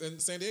Street in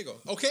San Diego.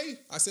 Okay,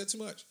 I said too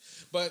much,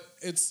 but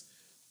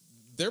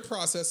they're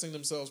processing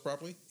themselves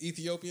properly.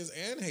 Ethiopians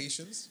and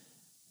Haitians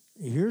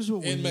Here's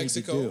what we in need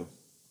Mexico to do.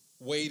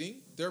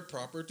 waiting their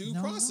proper due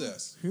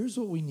process. No. Here's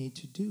what we need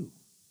to do.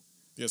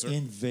 Yes, sir.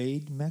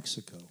 Invade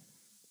Mexico.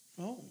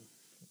 Oh.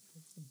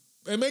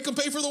 And make them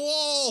pay for the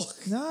wall.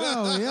 No,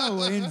 yeah,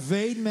 well,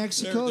 invade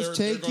Mexico. They're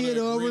Take gonna it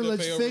over. agree to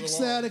Let's pay over fix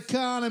the wall. that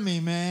economy,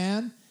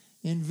 man.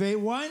 Invade.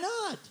 Why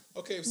not?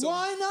 Okay, so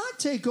Why not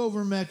take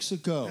over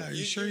Mexico? Are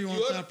you sure you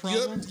want that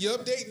problem? You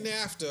update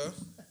NAFTA.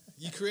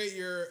 You create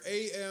your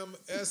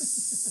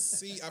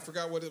AMSC. I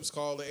forgot what it was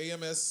called, the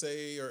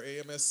AMSA or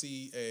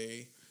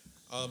AMSCA.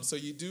 So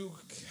you do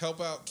help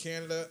out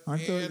Canada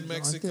and Mexico.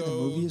 Aren't they the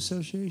movie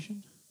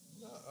association?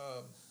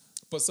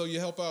 But so you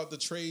help out the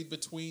trade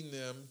between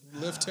them,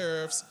 lift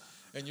tariffs,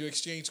 and you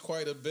exchange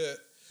quite a bit.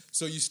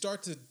 So you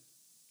start to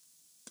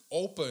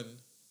open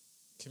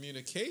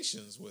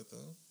communications with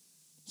them.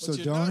 So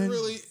you're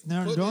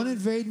not don't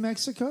invade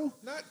Mexico.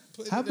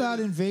 How about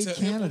invade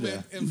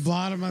Canada?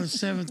 Bottom of the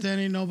seventh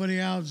inning, nobody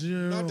out,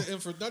 0. Not to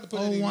put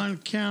any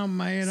 0-1 count,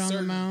 my head on the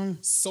certain mound.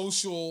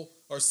 social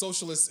or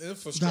socialist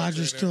infrastructure.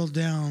 Dodgers in there. still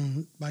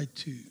down by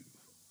 2.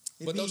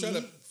 But don't try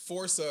to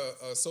force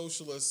a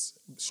socialist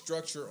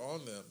structure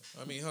on them.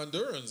 I mean,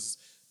 Hondurans,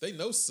 they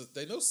know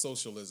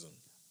socialism.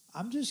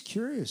 I'm just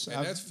curious.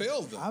 And that's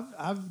failed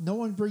them. No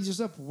one brings this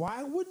up.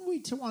 Why wouldn't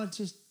we want to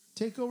just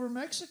take over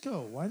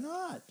Mexico? Why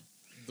not?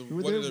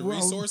 What are the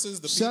resources?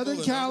 The Southern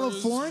people, the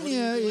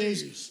California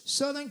numbers?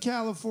 Southern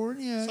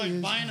California It's like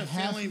is buying a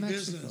half failing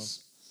Mexico.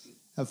 business.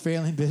 A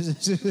failing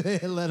business.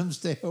 Let them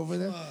stay over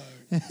there.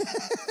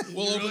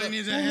 We'll You open really up-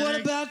 need that Well, what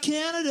headache? about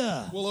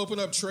Canada? We'll open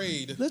up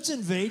trade. Let's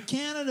invade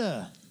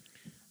Canada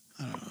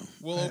I don't know.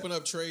 We'll open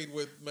up trade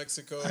with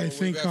Mexico. I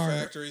think We've got our-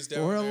 factories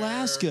down or there.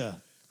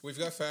 Alaska. We've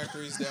got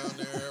factories down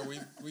there.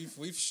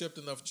 We've shipped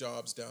enough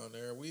jobs down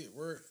there.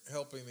 We're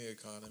helping the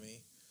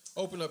economy.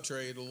 Open up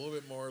trade a little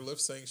bit more.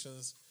 Lift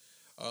sanctions.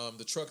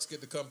 The trucks get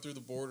to come through the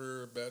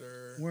border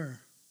better. Where?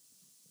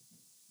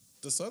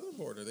 The southern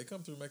border. They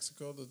come through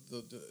Mexico.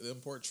 The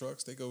import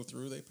trucks, they go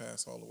through. They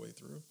pass all the way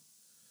through.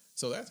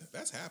 So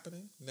that's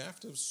happening.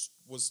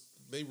 NAFTA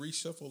they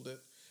reshuffled it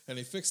and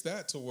they fixed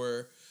that to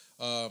where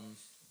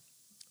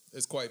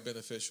it's quite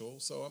beneficial.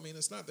 So I mean,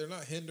 they're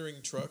not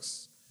hindering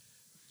trucks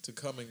to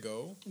come and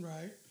go.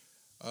 Right.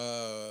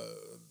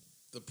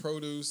 The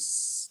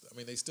produce, I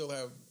mean, they still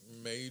have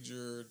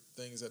major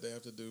things that they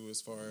have to do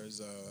as far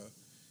as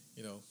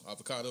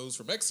avocados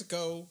from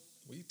Mexico.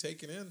 We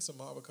taking in some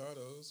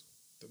avocados,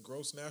 the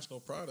gross national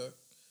product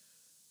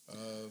of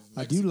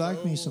Mexico. I do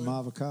like me some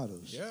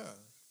avocados. Yeah.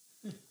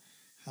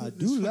 I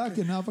do like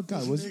an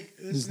avocado.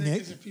 This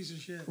Nick is a piece of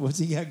shit. What's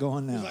he got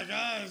going now? He's like,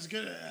 it's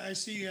good. I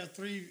see you have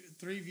three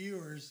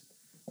viewers.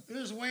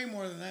 There's way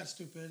more than that,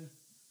 stupid.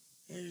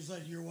 And he's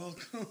like, you're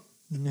welcome.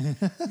 Me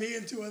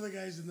and 2 other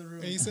guys in the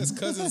room. And he says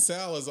Cousin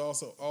Sal is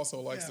also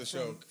likes the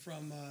show.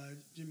 From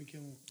Jimmy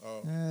Kimmel.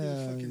 Oh. He's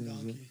a fucking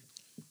donkey.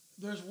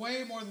 There's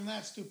way more than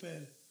that,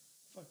 stupid.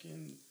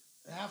 Fucking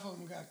half of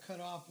them got cut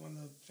off when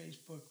the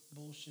Facebook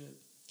bullshit.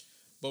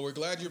 But we're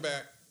glad you're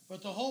back.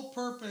 But the whole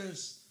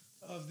purpose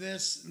of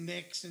this,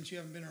 Nick, since you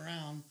haven't been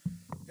around,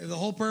 the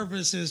whole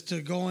purpose is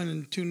to go in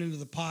and tune into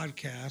the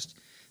podcast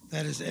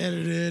that is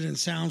edited and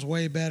sounds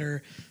way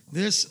better.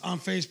 This on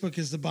Facebook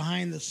is the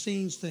behind the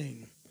scenes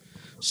thing.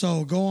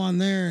 So go on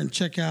there and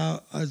check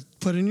out,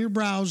 put in your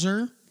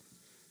browser,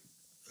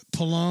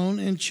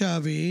 Pallone and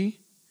Chubby,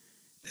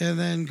 and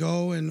then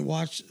go and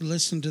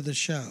listen to the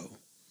show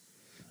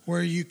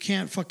where you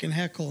can't fucking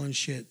heckle and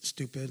shit,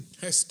 stupid.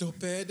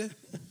 Stupid.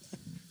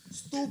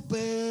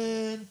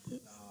 Stupid.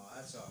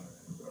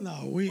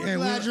 No, We're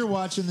glad you're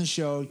watching the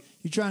show.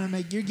 You're trying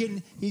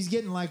to he's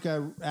getting like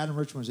Adam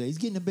Rich would say, he's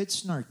getting a bit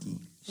snarky.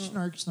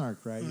 Snark,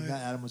 right? Right.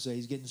 Adam would say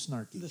he's getting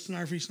snarky. The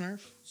snarfy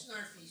snarf.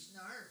 Snarfy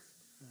snarf.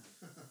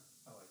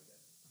 I like that.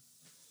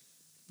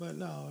 But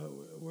no,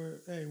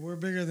 we're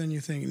bigger than you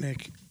think,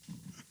 Nick.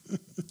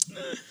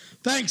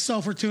 Thanks,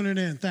 so for tuning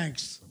in.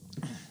 Thanks.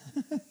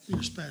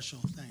 You're special.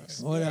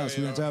 Thanks. What else?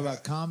 We're going to talk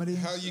about comedy?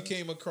 How you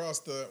came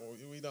across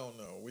we don't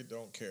know. We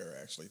don't care,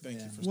 actually. Thank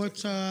you for What's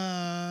sticking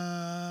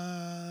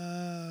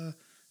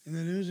in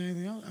the news?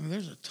 Anything else? I mean,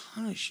 there's a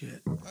ton of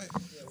shit.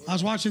 I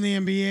was watching the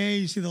NBA.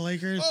 You see the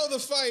Lakers? Oh, the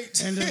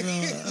fight. End of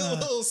the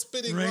little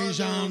spitting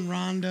Rajon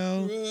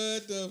Rondo.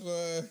 What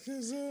the fuck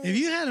is that? If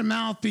you had a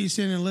mouthpiece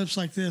in and lips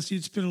like this,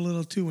 you'd spit a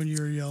little too when you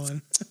were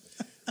yelling.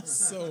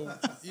 So,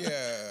 yeah,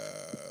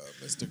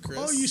 Mr. Chris.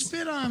 Oh, you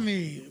spit on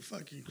me.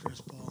 Fucking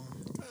Chris Paul.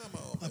 Come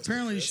on, Mr.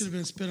 Apparently, you Chris. should have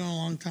been spit on a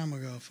long time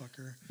ago,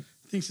 fucker.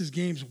 Thinks his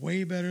game's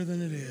way better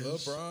than it is.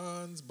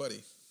 LeBron's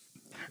buddy.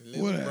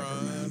 Whatever,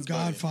 LeBron's man. buddy.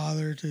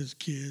 Godfather to his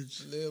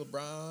kids. Little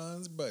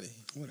Bron's buddy.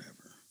 Whatever.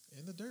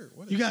 In the dirt.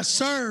 What You is got that?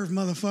 served,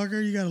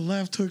 motherfucker. You got a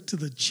left hook to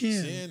the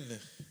chin. Chin.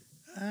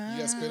 You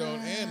got spit on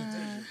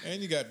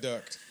and you got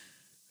ducked.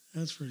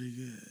 That's pretty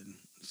good.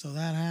 So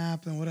that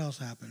happened. What else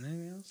happened?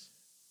 Anything else?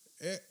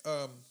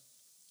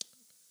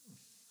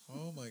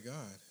 Oh my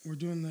God. We're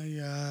doing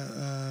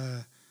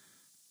the.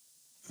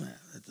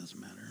 That doesn't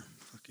matter.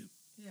 Fuck it.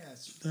 Yeah,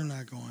 it's They're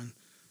not going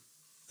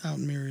out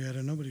in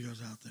Marietta. Nobody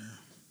goes out there.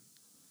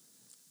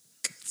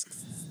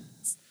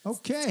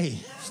 okay.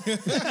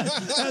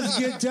 That was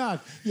a good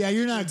talk. Yeah,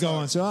 you're not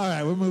going, so all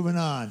right, we're moving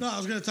on. No, I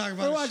was going to talk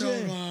We're about a show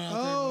watching. going on out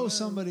Oh, there.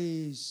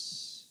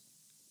 somebody's.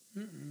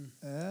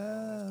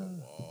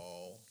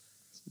 Wall.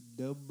 It's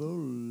a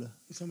double.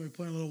 Somebody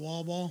playing a little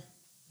wall ball.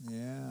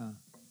 Yeah.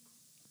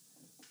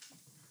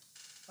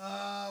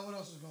 What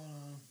else is going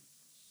on?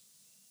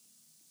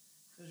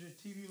 Does your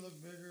TV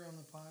look bigger on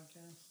the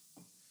podcast?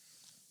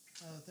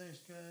 Thanks,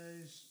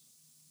 guys.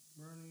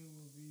 Bernie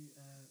will be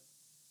at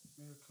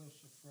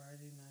Maricosta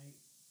Friday night,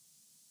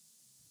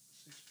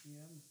 6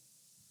 p.m.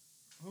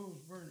 Who's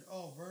Bernie?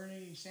 Oh,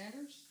 Bernie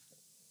Sanders?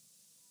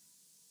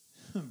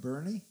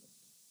 Bernie?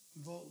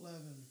 Vote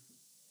Levin.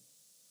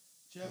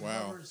 Jeff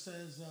Wow. Hubbard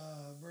says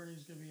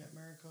Bernie's going to be at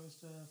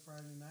Maricosta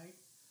Friday night,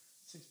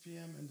 6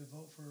 p.m. and to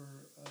vote for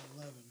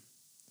Levin.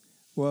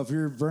 Well, if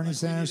you're a Bernie Like we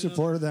Sanders need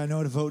supporter, then I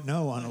know to vote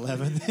no on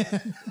 11.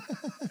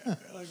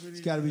 Like we It's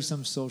need got to be another-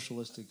 some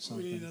socialistic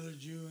We need something. another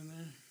Jew in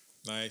there.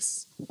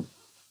 Nice.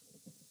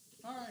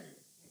 All right.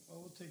 Well,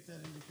 we'll take that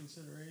into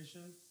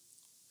consideration.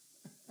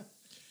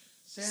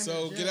 Sanders,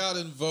 So yeah. get out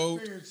and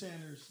vote. Figured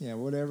Sanders. Yeah,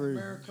 whatever.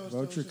 Maricosta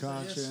Vote your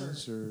Oceanside. Yes, conscience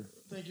sir.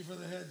 Thank you for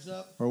the heads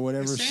up. or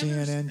whatever Is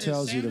Sanders- CNN is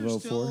tells you to Sanders vote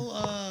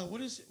still,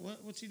 for.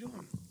 What's he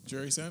doing?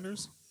 Jerry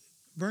Sanders?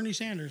 Bernie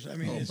Sanders. I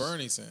mean, Oh, is-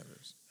 Bernie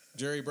Sanders.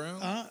 Jerry Brown?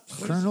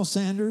 Colonel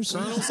Sanders?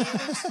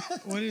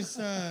 What is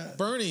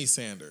Bernie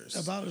Sanders.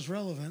 about as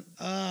relevant?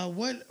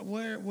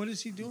 What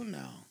is he doing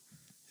now?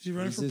 Is he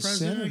running He's for a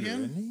president senator,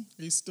 again? isn't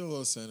he? He's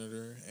still a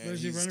senator, and But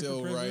is he he's running for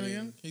still president writing.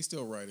 again? He's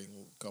still writing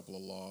a couple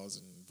of laws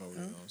and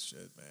voting on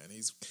shit, man.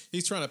 He's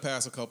trying to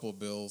pass a couple of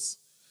bills.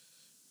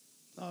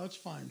 Oh, it's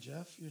fine,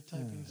 Jeff. Your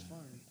typing's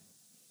fine.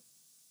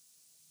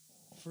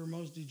 For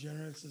most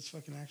degenerates, it's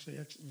fucking actually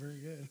very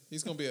good.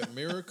 He's going to be at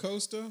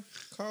Maricosta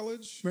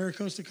College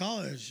Maricosta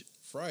College.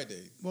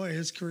 Friday. Boy,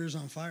 his career's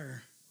on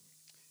fire.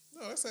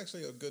 No, that's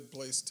actually a good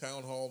place,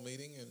 town hall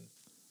meeting, and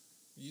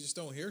you just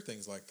don't hear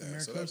things like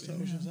that. So Maricosta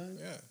that'd be, Oceanside.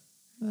 yeah.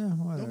 Yeah,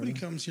 whatever. Nobody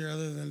comes here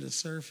other than to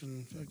surf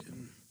and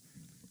fucking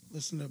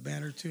listen to a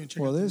band or two and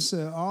check Well, out the- this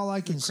all I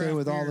can say craft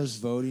with all beers.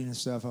 this voting and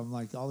stuff, I'm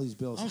like all these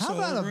bills. I'm How so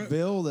about over a it.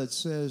 bill that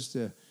says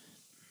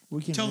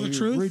we can Tell the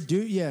truth?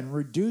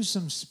 reduce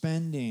some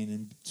spending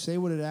and say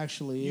what it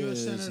actually U.S.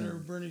 is. Senator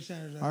and Bernie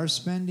Sanders. our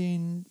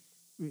spending,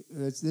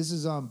 this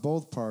is on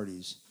both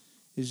parties,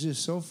 is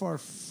just so far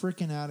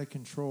freaking out of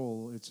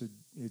control.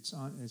 It's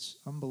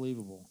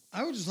unbelievable.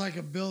 I would just like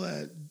a bill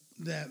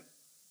that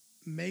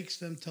makes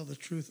them tell the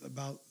truth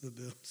about the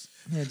bills,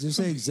 Yeah, just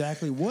say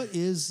exactly what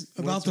is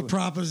about what's the what-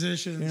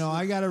 propositions. You know,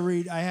 I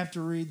have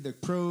to read the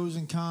pros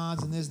and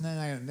cons and this and that.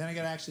 And then I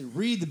got to actually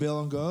read the bill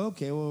and go,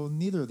 okay, well,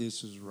 neither of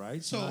this is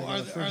right. So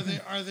I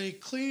gotta are they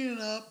cleaning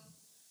up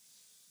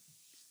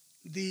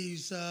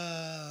these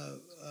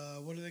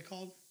what are they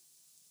called?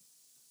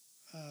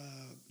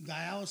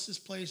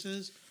 Dialysis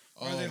places?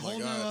 Are Oh, they my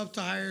holding God. them up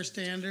to higher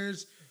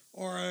standards,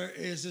 or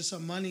is this a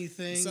money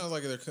thing? It sounds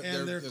like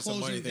and they're it's a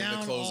money closing thing to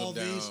down close all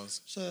them down.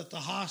 these so that the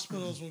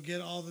hospitals will get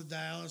all the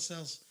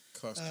dialysis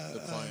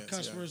The clients,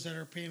 customers that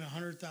are paying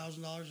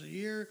 $100,000 a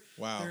year.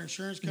 Wow. Their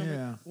insurance company.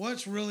 Yeah.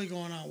 What's really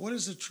going on? What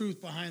is the truth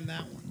behind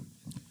that one?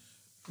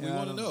 We Yeah, I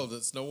want to don't- know.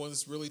 That's no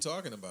one's really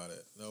talking about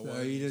it. No So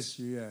one.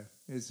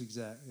 it's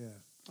exact.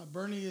 Yeah.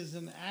 Bernie is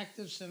an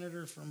active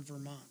senator from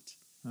Vermont.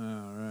 All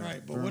right.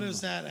 Right, but what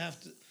does that have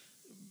to...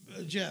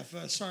 Jeff,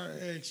 sorry,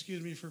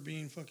 excuse me for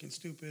being fucking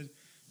stupid,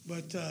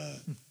 but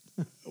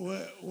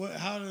what?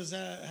 How does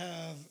that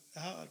have...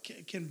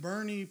 Can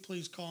Bernie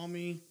please call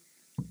me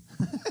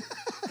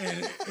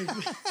and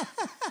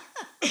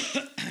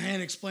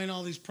explain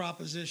all these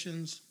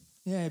propositions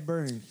Yeah,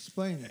 Bernie,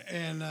 explain it.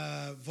 and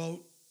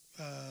vote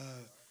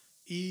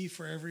E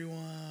for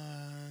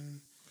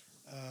everyone?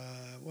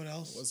 What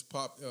else? What's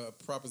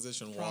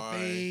Proposition Prop Y?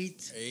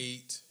 8.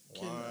 8.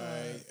 Can,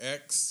 Y.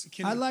 X.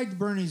 Can I liked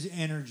Bernie's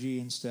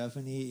energy and stuff,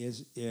 and he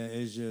is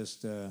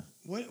just.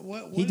 what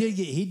He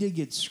did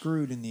get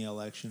screwed in the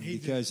election He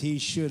did. because he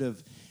should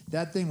have.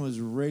 That thing was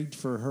rigged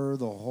for her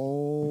the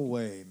whole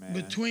way, man.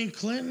 Between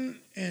Clinton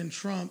and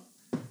Trump,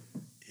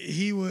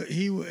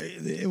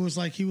 it was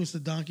like he was the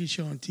donkey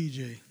show on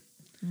TJ.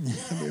 I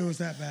mean, it was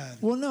that bad.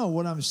 Well, no,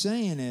 what I'm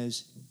saying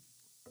is,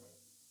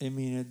 I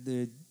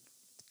mean,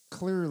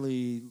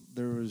 clearly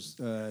there was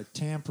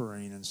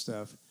tampering and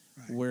stuff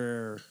Right.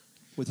 where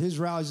with his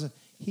rallies,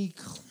 he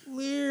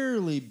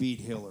clearly beat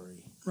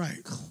Hillary.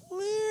 Right.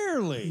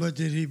 Clearly. But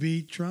did he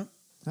beat Trump?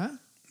 Huh?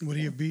 Would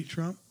he have beat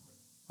Trump?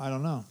 I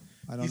don't know.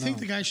 You think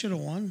the guy should have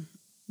won?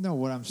 No,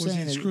 what I'm Was saying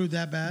he is screwed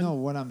that bad? No,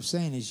 what I'm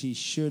saying is he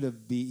should have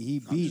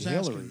he beat just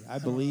Hillary. asking. I I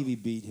don't believe know. he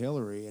beat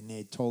Hillary, and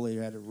they totally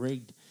had it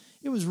rigged.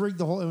 It was rigged.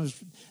 The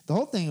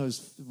whole thing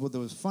was. What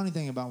the funny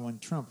thing about when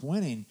Trump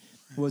winning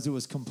was it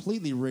was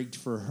completely rigged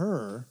for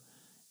her,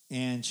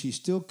 and she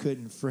still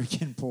couldn't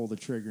freaking pull the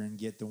trigger and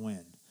get the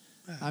win.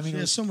 I mean, she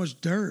has so much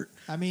dirt.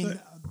 I mean,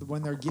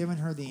 when they're giving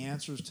her the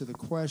answers to the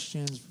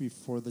questions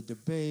before the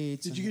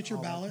debates. Did you get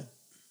your ballot?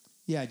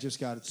 Yeah, I just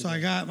got it today.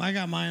 So I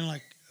got mine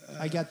like.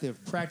 I got the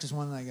practice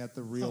one and I got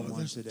the real one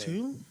there's today.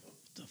 2? What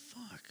the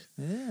fuck?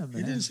 Yeah, man.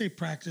 It didn't say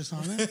practice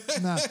on it.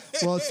 No,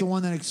 well, it's the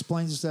one that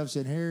explains the stuff.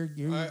 Said here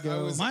you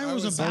go. Mine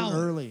was a Vote ballot.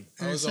 early.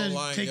 I was It said,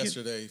 online take it-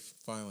 yesterday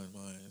filing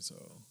mine, so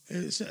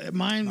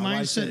My Mine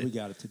wife said said we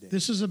got it today.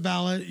 this is a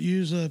ballot.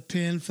 Use a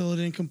pen, fill it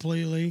in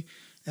completely,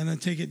 and then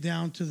take it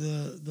down to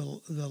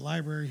the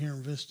library here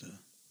in Vista.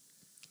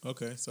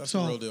 okay, so that's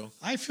So the real deal.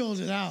 I filled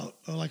it out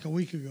like a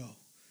week ago,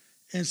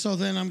 and so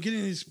then I'm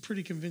getting these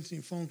pretty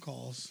convincing phone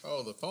calls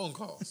Oh, the phone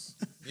calls.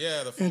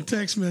 Yeah, the phone and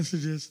text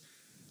messages,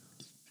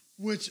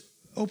 which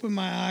opened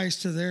my eyes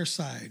to their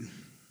side.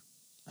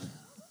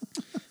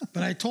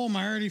 But I told him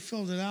I already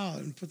filled it out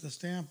and put the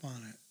stamp on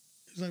it.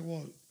 He's like,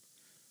 "Well,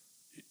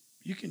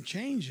 you can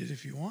change it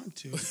if you want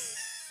to."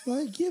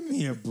 Like, give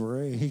me a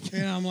break.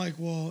 And I'm like,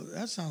 well,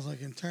 that sounds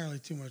like entirely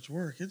too much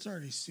work. It's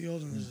already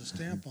sealed and there's a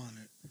stamp on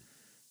it.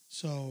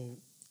 So,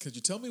 Could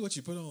you tell me what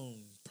you put on?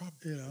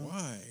 You know.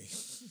 Why?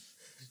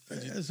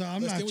 so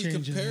I'm not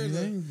changing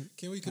anything.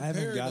 Can we I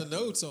haven't compare got the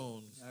notes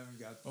on I haven't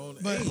got on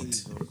But-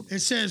 8? It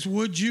says,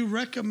 would you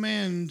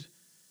recommend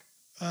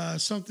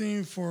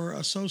something for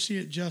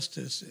associate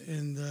justice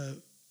in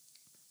the,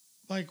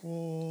 like,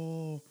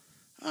 well,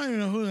 I don't even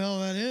know who the hell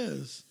that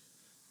is.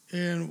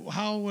 And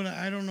how would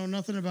I don't know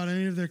nothing about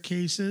any of their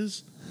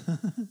cases,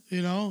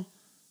 you know?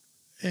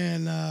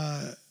 And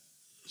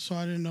so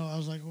I didn't know. I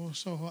was like, well,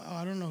 so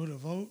I don't know who to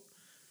vote.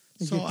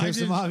 So you piss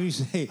them off, you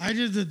say, I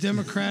did the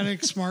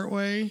Democratic smart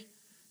way.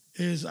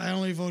 Is I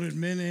only voted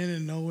men in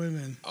and no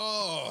women.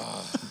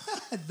 Oh,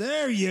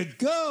 there you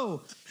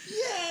go.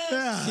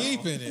 Yeah,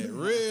 keeping it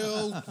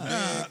real.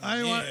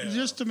 I want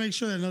just to make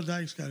sure that no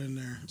dykes got in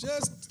there.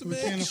 Just to We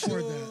make can't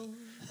afford sure. that.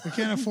 We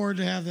can't afford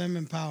to have them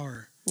in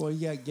power. Well,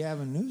 you got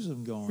Gavin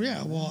Newsom going.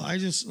 Yeah, well, I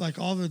just like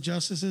all the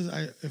justices.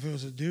 If it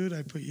was a dude,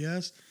 I put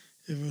yes.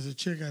 If it was a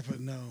chick, I put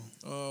no.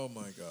 Oh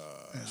my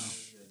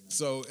gosh.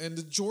 So, and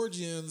the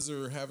Georgians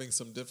are having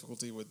some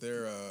difficulty with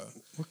their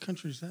What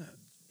country is that?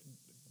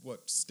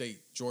 what state?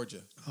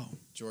 Georgia. Oh,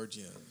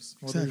 Georgians.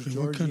 Well, there's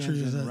exactly. What country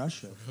Georgians is in that?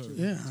 Russia. too.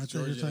 yeah, I thought you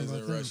were Georgia talking is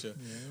about in them. Russia.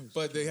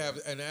 But they have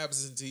an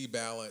absentee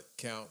ballot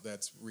count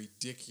that's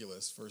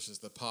ridiculous versus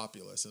the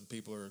populace, and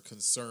people are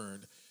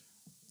concerned.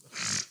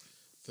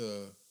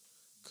 The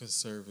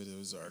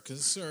conservatives are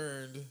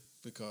concerned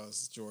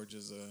because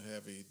Georgia's a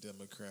heavy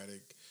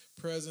Democratic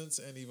presence,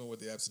 and even with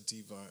the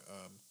absentee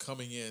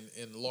coming in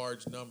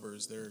large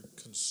numbers, they're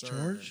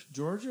concerned.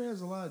 Georgia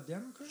has a lot of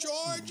Democrats.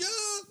 Georgia.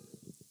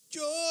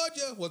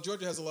 Well,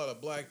 Georgia has a lot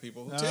of black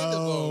people who tend to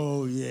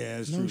vote Oh, yeah,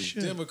 it's No true.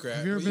 shit. Democrat.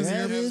 Have you ever We been used to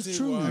there? That have is to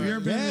true. watch. Have you ever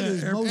been That to the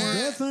is most airport?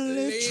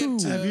 definitely true.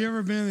 Atlanta. Have you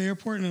ever been to the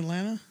airport in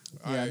Atlanta?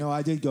 Yeah, no,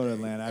 I did go to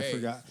Atlanta. I Hey,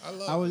 forgot. I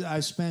love I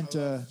spent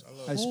I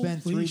I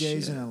spent Holy 3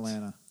 days in shit.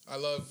 Atlanta. I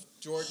love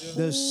Georgia.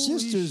 The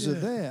sisters are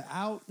shit. there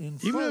out in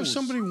Even if force.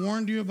 somebody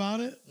warned you about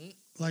it,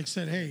 like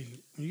said, hey,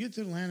 when you get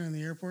to Atlanta in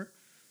the airport,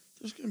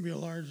 there's going to be a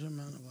large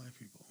amount of black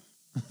people.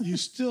 You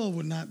still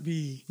would not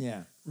be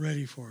Yeah.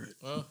 ready for it.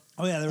 Huh?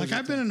 Oh yeah. There was Like a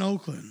I've been in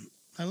Oakland.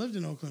 I lived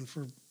in Oakland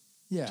for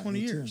 20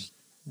 me too. years.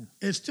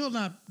 It still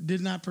did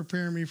not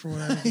prepare me for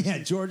what I was Yeah,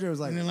 Georgia was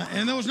like,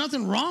 and there was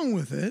nothing wrong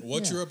with it.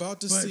 What Yeah. you're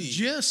about to But see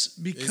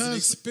just because of the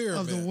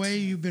experiment. way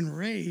you've been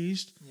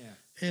raised yeah,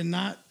 and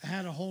not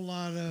had a whole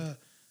lot of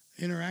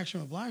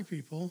interaction with black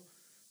people,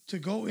 to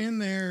go in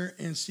there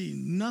and see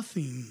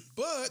nothing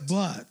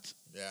but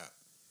yeah.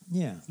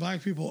 yeah,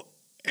 black people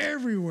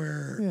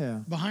everywhere, Yeah.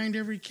 behind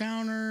every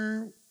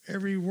counter,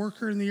 every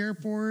worker in the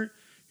airport,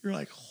 you're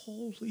like,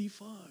 holy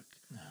fuck.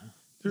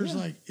 There's Yeah.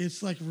 like,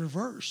 it's like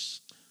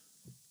reverse.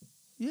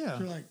 yeah.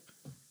 You're like,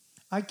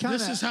 I kind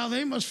this is how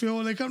they must feel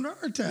when they come to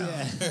our town.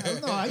 Yeah,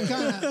 I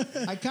don't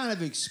know. I kind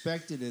of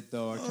expected it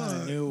though. I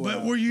kind of knew.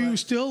 But were you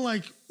still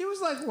like, It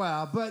was like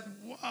wow, but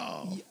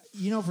wow?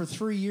 you know, for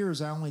 3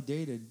 years I only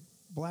dated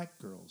black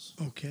girls.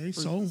 Okay,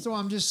 so So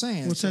I'm just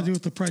saying. what's that do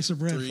with the price of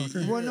bread, 3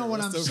 fucker? Well, no, what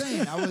What's I'm the-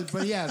 saying,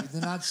 but yeah, to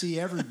not see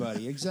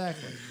everybody.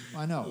 Exactly,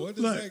 I know. What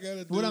does Look, that got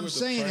to do what I'm with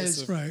saying the price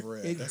is- of Right.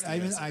 bread? It, That's the I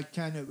mean, answer. I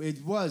kind of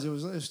it was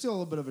still a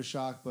little bit of a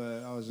shock,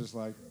 but I was just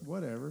like,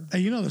 whatever. Hey,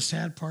 you know the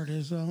sad part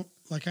is though,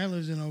 like I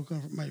lived in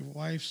Oakland. My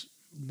wife's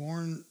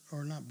born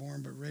or not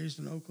born, but raised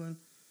in Oakland.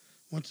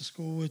 Went to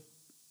school with,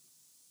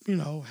 you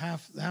know,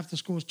 half the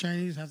school is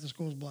Chinese, half the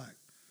school is black.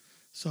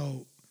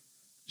 So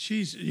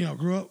she's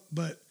grew up.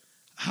 But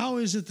how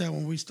is it that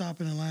when we stop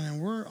in Atlanta and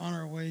we're on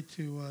our way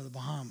to the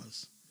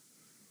Bahamas,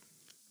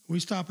 we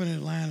stop in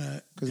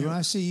Atlanta Because and- when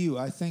I see you,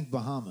 I think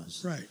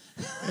Bahamas. right,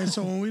 and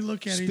so when we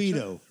look at each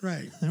other, Speedo.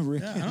 right,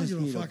 Rick yeah, I in don't a give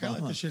a Speedo, fuck. I let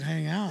Bahamas. this shit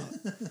hang out.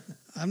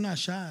 I'm not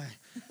shy.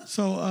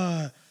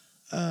 So,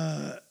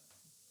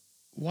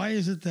 why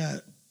is it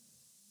that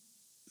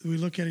we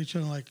look at each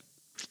other like,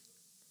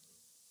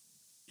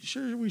 you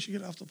sure we should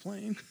get off the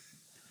plane?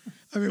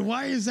 I mean,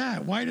 why is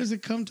that? Why does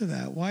it come to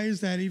that? Why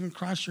does that even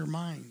cross your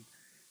mind?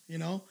 You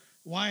know,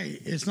 why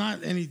it's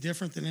not any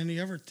different than any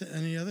other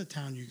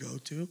town you go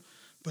to,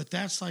 but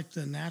that's like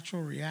the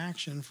natural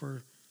reaction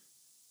for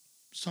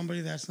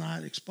somebody that's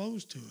not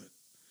exposed to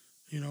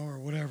it, or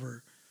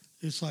whatever.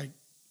 It's like,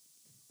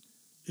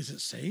 is it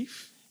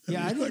safe?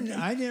 Yeah, I mean, didn't.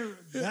 I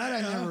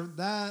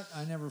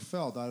never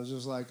felt. I was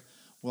just like,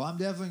 well, I'm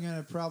definitely going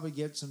to probably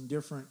get some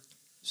different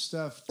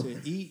stuff to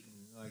eat,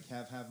 and like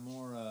have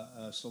more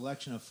a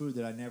selection of food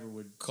that I never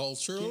would.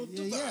 Cultural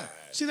Yeah. divide.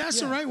 See,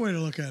 that's the right way to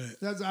look at it.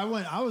 I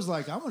was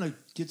like, I want to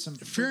get some.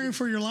 Fearing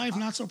for your life,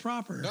 not so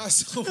proper. Not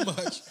so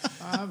much.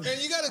 And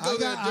you got to go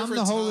there at I'm different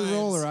the holy times.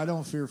 roller. I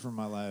don't fear for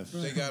my life.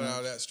 They got out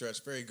of that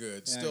stretch. Very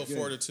good. Yeah, Still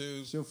good.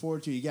 4-2. Still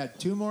 4-2. You got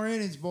 2 more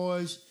innings,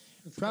 boys.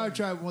 Probably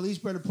try. Well, at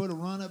least better put a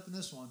run up in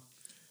this one.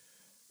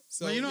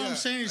 So, But you know what I'm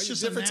saying? It's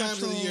just a different times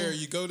of the natural- year.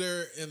 You go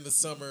there in the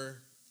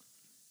summer,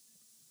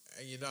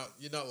 and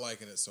you're not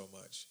liking it so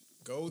much.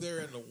 Go there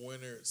in the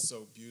winter. It's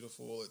so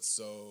beautiful. It's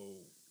so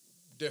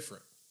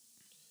different.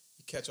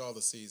 You catch all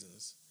the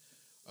seasons.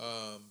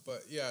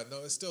 But yeah,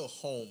 no, it's still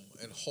home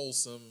and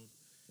wholesome.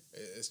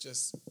 It's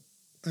just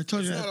I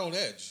told it's you not that. on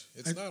edge.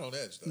 It's not on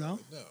edge though. No?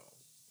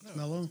 No.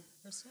 Mellow.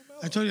 They're so mellow.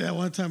 I told you that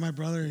one time. My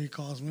brother, he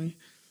calls me,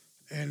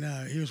 and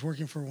he was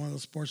working for one of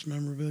those sports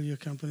memorabilia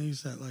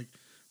companies that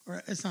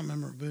or it's not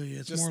memorabilia.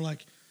 It's Just- more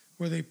like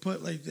where they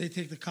put they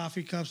take the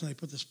coffee cups and they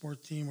put the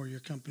sports team or your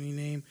company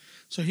name.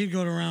 So he'd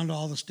go around to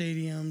all the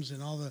stadiums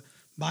and all the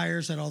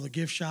buyers at all the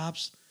gift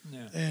shops,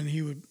 Yeah. and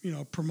he would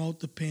promote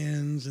the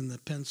pens and the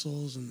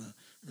pencils and the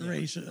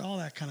erasers, all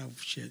that kind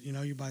of shit.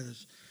 You buy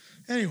this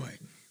anyway.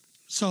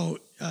 So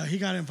he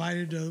got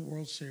invited to the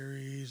World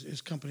Series.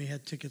 His company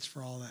had tickets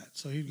for all that.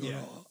 So he'd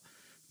go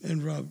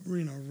and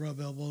rub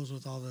elbows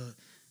with all the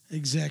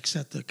execs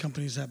at the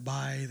companies that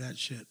buy that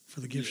shit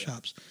for the gift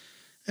shops.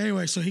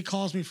 Anyway, so he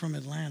calls me from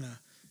Atlanta,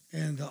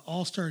 and the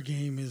All-Star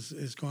game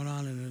is going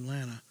on in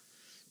Atlanta,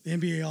 the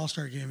NBA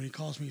All-Star game, and he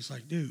calls me. He's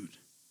like, dude,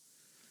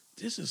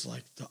 this is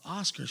like the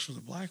Oscars for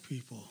the black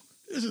people.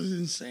 This is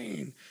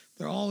insane.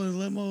 They're all in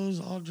limos,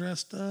 all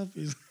dressed up.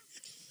 He's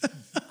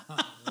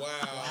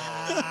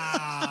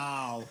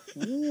Wow.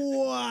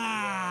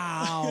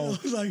 Wow. I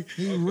was like,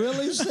 He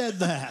really said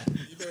that.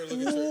 You better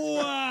look at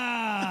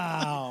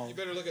Wow. you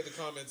better look at the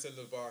comments in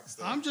the box.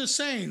 Though. I'm just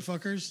saying,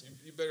 fuckers.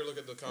 You better look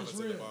at the comments in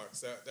the real.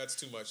 box. That's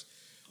too much.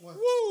 What?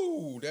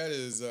 Woo! That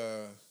is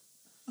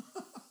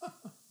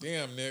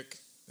damn, Nick.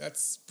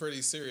 That's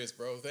pretty serious,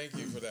 bro. Thank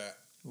you for that.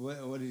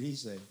 What did he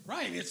say?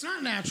 Right, it's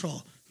not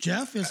natural.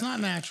 Jeff, it's not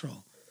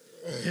natural.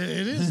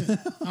 It isn't.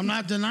 I'm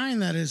not denying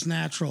that it's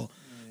natural.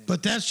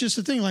 But that's just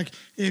the thing. Like,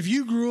 if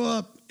you grew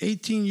up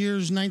 18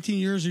 years, 19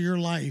 years of your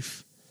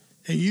life,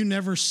 and you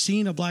never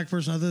seen a black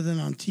person other than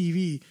on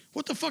TV,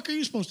 what the fuck are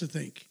you supposed to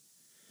think?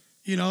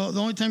 The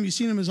only time you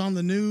seen them is on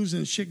the news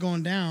and shit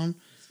going down.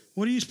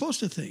 What are you supposed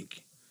to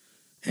think?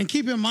 And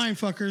keep in mind,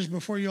 fuckers,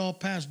 before you all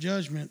pass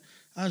judgment,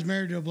 I was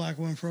married to a black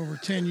woman for over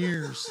 10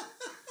 years.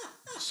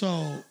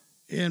 So,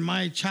 and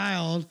my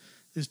child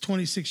is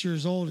 26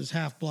 years old, is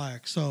half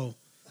black. So,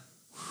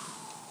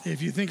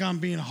 if you think I'm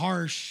being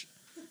harsh,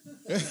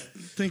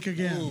 think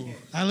again. Ooh.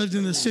 I lived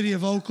in the city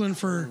of Oakland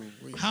for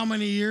how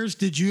many years?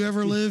 Did you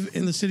ever live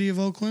in the city of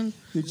Oakland?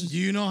 Do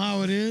you know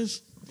how it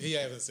is? He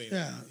haven't seen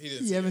Yeah. it. He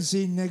didn't. You see haven't it.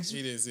 seen Nick's?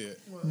 He didn't see it.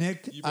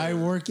 Nick, You I better-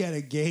 work at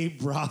a gay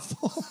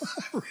brothel.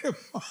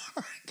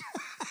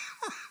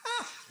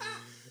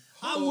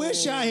 I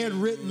wish I had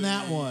written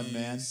that one,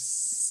 man.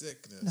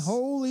 Sickness.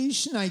 Holy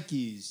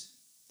shnikes.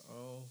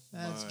 Oh,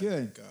 That's my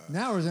good. God.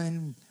 Now we're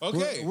saying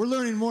Okay. we're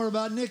learning more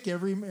about Nick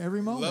every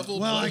moment. Level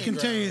Well, I playing can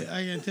tell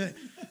ground.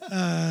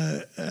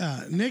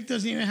 you, Nick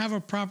doesn't even have a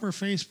proper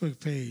Facebook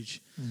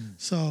page.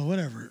 So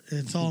whatever,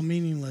 it's all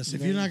meaningless.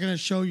 If you're not going to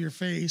show your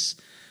face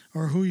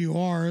or who you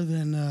are,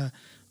 then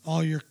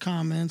all your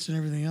comments and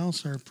everything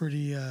else are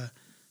pretty That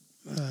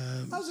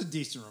was a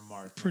decent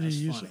remark. pretty That's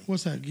useless. funny.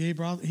 What's that? Gay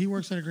brothel? He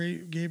works at a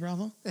gay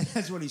brothel.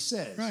 That's what he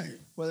says. Right.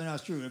 Whether or not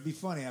it's true, it'd be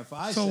funny if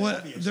I So said. what?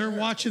 I'd be They're hysterical.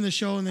 watching the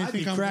show and they I'd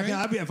think be I'm cracking.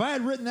 great. If I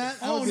had written that,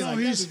 I Oh would be no, like,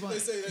 he's that'd be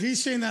funny.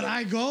 he's saying that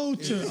I go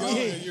to.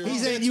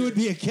 He's saying you would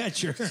be a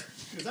catcher.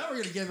 Because I were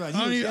going to get about I,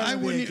 don't you. even, I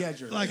would be a wouldn't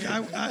catcher. like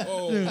I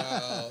Oh, dude,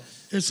 wow.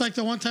 it's like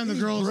the one time the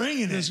girl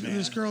bringing it, this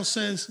man. girl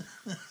says,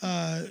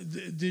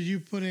 "Did you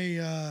put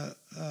a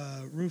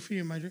roofie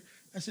in my drink?"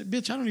 I said,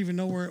 "Bitch, I don't even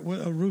know what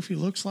a roofie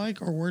looks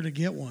like or where to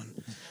get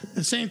one."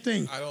 The same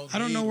thing. I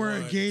don't know need where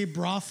one. a gay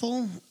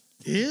brothel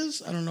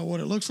is. I don't know what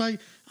it looks like.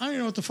 I don't even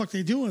know what the fuck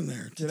they do in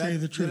there. To tell you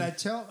the truth, Did I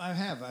tell? I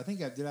have. I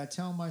think I did. I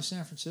tell my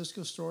San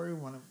Francisco story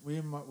when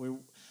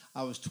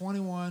I was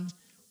 21.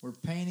 We're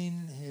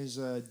painting his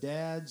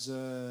dad's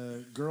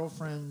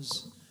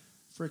girlfriend's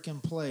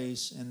freaking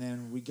place, and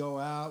then we go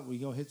out. We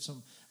go hit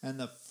some. And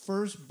the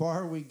first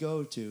bar we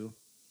go to,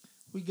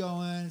 we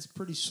go in. It's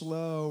pretty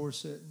slow. We're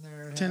sitting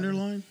there.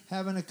 Tenderloin?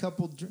 having a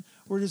couple.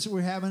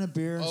 We're having a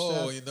beer and Oh,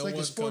 stuff. It's no like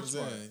one a sports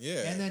comes bar. in.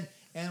 Yeah.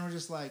 And we're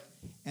just like,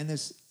 and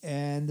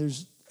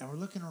we're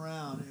looking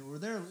around, and we're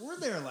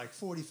there like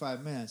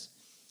 45 minutes,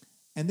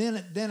 and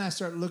then I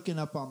start looking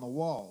up on the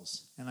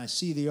walls, and I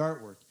see the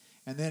artwork,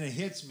 and then it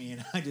hits me,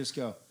 and I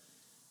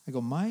go,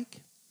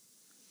 Mike,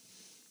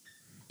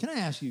 can I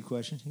ask you a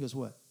question? He goes,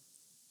 what?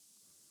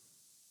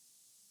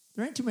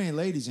 There ain't too many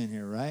ladies in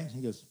here, right?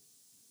 He goes,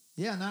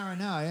 yeah, not right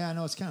now. Yeah, I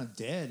know it's kind of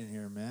dead in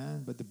here,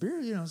 man. But the beer,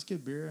 it's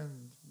good beer,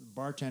 and the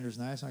bartender's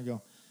nice. And I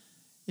go,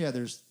 yeah,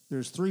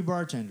 there's 3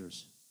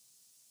 bartenders.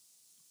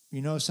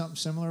 You know something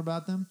similar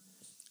about them?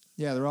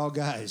 Yeah, they're all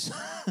guys.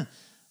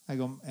 I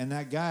go, and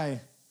that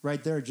guy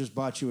right there just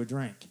bought you a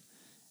drink.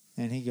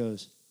 And he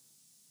goes,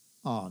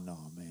 oh, no,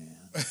 man.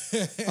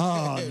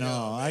 Oh,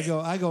 no.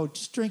 I go,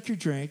 just drink your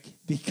drink.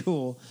 Be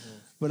cool.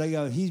 But I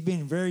go, he's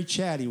being very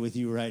chatty with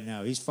you right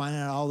now. He's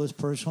finding out all this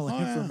personal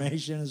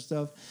information and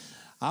stuff.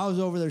 I was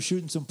over there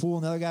shooting some pool,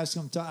 and the other guys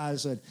come talk. I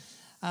said,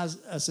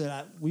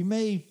 we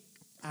may.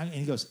 And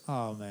he goes,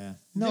 oh man,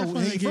 no.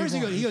 First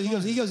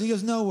he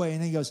goes, no way,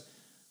 and then he goes,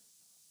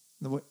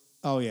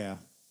 oh yeah.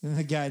 And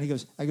the guy, and he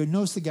goes, I go,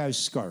 notice the guy's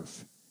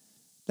scarf.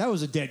 That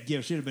was a dead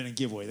gift. Should have been a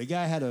giveaway. The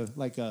guy had a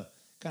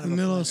kind of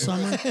middle of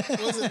summer.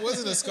 It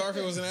wasn't a scarf.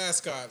 It was an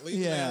ascot.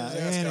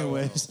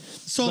 Anyways.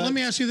 So let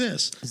me ask you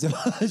this.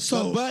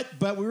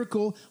 But we were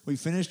cool. We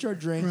finished our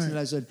drinks, and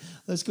I said,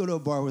 let's go to a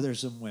bar where there's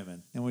some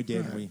women. And we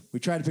did. Right. We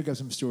tried to pick up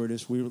some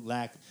stewardess. We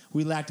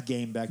lacked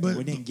game back then.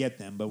 We didn't get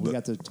them, but we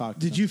got to talk to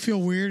them. Did you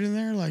feel weird in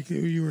there? Like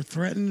you were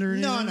threatened or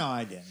anything? No,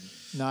 I didn't.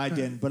 No, I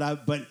didn't.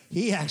 But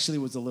he actually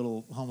was a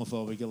little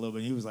homophobic a little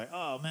bit. He was like,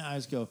 oh,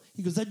 man.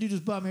 He goes, that dude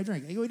just bought me a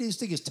drink. I go, he didn't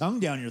stick his tongue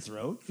down your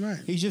throat. Right.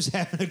 He's just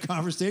having a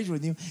conversation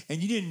with you,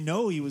 and you didn't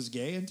know he was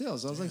gay until.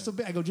 So I was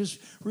like, I go, just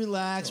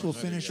relax. We'll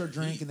finish our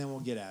drink, and then we'll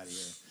get out of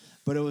here.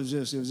 But it was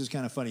just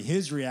kind of funny.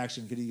 His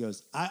reaction, because he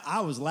goes,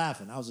 I was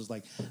laughing. I was just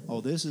like,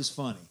 oh, this is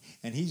funny.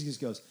 And he just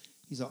goes,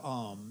 he's like,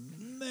 oh,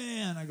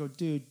 man. I go,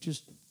 dude,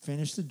 just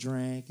finish the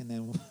drink, and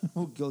then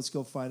let's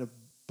go find a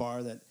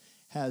bar that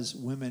has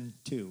women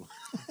too.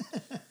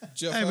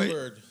 Jeff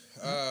Hubbard,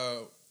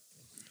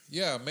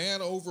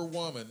 man over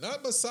woman.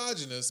 Not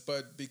misogynist,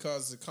 but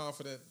because of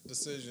confident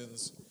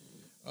decisions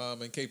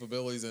and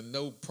capabilities, and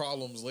no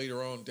problems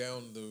later on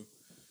down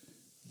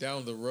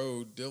the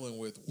road dealing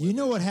with women. You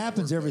know what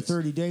happens every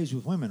 30 days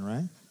with women,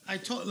 right?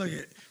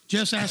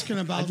 Jeff's asking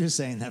about. I'm just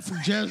saying that.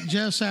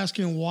 Jeff's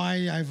asking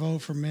why I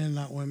vote for men,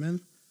 not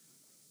women.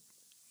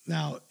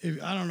 Now,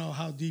 I don't know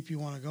how deep you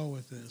want to go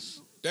with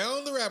this.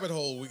 Down the rabbit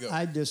hole we go.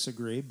 I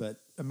disagree, but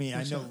I mean,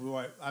 I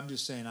know. I'm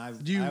just saying, I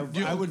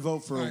would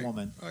vote for a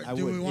woman. Right.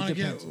 Do we want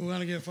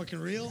to get fucking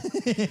real? Do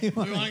we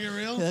want to get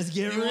real? Let's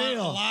get real. Want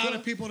a lot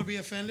of people to be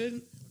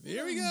offended.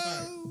 Here we go.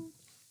 All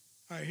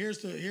right. Here's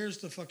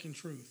the fucking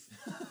truth.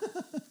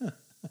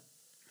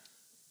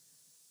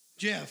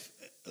 Jeff,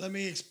 let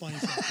me explain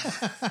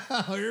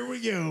something. Here we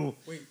go.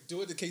 Wait,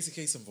 do it the Casey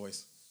Kasem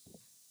voice.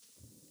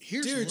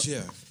 Dear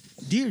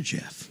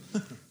Jeff.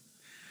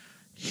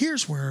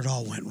 Here's where it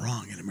all went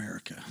wrong in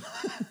America.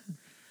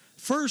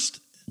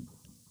 First,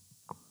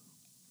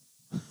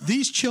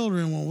 these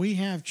children, when we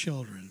have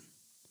children,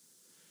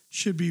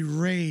 should be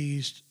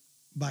raised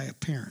by a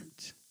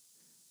parent.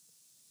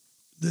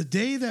 The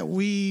day that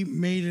we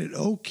made it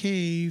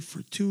okay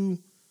for 2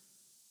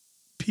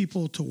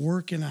 people to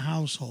work in a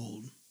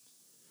household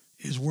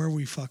is where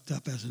we fucked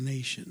up as a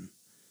nation.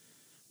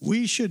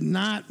 We should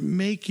not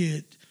make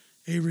it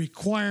a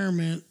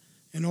requirement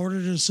in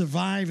order to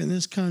survive in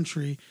this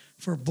country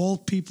for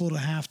both people to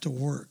have to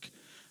work.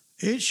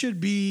 It should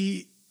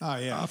be,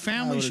 a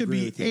family should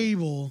be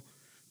able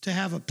to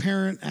have a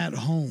parent at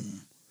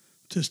home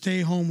to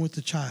stay home with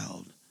the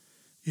child,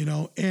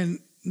 and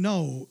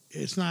no,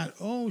 it's not,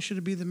 should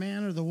it be the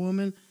man or the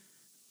woman?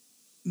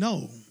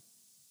 No.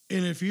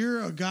 And if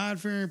you're a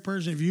God-fearing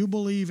person, if you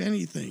believe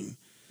anything,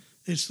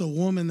 it's the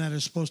woman that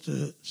is supposed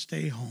to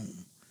stay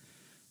home.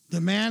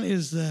 The man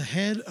is the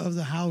head of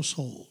the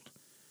household.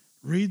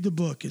 Read the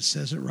book. It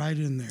says it right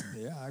in there.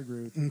 Yeah, I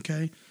agree with you.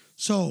 Okay?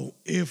 So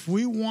if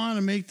we want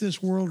to make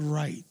this world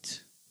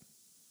right,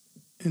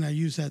 and I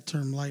use that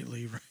term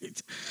lightly,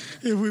 right?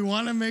 If we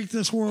want to make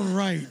this world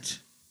right,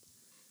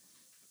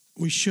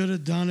 we should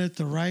have done it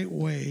the right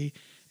way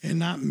and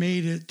not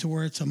made it to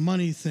where it's a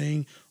money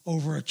thing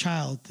over a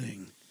child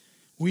thing.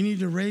 We need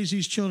to raise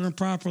these children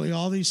properly.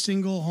 All these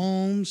single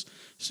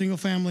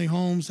family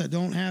homes that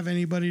don't have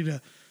anybody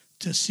to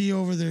see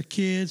over their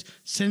kids,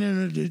 sending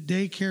them to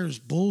daycare is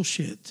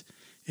bullshit.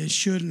 It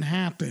shouldn't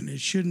happen.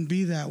 It shouldn't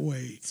be that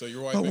way. So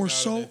you're wiping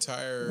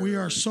we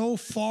are so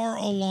far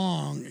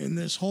along in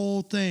this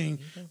whole thing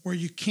where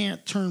you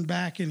can't turn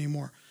back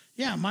anymore.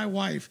 Yeah, my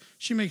wife,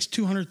 she makes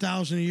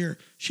 $200,000 a year.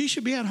 She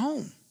should be at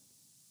home.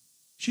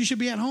 She should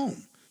be at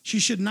home. She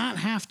should not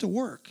have to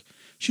work.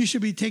 She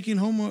should be taking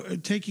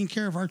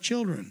care of our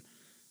children.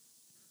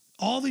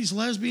 All these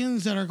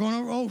lesbians that are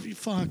going,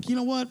 fuck, you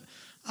know what?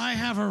 I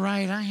have a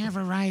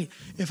right.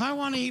 If I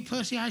want to eat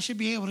pussy, I should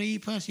be able to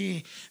eat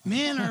pussy.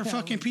 Men are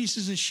fucking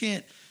pieces of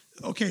shit.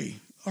 Okay,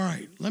 all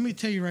right. Let me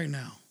tell you right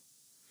now.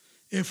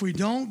 If we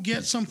don't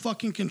get some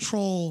fucking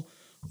control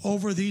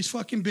over these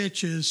fucking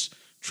bitches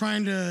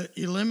trying to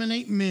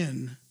eliminate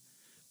men,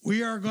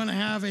 we are going to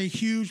have a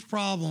huge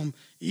problem,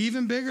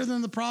 even bigger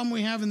than the problem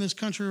we have in this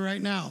country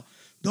right now.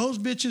 Those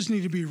bitches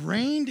need to be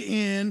reined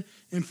in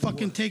and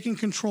fucking taken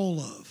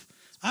control of.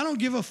 I don't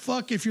give a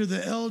fuck if you're the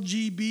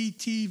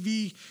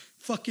LGBTV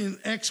fucking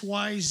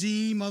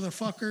XYZ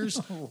motherfuckers,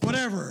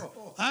 whatever.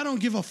 I don't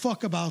give a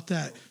fuck about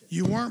that.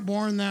 You weren't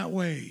born that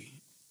way.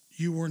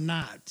 You were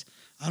not.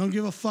 I don't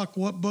give a fuck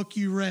what book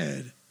you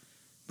read,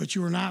 but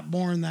you were not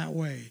born that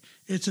way.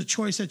 It's a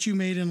choice that you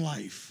made in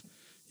life.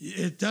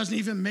 It doesn't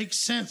even make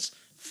sense.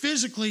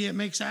 Physically, it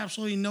makes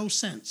absolutely no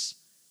sense.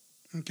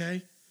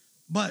 Okay?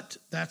 But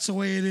that's the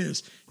way it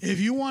is. If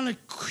you want to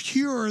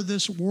cure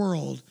this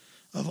world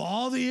of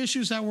all the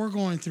issues that we're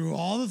going through,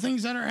 all the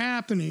things that are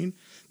happening,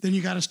 then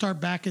you got to start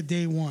back at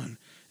day one.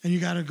 And you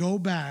got to go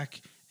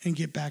back and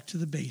get back to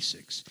the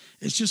basics.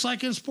 It's just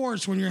like in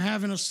sports when you're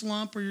having a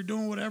slump or you're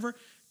doing whatever,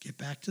 get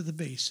back to the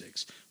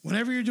basics.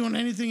 Whenever you're doing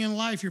anything in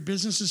life, your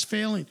business is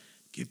failing,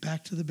 get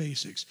back to the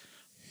basics.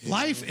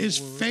 Life is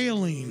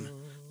failing.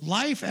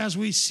 Life as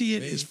we see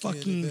it is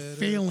fucking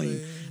failing.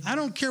 I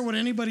don't care what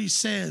anybody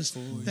says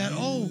that,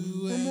 oh,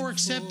 we're more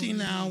accepting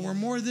now, we're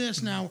more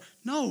this now.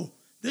 No,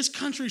 this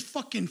country's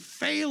fucking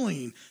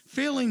failing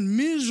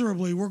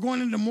miserably. We're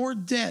going into more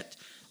debt.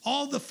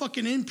 All the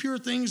fucking impure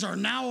things are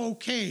now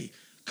okay.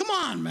 Come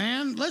on,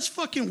 man. Let's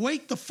fucking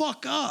wake the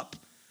fuck up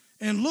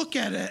and look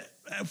at it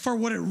for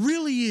what it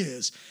really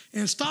is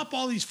and stop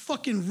all these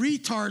fucking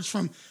retards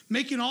from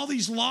making all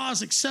these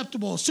laws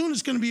acceptable. Soon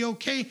it's going to be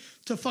okay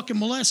to fucking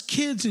molest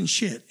kids and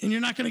shit, and you're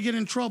not going to get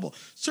in trouble.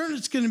 Soon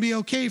it's going to be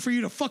okay for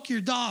you to fuck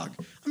your dog.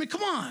 I mean,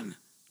 come on.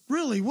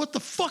 Really, what the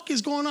fuck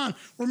is going on?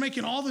 We're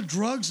making all the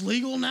drugs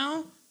legal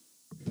now?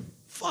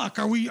 Fuck,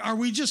 are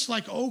we just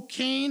like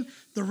okaying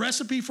the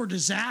recipe for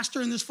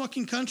disaster in this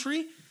fucking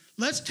country?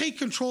 Let's take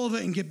control of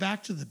it and get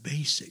back to the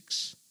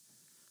basics.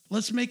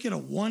 Let's make it a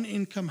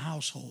one-income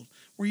household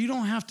where you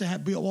don't have to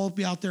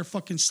be out there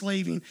fucking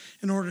slaving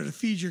in order to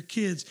feed your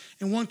kids,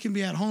 and one can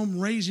be at home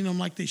raising them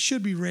like they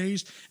should be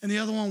raised, and the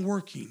other one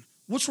working.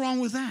 What's wrong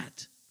with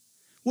that?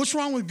 What's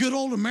wrong with good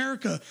old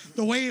America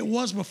the way it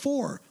was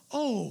before?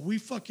 Oh,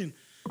 we've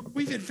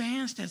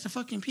advanced as a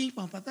fucking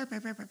people.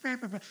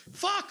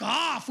 Fuck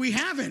off. We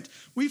haven't.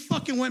 We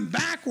fucking went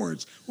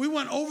backwards. We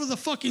went over the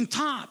fucking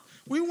top.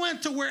 We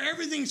went to where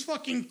everything's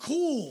fucking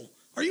cool.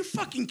 Are you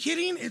fucking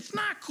kidding? It's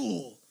not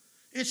cool.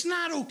 It's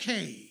not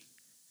okay.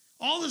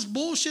 All this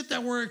bullshit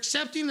that we're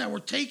accepting, that we're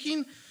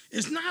taking,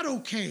 is not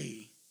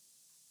okay.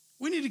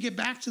 We need to get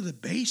back to the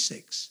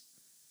basics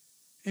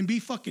and be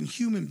fucking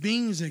human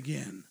beings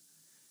again.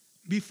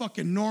 Be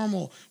fucking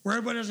normal, where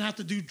everybody doesn't have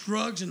to do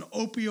drugs and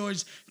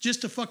opioids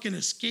just to fucking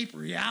escape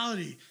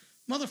reality.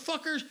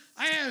 Motherfuckers,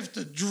 I have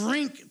to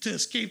drink to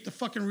escape the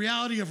fucking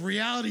reality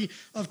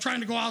of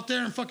trying to go out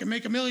there and fucking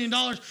make $1 million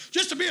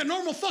just to be a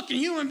normal fucking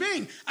human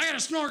being. I gotta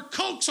snort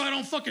coke so I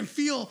don't fucking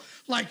feel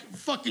like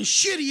fucking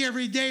shitty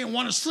every day and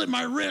want to slit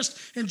my wrist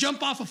and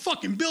jump off a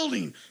fucking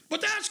building.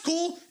 But that's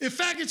cool. If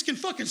faggots can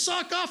fucking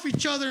sock off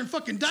each other and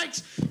fucking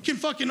dykes can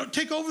fucking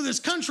take over this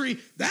country,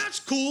 that's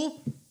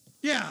cool.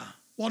 Yeah.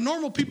 While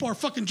normal people are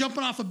fucking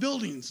jumping off of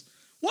buildings.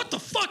 What the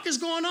fuck is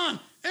going on?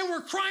 And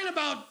we're crying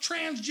about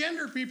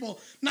transgender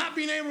people not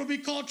being able to be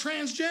called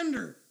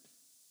transgender.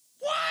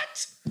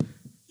 What?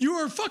 You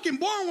were fucking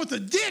born with a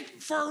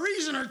dick for a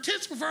reason or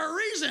tits for a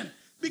reason.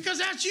 Because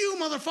that's you,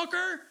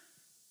 motherfucker.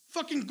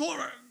 Fucking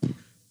go.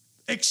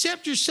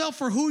 Accept yourself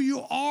for who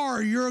you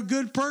are. You're a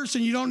good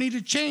person. You don't need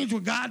to change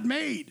what God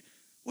made.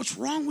 What's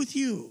wrong with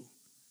you?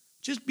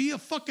 Just be a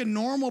fucking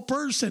normal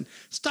person.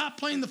 Stop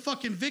playing the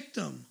fucking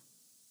victim.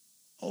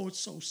 Oh,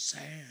 it's so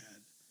sad.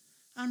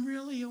 I'm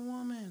really a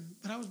woman,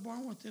 but I was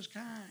born with this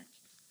cock.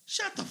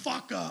 Shut the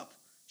fuck up.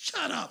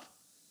 Shut up.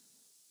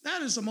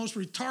 That is the most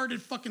retarded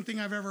fucking thing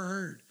I've ever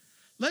heard.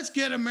 Let's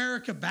get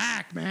America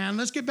back, man.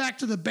 Let's get back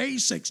to the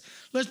basics.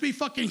 Let's be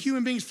fucking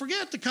human beings.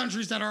 Forget the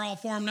countries that are all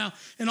formed now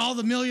and all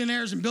the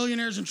millionaires and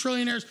billionaires and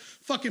trillionaires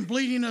fucking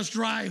bleeding us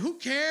dry. Who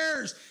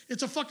cares?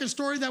 It's a fucking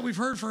story that we've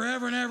heard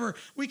forever and ever.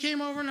 We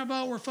came over and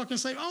about, we're fucking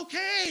slaves.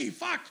 Okay,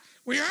 fuck.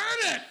 We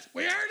heard it.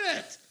 We heard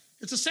it.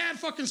 It's a sad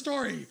fucking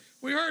story.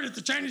 We heard it.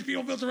 The Chinese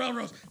people built the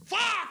railroads.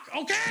 Fuck!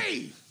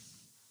 Okay!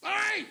 All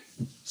right!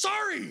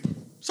 Sorry!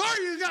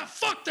 Sorry you got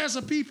fucked as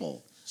a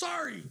people.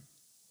 Sorry.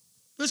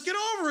 Let's get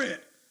over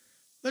it.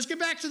 Let's get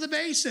back to the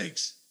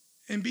basics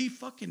and be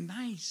fucking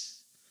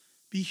nice.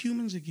 Be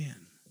humans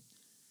again.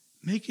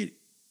 Make it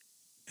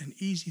an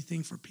easy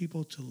thing for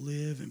people to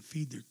live and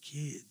feed their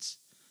kids.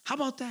 How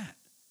about that?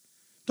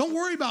 Don't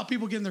worry about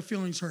people getting their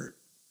feelings hurt.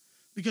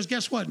 Because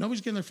guess what?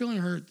 Nobody's getting their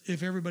feelings hurt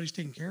if everybody's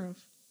taken care of.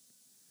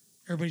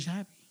 Everybody's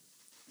happy.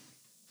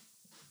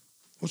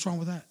 What's wrong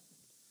with that?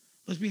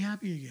 Let's be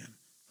happy again.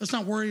 Let's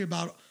not worry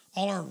about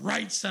all our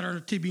rights that are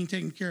being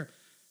taken care of.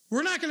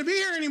 We're not going to be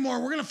here anymore.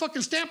 We're going to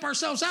fucking stamp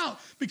ourselves out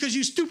because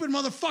you stupid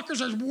motherfuckers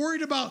are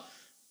worried about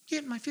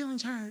getting my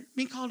feelings hurt,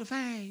 being called a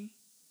fag.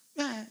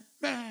 Bah,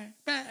 bah,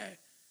 bah.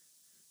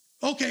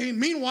 Okay,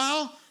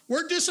 meanwhile,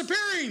 we're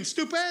disappearing,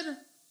 stupid.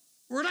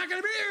 We're not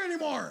going to be here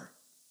anymore.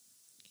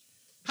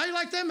 How you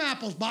like them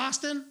apples,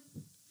 Boston?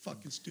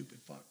 Fucking stupid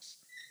fucks.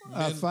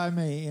 If I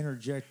may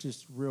interject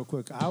just real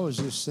quick, I was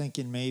just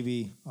thinking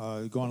maybe,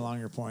 going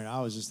along your point,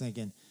 I was just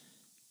thinking,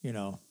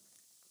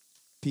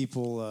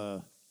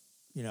 people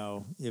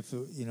if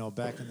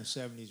back in the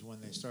 70s when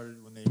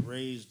they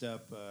raised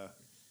up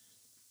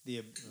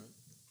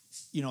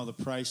the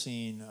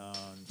pricing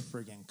on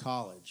friggin'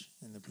 college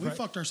and we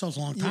fucked ourselves a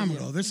long time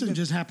ago. This didn't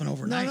just happen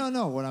overnight.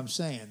 No. What I'm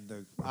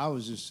saying, I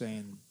was just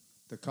saying,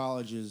 the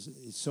college is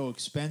so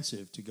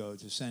expensive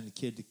to send a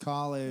kid to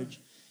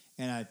college,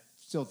 and I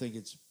still think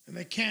it's. And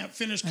they can't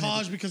finish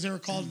college because they were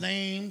called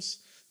names.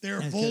 They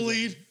were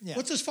bullied. Yeah.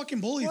 What's this fucking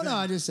bully thing? No,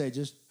 I just say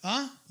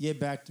huh? Get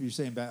back to you're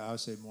saying back. I would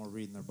say more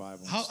reading their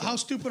Bible. How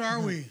stupid are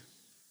we?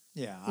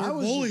 Yeah,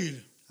 we're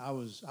bullied. I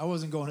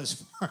wasn't going as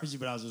far as you,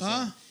 but I was just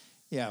saying.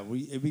 Yeah,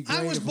 it'd be great.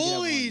 I was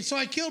bullied, so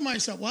I killed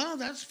myself. Well,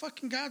 that's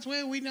fucking God's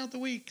way of weeding out the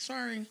weak.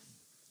 Sorry.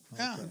 Okay.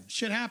 Yeah,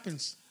 shit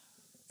happens.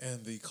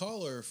 And the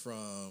caller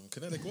from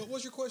Connecticut. What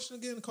was your question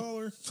again,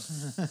 caller?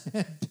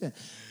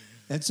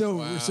 And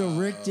so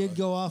Rick did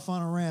go off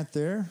on a rant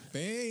there.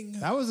 Bang.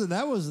 That was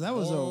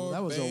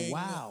a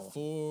wow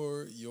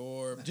for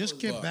your. Just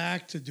get buck.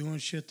 back to doing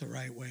shit the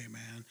right way,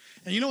 man.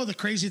 And you know what the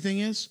crazy thing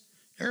is?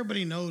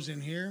 Everybody knows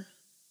in here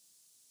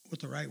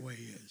what the right way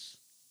is.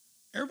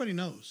 Everybody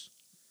knows.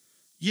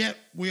 Yet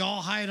we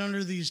all hide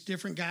under these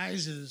different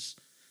guises,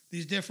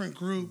 these different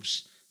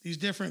groups, these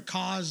different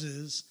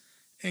causes,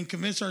 and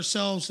convince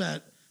ourselves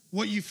that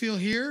what you feel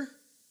here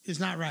is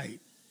not right.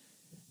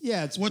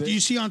 Yeah, it's what you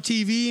see on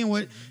TV and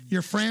what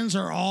your friends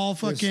are all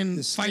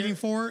fucking fighting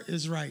for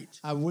is right.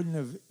 I wouldn't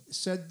have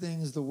said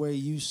things the way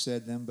you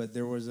said them, but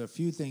there was a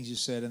few things you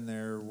said in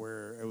there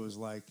where it was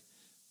like,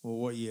 well,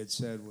 what you had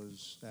said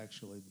was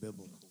actually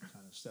biblical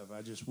kind of stuff.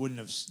 I just wouldn't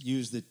have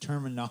used the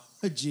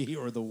terminology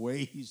or the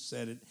way you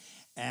said it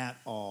at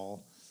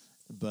all.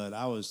 But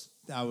I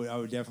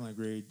would definitely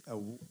agree.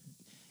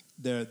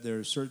 There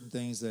are certain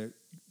things that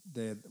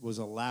was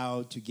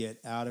allowed to get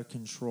out of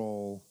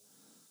control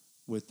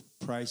with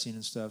pricing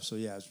and stuff. So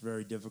yeah, it's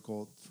very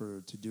difficult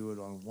to do it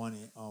on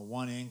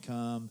one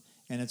income,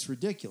 and it's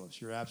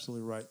ridiculous. You're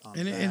absolutely right on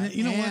that. And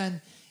you know what?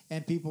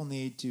 And people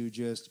need to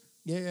just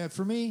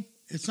for me,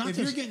 it's not. If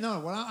you're getting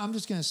I'm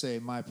just going to say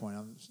my point.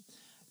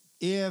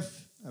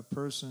 If a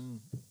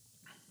person,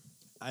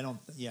 I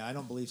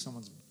don't believe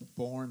someone's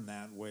born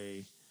that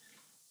way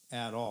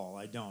at all.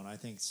 I don't. I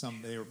think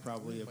they were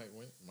probably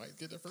might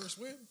get their first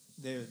win.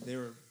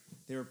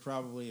 They were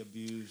probably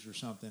abused or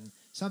something.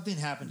 Something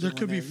happened to them.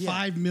 There could be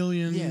 5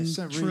 million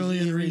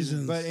trillion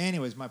reasons. But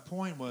anyways, my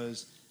point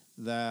was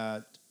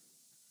that,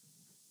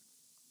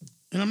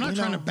 and I'm not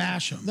trying to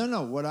bash them.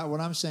 No. What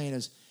I'm saying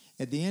is,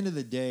 at the end of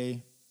the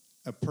day,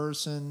 a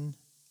person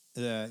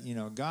that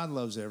God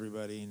loves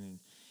everybody, and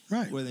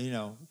right. Whether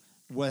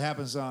what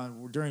happens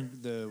when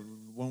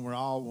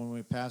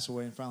we pass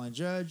away and finally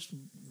judge,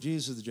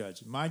 Jesus is the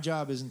judge. My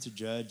job isn't to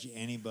judge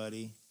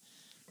anybody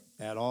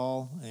at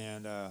all,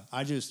 and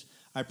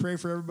I pray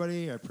for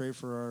everybody. I pray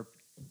for our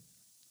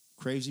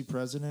crazy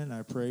president.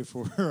 I pray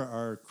for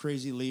our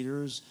crazy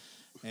leaders,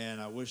 and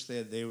I wish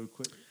they would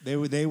quit.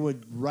 They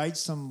would write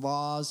some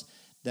laws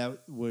that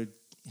would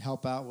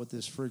help out with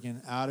this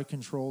freaking out of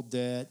control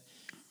debt,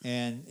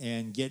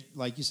 and get,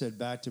 like you said,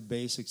 back to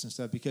basics and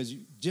stuff. Because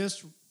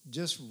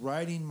just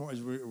writing more,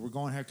 as we're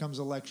going. Here comes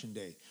election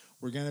day.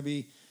 We're going to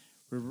be.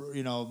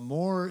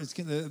 More. It's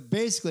gonna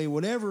basically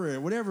whatever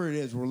it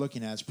is we're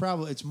looking at.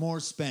 It's more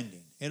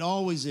spending. It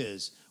always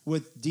is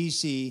with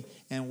DC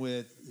and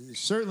with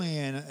certainly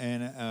in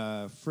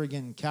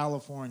friggin'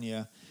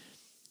 California.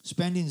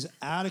 Spending's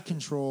out of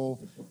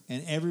control,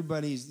 and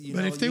everybody's.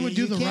 But if they would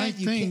do the right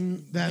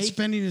thing, that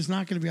spending is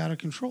not going to be out of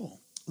control.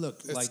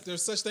 Look,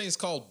 there's such things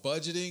called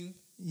budgeting.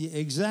 Yeah,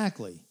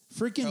 exactly.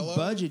 Freaking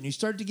budget, and you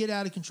start to get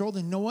out of control,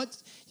 then you know what?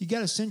 You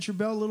got to cinch your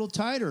belt a little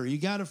tighter. You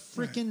got to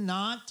freaking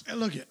not.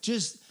 Look at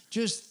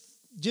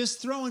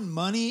just throwing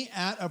money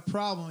at a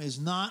problem is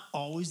not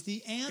always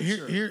the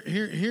answer.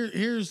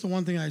 Here's the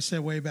one thing I said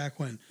way back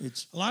when. A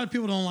lot of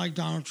people don't like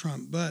Donald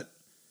Trump, but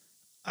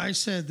I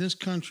said this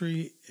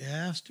country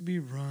has to be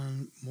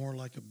run more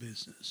like a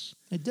business.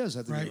 It does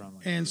have to be run like a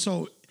business. And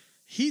so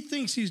he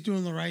thinks he's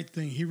doing the right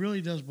thing. He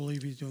really does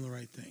believe he's doing the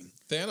right thing.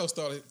 Thanos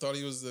thought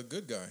he was the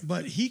good guy.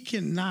 But he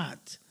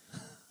cannot.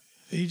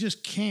 He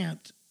just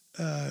can't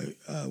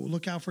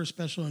look out for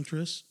special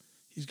interests.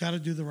 He's got to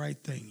do the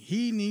right thing.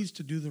 He needs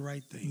to do the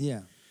right thing. Yeah.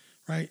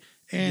 Right?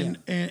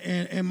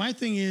 And my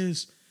thing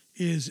is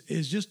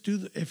just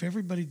if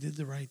everybody did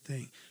the right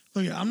thing.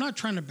 Look, I'm not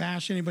trying to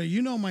bash anybody.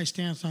 You know my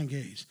stance on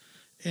gays.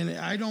 And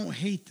I don't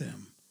hate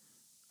them.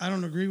 I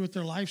don't agree with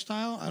their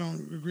lifestyle. I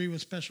don't agree with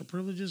special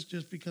privileges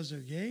just because they're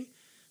gay.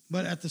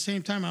 But at the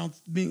same time, I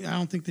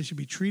don't think they should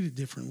be treated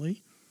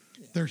differently.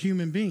 Yeah. They're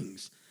human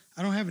beings.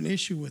 I don't have an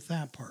issue with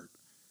that part,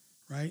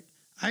 right?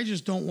 I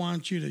just don't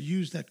want you to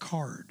use that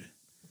card.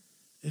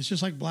 It's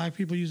just like black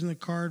people using the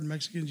card,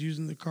 Mexicans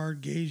using the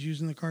card, gays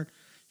using the card.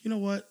 You know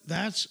what?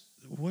 That's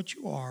what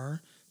you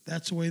are.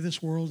 That's the way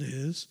this world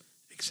is.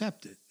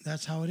 Accept it.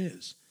 That's how it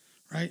is,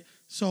 right?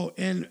 So,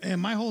 and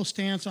my whole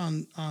stance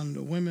on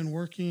women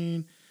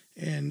working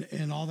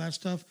and all that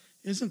stuff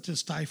isn't to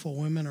stifle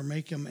women or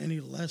make them any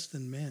less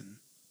than men.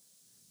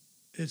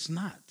 It's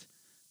not.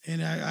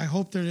 And I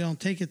hope that they don't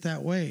take it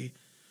that way.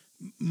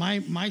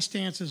 my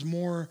stance is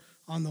more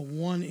on the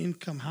one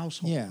income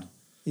household. Yeah.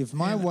 If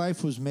my And-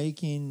 wife was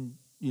making,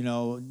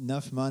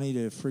 enough money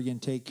to friggin'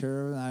 take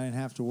care of it and I didn't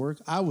have to work,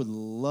 I would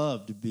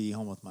love to be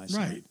home with my son.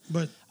 Right.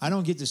 But I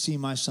don't get to see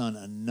my son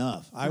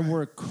enough. I Right.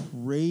 work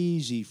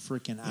crazy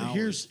freaking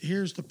hours.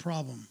 here's the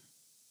problem.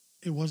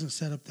 It wasn't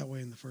set up that way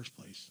in the first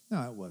place.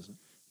 No, it wasn't.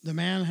 The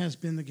man has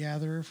been the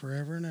gatherer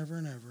forever and ever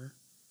and ever.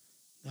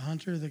 The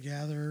hunter, the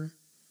gatherer.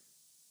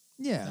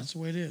 Yeah. That's the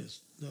way it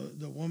is.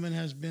 The woman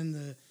has been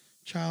the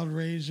child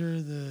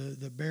raiser,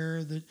 the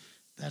bearer.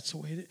 That's the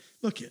way it is.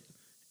 Look it.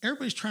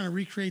 Everybody's trying to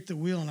recreate the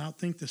wheel and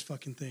outthink this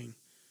fucking thing,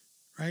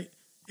 right?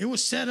 It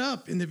was set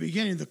up in the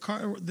beginning.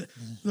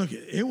 Look,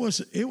 it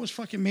was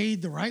fucking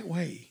made the right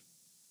way.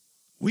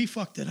 We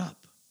fucked it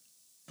up.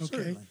 Okay,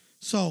 Certainly.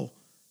 so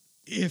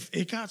if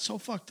it got so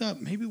fucked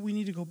up, maybe we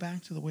need to go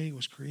back to the way it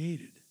was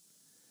created,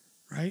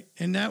 right?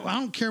 And that I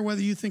don't care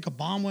whether you think a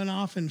bomb went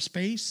off in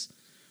space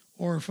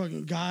or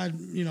fucking God,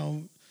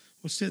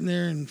 was sitting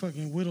there and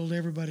fucking whittled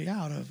everybody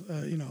out of,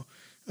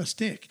 a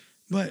stick,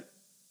 but.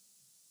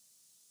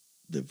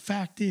 The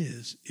fact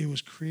is, it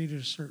was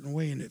created a certain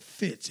way, and it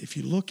fits. If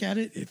you look at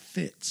it, it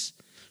fits.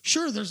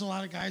 Sure, there's a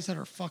lot of guys that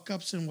are fuck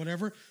ups and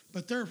whatever,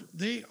 but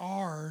they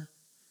are,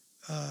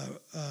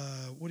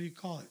 what do you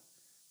call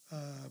it?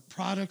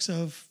 Products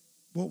of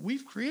what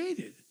we've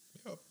created,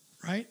 Yep.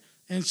 right?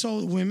 And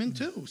so women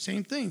too,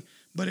 same thing.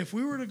 But if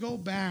we were to go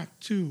back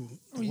to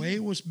the way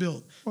it was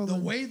built, Well, the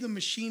then- way the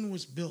machine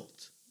was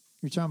built,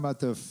 You're talking about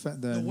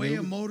the way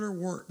a motor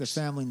works, the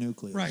family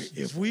nucleus. right?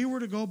 If we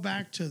were to go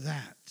back to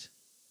that,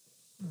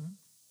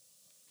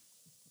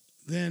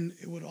 then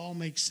it would all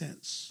make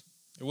sense.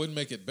 It wouldn't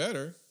make it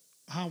better.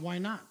 How? Why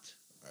not?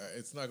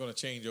 It's not going to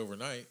change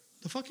overnight.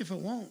 The fuck if it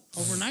won't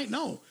overnight?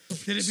 No.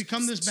 Did it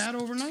become this bad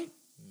overnight?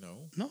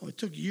 No. No. It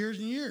took years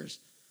and years.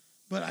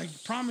 But I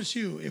promise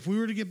you, if we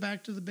were to get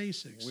back to the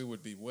basics, We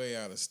would be way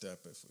out of step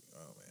if we, oh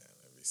man,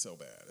 it'd be so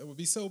bad. It would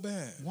be so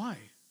bad. why?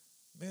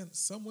 Man,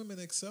 some women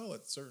excel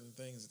at certain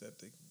things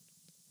that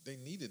they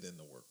needed in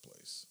the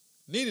workplace.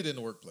 Needed in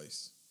the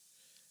workplace.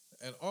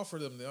 And offer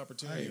them the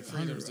opportunity and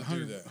freedoms to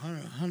do that.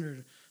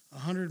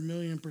 100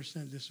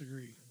 million%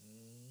 disagree.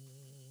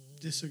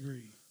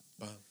 Disagree.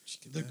 Bum,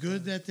 chicken, The bum,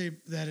 good bum.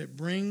 that it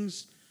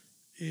brings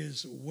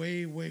is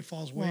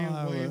falls way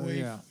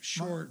yeah.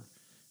 short.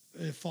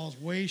 It falls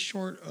way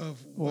short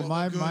of Well, what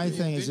my good my is.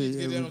 thing Then is you it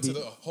get would down to be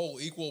the whole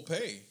equal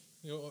pay.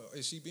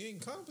 Is she being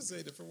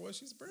compensated for what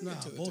she's bringing Nah,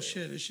 to the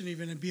bullshit. table? It shouldn't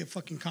even be a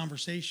fucking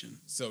conversation.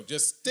 So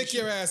just stick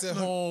your ass at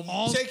home,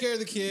 all- take care of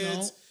the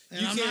kids. No,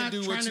 and You I'm can't not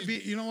do trying what to you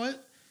be. You know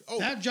what? Oh,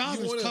 that job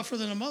you is wanna- tougher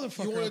than a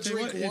motherfucker. You I'll want to tell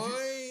you drink what,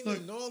 wine look,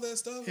 and all that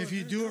stuff? if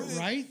you do it Go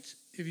ahead.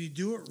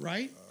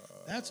 right,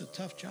 that's a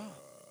tough job.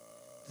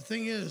 The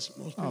thing is,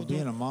 most people being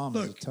don't. a mom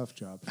Look, is a tough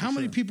job. for how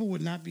many sure. people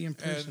would not be in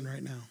prison And-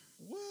 right now?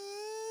 What?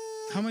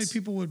 How many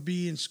people would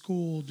be in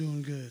school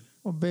doing good?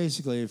 Well,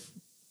 basically,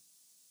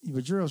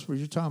 but you're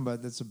talking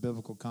about that's a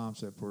biblical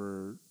concept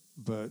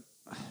but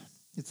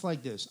it's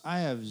like this. I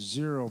have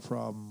zero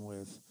problem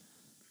with.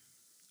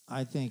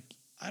 I think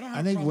I don't. Have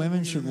I a think problem women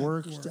with should that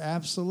work.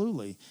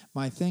 Absolutely.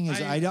 My thing is,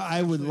 I would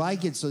absolutely like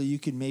not. it so you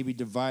could maybe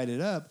divide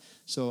it up.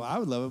 So I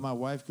would love it. My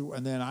wife could,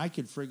 and then I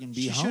could friggin'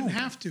 be She home. shouldn't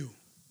have to.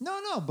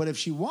 No. But if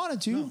she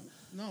wanted to,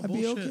 No, I'd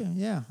be bullshit. okay.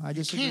 Yeah, I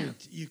just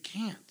You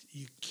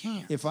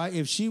can't. If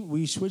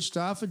we switched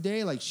off a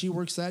day, like she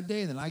works that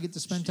day, and then I get to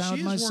spend time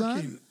She with my is son.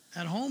 working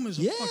at home is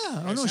a Yeah. fuck-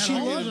 Oh, no, at she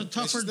home loves is a it.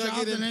 tougher She's not job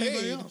than getting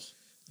anybody paid. else.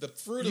 The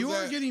fruit You of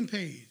are that. getting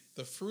paid.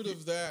 The fruit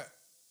of that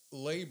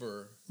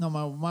labor. No,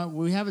 my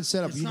we have it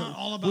set up. It's not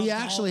all about we the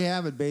actually dollar.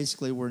 have it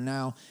basically. Where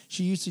now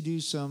she used to do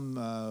some.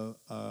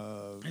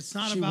 It's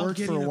not she about worked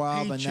getting for a a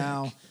while,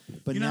 paycheck.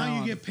 but you know now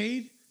how you get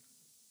paid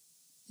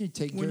you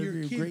take when care your of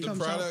your kid great.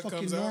 comes out product fucking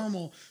comes out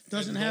normal,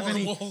 doesn't and have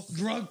normal. any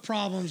drug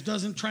problems,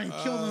 doesn't try and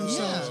kill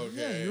themselves, Oh,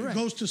 okay. you're right.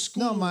 goes to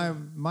school. No,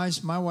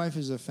 my wife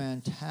is a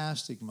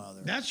fantastic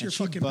mother. That's And your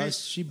she fucking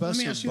busts, base. She Let busts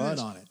me her ask you butt this.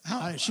 on it.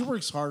 How- She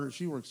works harder.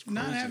 She works crazy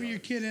not having your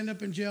hard. kid end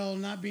up in jail,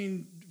 not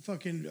being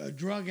fucking a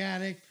drug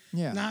addict,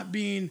 Yeah. not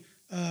being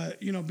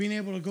being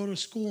able to go to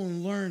school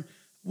and learn.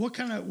 What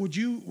kind of would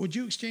you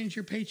exchange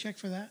your paycheck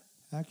for that?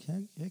 Heck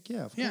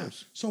yeah, of Yeah.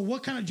 course. So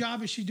what kind of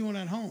job is she doing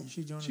at home?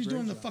 She's doing a She's great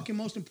doing the job. fucking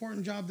most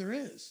important job there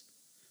is.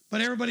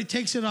 But everybody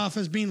takes it off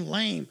as being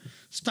lame,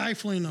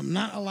 stifling them,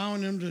 not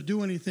allowing them to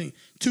do anything,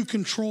 too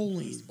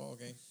controlling, Ball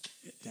game.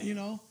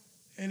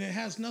 And it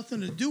has nothing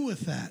to do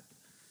with that.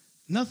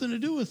 Nothing to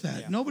do with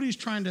that. Yeah. Nobody's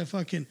trying to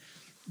fucking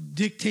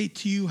dictate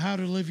to you how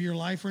to live your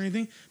life or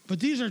anything.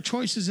 But these are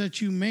choices that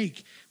you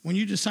make when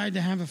you decide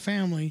to have a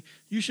family.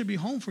 You should be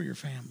home for your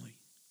family.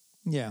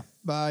 Yeah,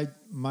 but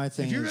my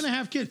thing If you're is going to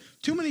have kids,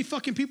 too many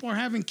fucking people are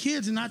having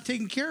kids and not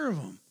taking care of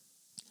them.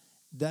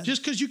 that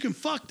Just because you can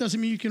fuck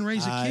doesn't mean you can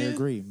raise a I kid.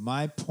 agree.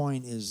 My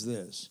point is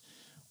this: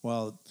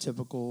 well,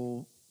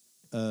 typical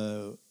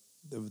of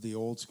the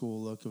old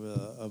school look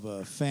of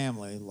a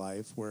family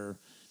life where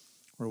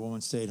a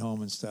woman stayed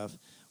home and stuff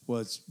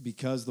was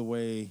because the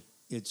way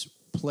it's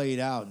played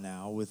out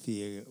now with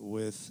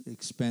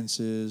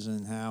expenses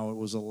and how it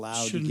was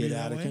allowed Shouldn't to be get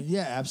that out of way. control.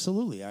 Yeah,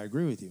 absolutely, I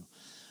agree with you.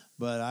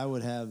 But I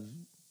would have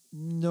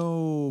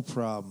no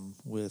problem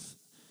with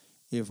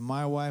if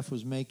my wife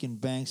was making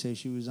bank, say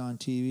she was on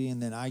TV, and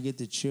then I get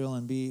to chill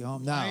and be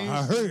home.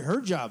 Now,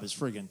 her job is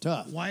friggin'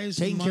 tough. Why is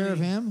taking the care of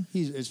money- him?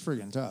 It's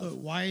friggin' tough. Look,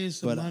 why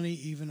is the But- money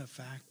even a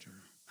factor?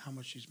 How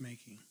much she's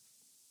making?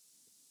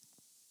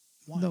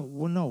 Why? No,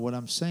 well, no. What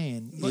I'm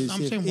saying But is,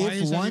 I'm if, saying, why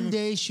if is that one even-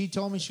 day she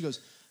told me, she goes,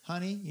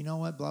 "Honey, you know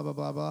what? Blah blah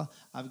blah blah.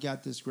 I've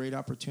got this great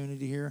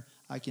opportunity here.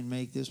 I can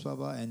make this blah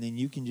blah, and then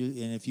you can do.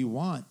 And if you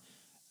want,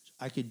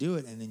 I could do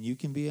it, and then you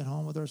can be at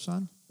home with our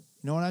son."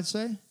 You know what I'd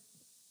say?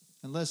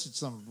 Unless it's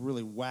some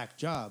really whack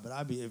job, but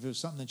if it was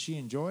something that she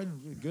enjoyed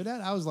and was good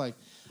at,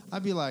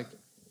 I'd be like,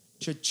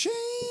 cha-ching!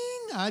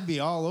 I'd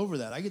be all over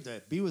that. I get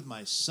to be with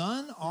my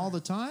son all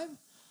the time.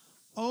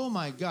 Oh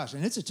my gosh!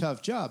 And it's a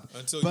tough job.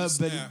 Until you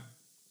snap.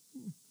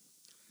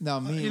 No,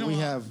 me. you know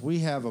we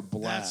have a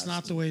blast. That's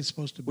not the way it's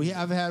supposed to be. We've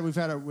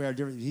had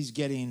different. He's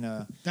getting.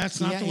 That's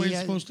not the way it's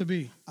supposed to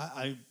be.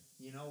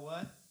 You know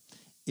what?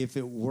 If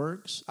it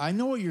works, I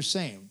know what you're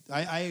saying.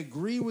 I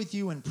agree with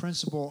you in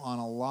principle on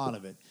a lot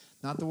of it.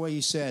 Not the way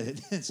you said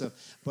it.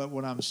 But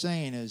what I'm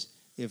saying is,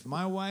 if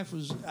my wife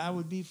was, I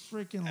would be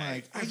freaking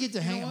like, I get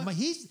to hang.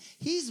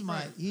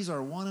 He's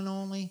our one and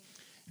only.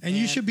 And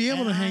you should be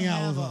able to hang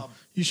out with him.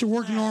 You should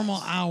work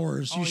normal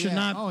hours. You should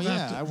not. Oh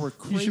yeah, I work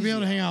crazy. You should be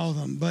able to hang out with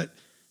him. But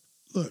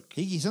look,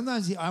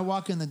 Sometimes I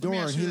walk in the door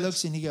and ask he you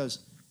looks and he goes,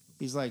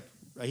 he's like,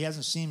 he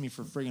hasn't seen me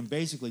for friggin'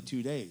 basically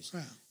 2 days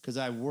Right. because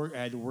I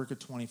had to work a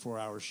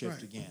 24-hour shift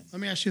Right. again. Let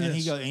me ask you and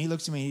this. he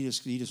looks at me and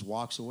he just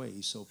walks away.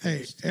 He's so hey,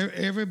 pissed.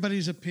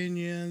 everybody's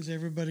opinions,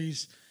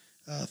 everybody's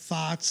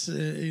thoughts.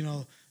 It's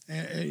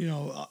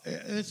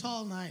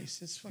all nice.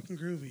 It's fucking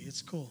groovy.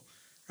 It's cool,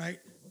 right?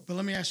 But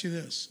let me ask you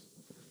this: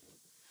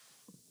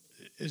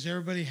 is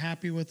everybody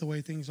happy with the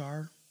way things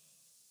are?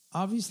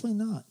 Obviously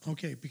not.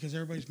 Okay, because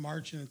everybody's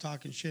marching and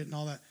talking shit and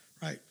all that,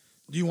 right?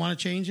 Do you want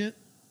to change it?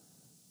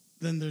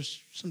 Then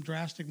there's some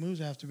drastic moves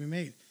that have to be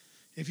made.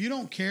 If you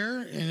don't care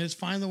and it's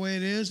fine the way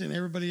it is and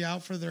everybody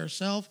out for their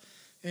self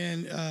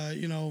and,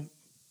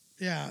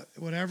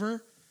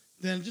 whatever,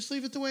 then just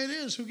leave it the way it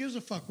is. Who gives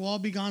a fuck? We'll all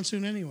be gone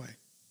soon anyway.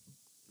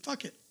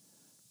 Fuck it.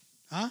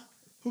 Huh?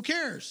 Who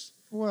cares?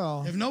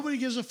 Well, If nobody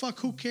gives a fuck,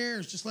 who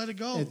cares? Just let it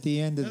go. At the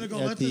end of let it go.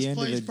 at Let the this end of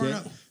place the burn day-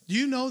 up. Do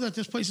you know that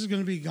this place is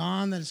going to be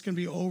gone? That it's going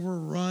to be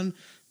overrun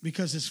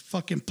because this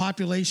fucking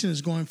population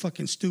is going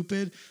fucking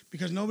stupid?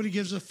 Because nobody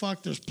gives a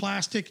fuck. There's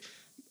plastic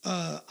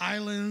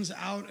islands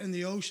out in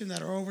the ocean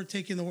that are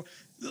overtaking the world.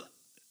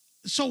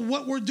 So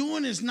what we're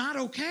doing is not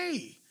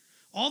okay.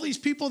 All these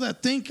people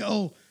that think,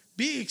 oh,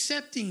 be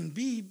accepting,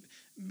 be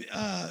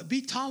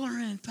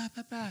tolerant, blah,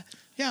 blah, blah.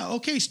 Yeah,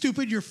 okay,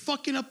 stupid. You're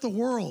fucking up the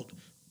world.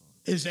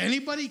 Does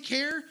anybody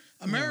care?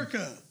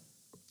 America,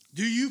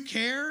 do you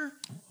care?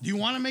 Do you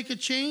want to make a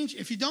change?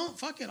 If you don't,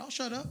 fuck it. I'll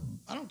shut up.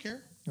 I don't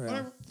care. Yeah.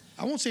 Whatever.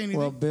 I won't say anything.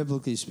 well,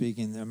 biblically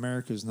speaking,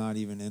 America's not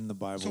even in the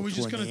Bible. so we're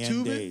just toward going the to end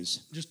tube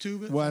days. it? Just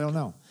tube it? Well, I don't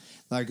know.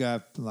 Like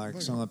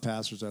some of the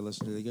pastors I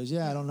listen to, they goes,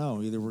 "Yeah, I don't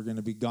know. Either we're going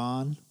to be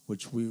gone,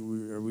 which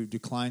we've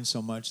declined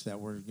so much that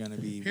we're going to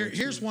be."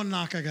 Here's one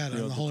knock I got on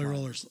Real the Holy decline.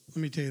 Rollers. Let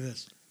me tell you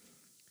this.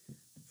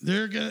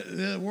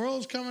 The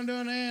world's coming to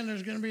an end.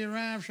 There's going to be a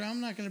rapture.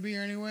 I'm not going to be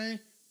here anyway.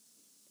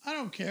 I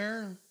don't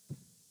care.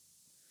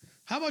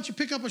 How about you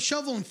pick up a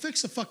shovel and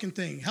fix the fucking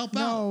thing? Help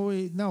out.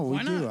 We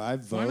Why do. not? I Why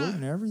vote not?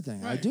 and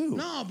everything. I Right. do.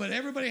 No, but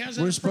everybody has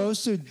that. We're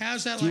supposed to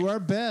has that do like, our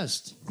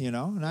best, and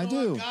I "You know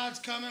do. what? God's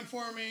coming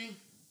for me.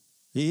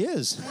 He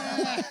is.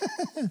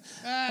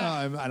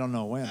 Ah, I don't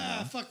know when.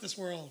 though. fuck this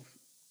world.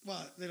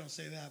 Well, they don't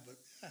say that, but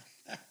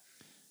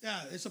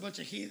yeah, it's a bunch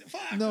of heat.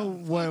 Fuck No,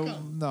 'em, fuck well,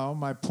 'em. no.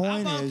 My How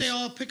point about is, they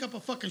all pick up a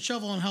fucking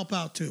shovel and help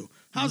out too?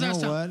 How's You that know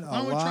sound? what? Why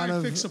don't we A try lot and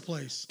of- fix the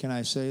place? can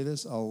I say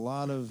this? A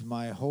lot of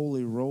my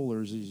holy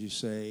rollers, as you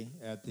say,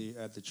 at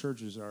the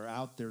churches are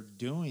out there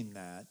doing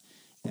that,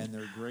 and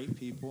they're great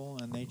people,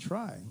 and they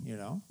try.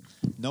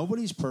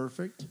 Nobody's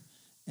perfect,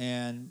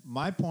 and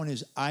my point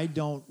is, I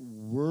don't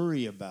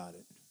worry about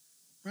it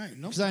Right.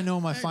 No. because I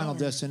know my Hey, final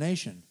don't worry.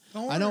 destination.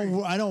 Don't I don't.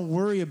 worry. I don't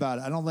worry about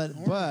it. I don't let. Don't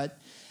worry. But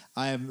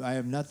I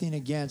have nothing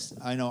against.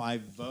 I know I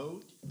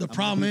vote. The I'm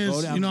problem gonna be is,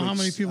 voting. you I'm know gonna how be-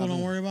 many people I'm don't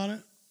gonna- worry about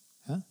it?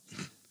 Huh?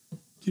 Do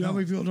you know how No.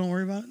 many people don't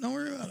worry about it? Don't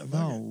worry about it. Fuck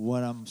No, it.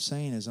 what I'm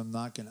saying is I'm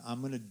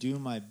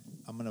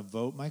gonna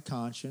vote my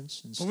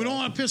conscience and But we don't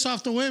want to piss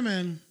off the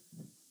women.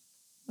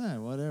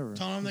 whatever.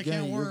 Tell them they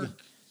Again, can't you're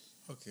work.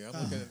 Okay,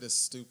 I'm looking at this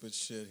stupid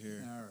shit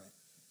here. All right.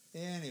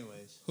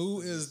 Anyways.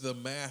 Who is the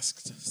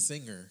masked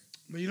singer?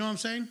 But you know what I'm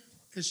saying?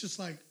 It's just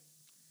like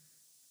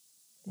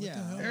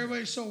Yeah.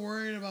 everybody's so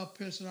worried about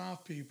pissing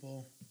off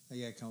people. I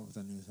gotta come up with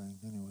a new thing.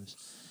 Anyways.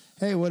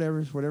 Hey,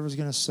 whatever's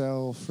gonna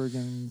sell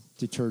friggin'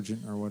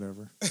 detergent or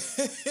whatever.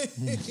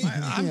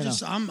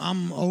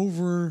 I'm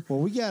over Well,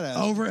 we gotta.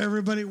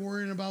 everybody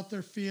worrying about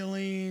their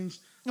feelings.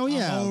 Oh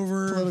yeah, I'm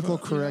over political you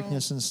know,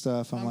 correctness and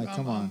stuff. I'm like,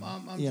 come on,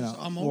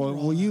 I'm over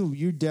all that.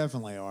 you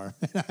definitely are.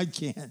 I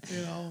can't.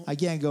 You know, I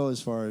can't go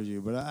as far as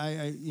you, but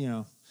I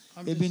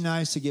I'm it'd be just-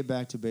 nice to get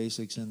back to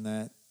basics in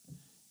that.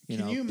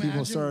 Can you people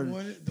imagine start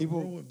what the people.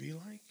 world would be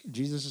like?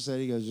 Jesus has said,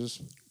 he goes,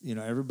 just,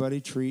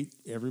 everybody treat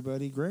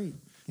everybody great.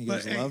 He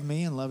goes, love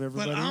me and love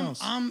everybody else.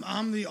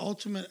 I'm the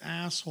ultimate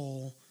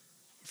asshole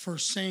for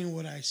saying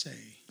what I say.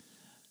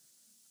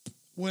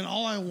 When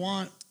all I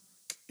want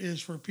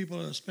is for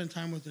people to spend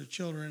time with their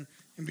children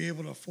and be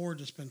able to afford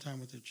to spend time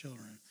with their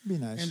children. Be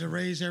nice. And to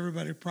raise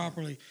everybody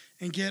properly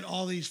and get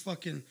all these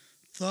fucking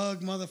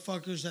thug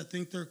motherfuckers that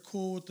think they're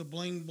cool with the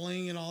bling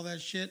bling and all that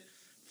shit.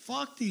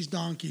 Fuck these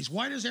donkeys.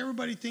 Why does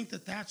everybody think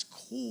that that's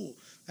cool?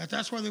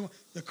 That's why they want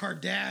the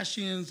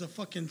Kardashians, the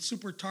fucking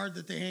super tard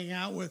that they hang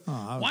out with.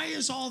 Why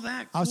is all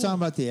that cool? I was talking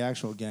about the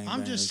actual gang.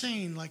 I'm just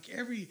saying, like,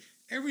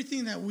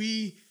 everything that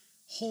we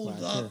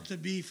hold up to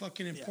be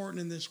fucking important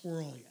in this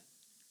world.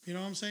 You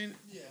know what I'm saying?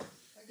 Yeah,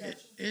 I got you.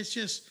 It's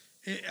just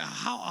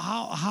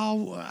how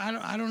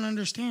I don't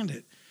understand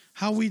it.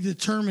 How we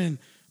determine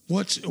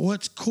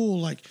what's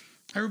cool. Like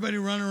everybody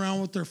running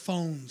around with their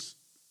phones.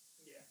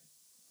 Yeah.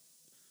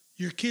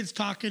 Your kid's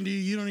talking to you.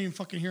 You don't even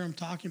fucking hear them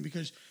talking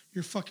because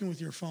you're fucking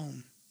with your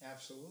phone.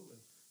 Absolutely.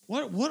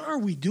 What are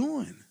we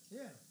doing?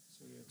 Yeah.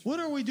 What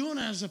are we doing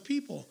as a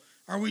people?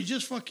 Are we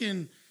just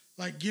fucking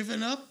like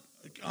giving up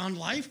on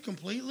life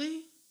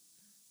completely?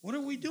 What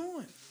are we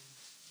doing?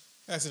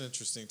 That's an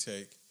interesting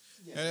take.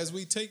 Yeah. And as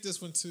we take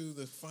this one to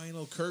the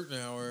final curtain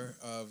hour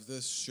of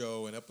this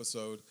show and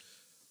episode,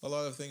 a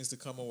lot of things to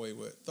come away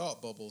with.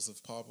 Thought bubbles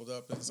have popped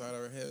up inside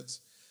our heads.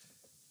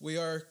 We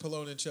are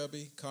Pallone and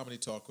Chubby, Comedy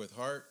Talk with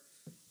Heart.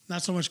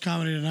 Not so much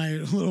comedy tonight,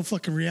 a little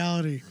fucking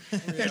reality.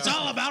 It's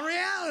all about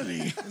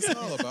reality. It's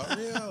all about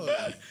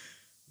reality.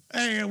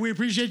 Hey, we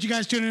appreciate you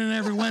guys tuning in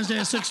every Wednesday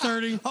at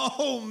 6:30.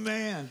 Oh,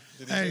 man.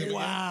 Hey,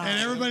 wow.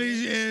 And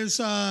everybody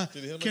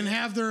can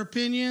have their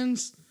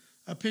opinions.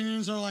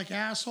 Opinions are like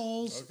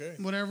assholes. Okay.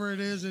 Whatever it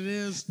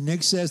is.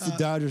 Nick says the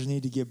Dodgers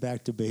need to get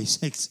back to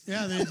basics.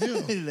 Yeah, they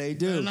do. They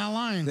do. They're not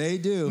lying. They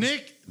do.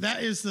 Nick,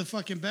 that is the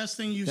fucking best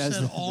thing you've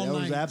said all night.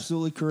 That was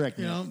absolutely correct,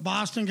 Nick.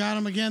 Boston got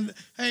him again.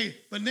 Hey,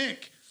 but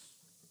Nick,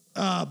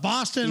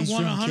 Boston Eastern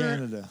won 100.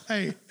 Canada.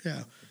 Hey,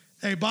 yeah.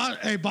 Hey,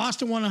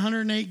 Boston won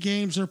 108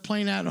 games. They're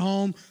playing at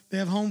home. They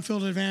have home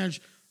field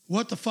advantage.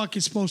 What the fuck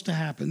is supposed to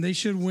happen? They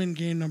should win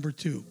game number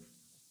 2.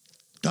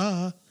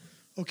 Duh.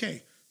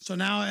 Okay. So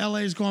now LA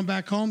is going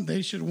back home.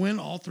 They should win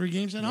all 3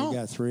 games at home. They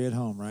got 3 at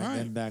home, right? All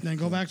right. Then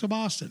go back to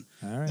Boston.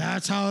 All right.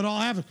 That's how it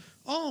all happened.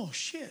 Oh,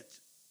 shit.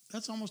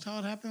 That's almost how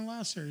it happened in the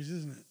last series,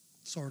 isn't it?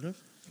 Sort of.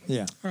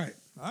 Yeah. All right.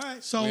 All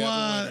right. So,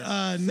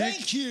 Nick,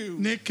 thank you.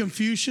 Nick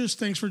Confucius,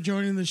 thanks for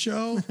joining the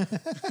show.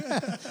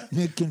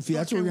 Nick Confucius.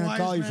 That's what we're going to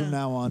call you from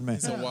now on, man.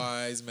 He's a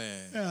wise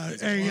man.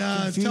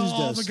 Hey, tell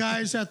all the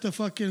guys at the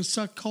fucking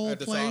Suck Cold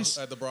place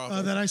at the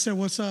brothel that I said,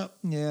 what's up?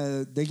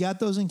 Yeah, they got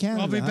those in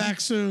Canada. I'll be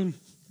back soon.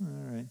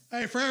 All right.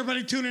 Hey, for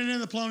everybody tuning in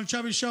the Pallone and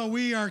Chubby Show,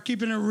 we are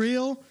keeping it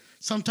real.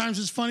 Sometimes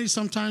it's funny.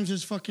 Sometimes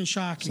it's fucking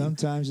shocking.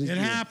 Sometimes it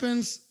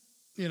happens.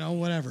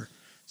 Whatever.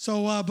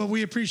 So, but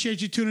we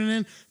appreciate you tuning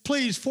in.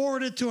 Please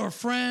forward it to a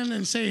friend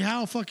and say,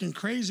 how fucking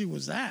crazy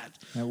was that?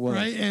 That was.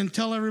 Right? And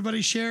tell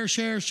everybody, share.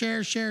 If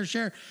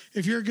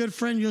you're a good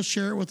friend, you'll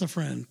share it with a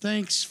friend.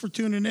 Thanks for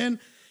tuning in.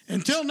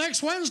 Until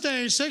next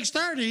Wednesday,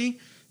 6:30,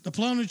 the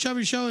Pallone and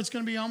Chubby Show. It's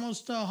going to be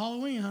almost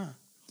Halloween, huh?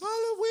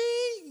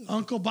 Halloween.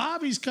 Uncle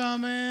Bobby's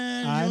coming.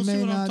 You'll see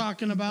what I'm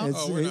talking about.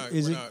 We're not.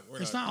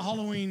 It's not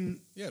Halloween.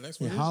 Yeah,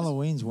 next Wednesday.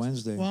 Halloween's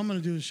Wednesday. Well, I'm going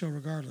to do the show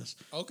regardless.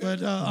 Okay.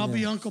 But I'll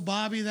be Uncle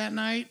Bobby that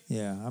night.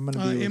 Yeah, I'm going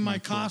to be in my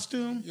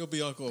costume. You'll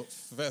be Uncle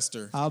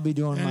Fester. I'll be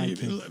doing my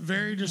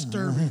very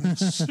disturbing.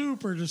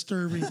 Super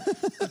disturbing.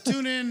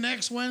 Tune in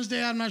next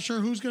Wednesday. I'm not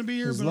sure who's going to be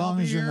here, as but I'll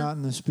be here. As long as you're not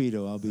in the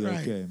Speedo, I'll be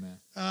okay,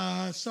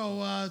 man.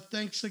 So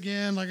thanks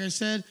again. Like I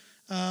said,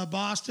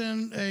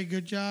 Boston, hey,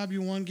 good job.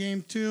 You won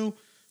game 2.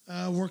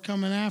 We're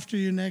coming after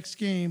you next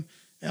game.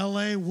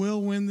 LA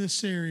will win this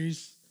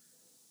series.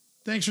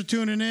 Thanks for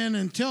tuning in.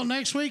 Until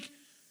next week,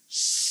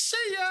 see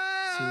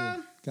ya.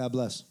 God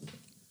bless.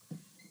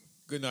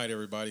 Good night,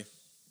 everybody.